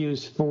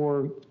interviews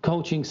for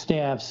coaching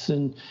staffs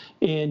and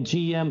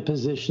GM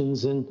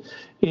positions.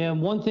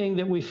 And one thing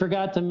that we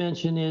forgot to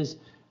mention is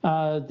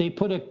they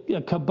put a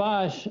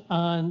kibosh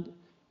on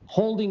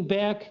holding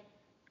back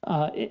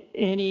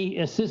any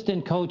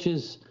assistant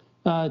coaches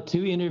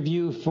to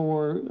interview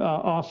for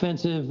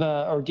offensive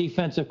or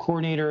defensive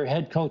coordinator or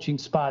head coaching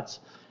spots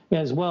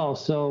as well.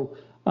 So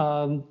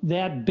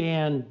that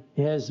ban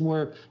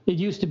where it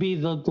used to be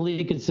the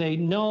league could say,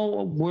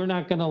 no, we're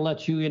not going to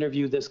let you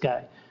interview this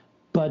guy.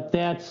 But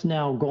that's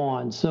now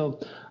gone. So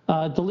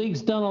the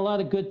league's done a lot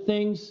of good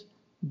things.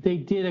 They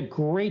did a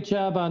great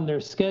job on their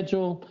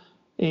schedule.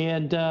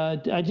 And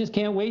I just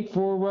can't wait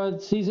for the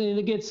season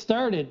to get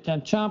started.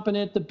 I'm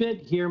chomping at the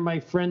bit here, my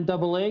friend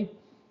Double A.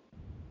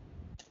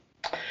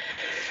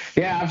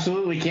 Yeah,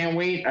 absolutely. Can't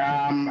wait.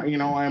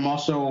 I'm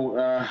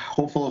also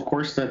hopeful, of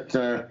course,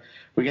 that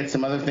we get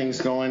some other things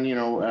going.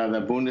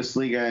 The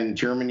Bundesliga in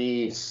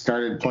Germany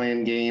started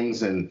playing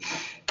games, and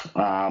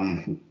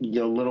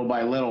little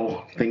by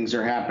little, things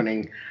are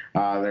happening.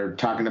 They're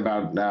talking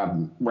about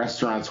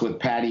restaurants with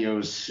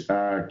patios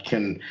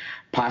can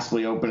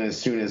possibly open as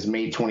soon as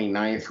May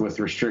 29th with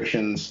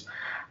restrictions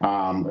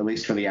at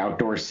least for the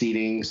outdoor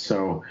seating.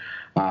 So,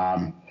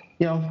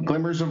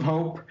 glimmers of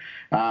hope.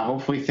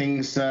 Hopefully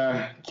things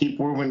keep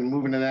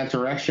moving in that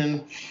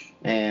direction,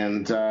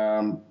 and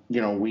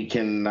we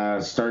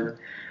can start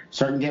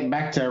getting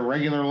back to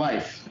regular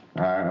life.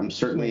 I'm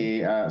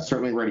certainly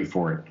ready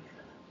for it.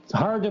 It's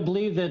hard to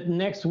believe that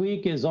next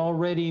week is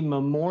already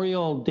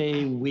Memorial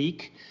Day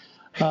week.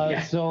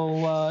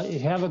 So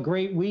have a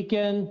great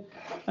weekend.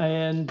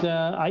 And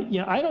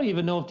I don't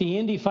even know if the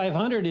Indy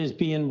 500 is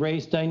being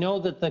raced. I know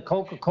that the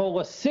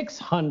Coca-Cola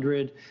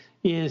 600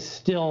 is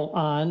still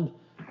on,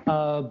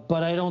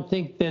 but I don't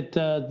think that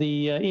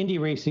the Indy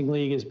Racing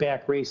League is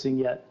back racing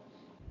yet.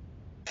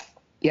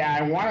 Yeah,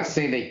 I want to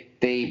say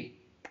they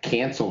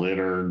canceled it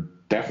or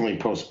definitely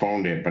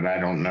postponed it, but I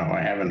don't know.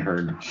 I haven't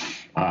heard.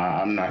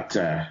 I'm not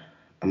a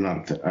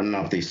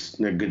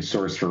good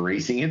source for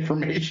racing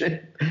information.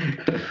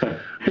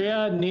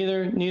 Yeah,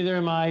 neither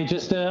am I.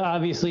 Just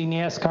obviously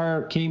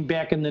NASCAR came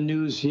back in the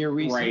news here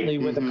recently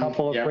with a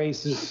couple of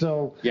races,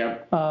 so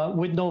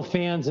with no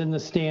fans in the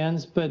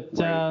stands. But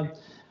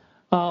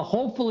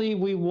hopefully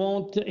we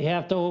won't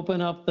have to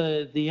open up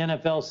the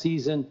NFL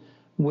season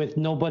with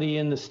nobody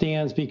in the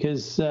stands,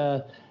 because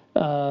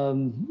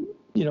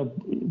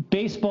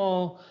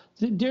baseball.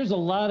 There's a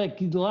lot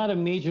of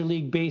Major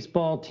League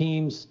Baseball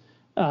teams.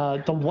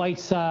 The White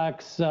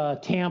Sox,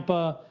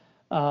 Tampa,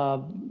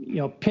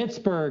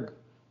 Pittsburgh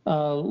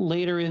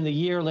later in the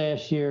year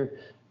last year.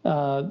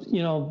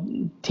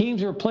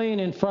 Teams were playing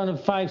in front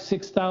of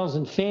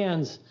 5,000-6,000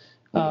 fans.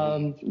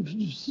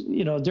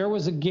 There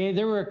was a game.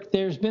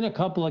 There's been a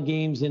couple of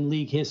games in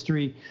league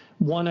history.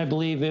 One, I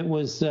believe it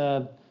was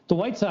the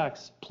White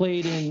Sox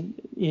played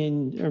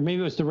in, or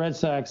maybe it was the Red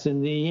Sox,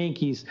 and the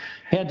Yankees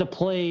had to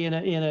play in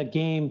a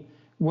game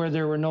where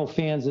there were no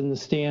fans in the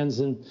stands.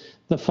 And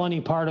the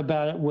funny part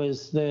about it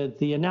was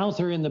the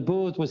announcer in the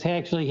booth was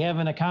actually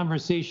having a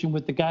conversation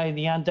with the guy in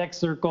the on-deck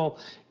circle,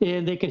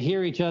 and they could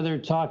hear each other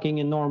talking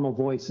in normal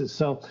voices.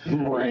 So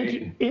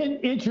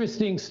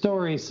interesting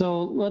story.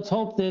 So let's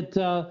hope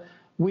that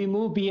we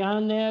move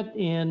beyond that,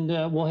 and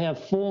we'll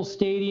have full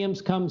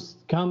stadiums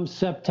come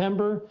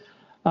September.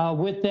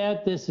 With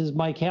that, this is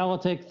Mike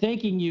Halatek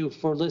thanking you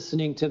for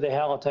listening to the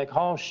Halatek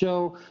Hall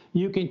Show.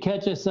 You can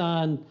catch us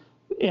on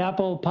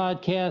Apple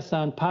Podcasts,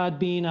 on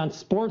Podbean, on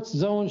Sports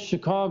Zone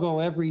Chicago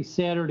every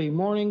Saturday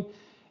morning.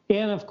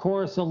 And, of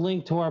course, a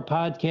link to our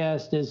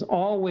podcast is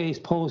always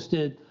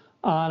posted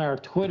on our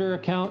Twitter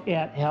account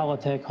at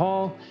Halatek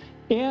Hall,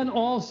 and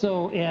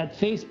also at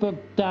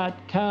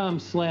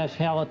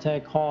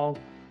Facebook.com/Halatek Hall.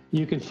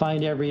 You can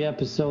find every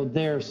episode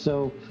there.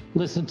 So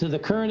listen to the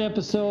current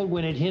episode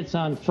when it hits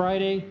on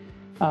Friday,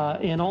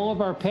 and all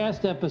of our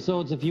past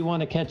episodes if you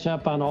want to catch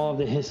up on all of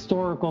the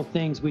historical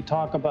things we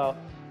talk about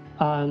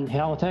on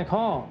Halatek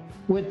Hall.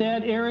 With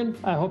that, Aaron,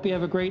 I hope you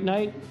have a great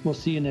night. We'll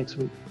see you next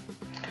week.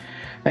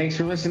 Thanks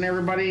for listening,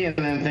 everybody. And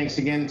then thanks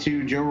again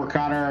to Joe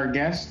Ricotta, our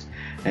guest.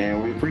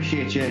 And we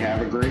appreciate you.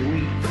 Have a great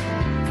week.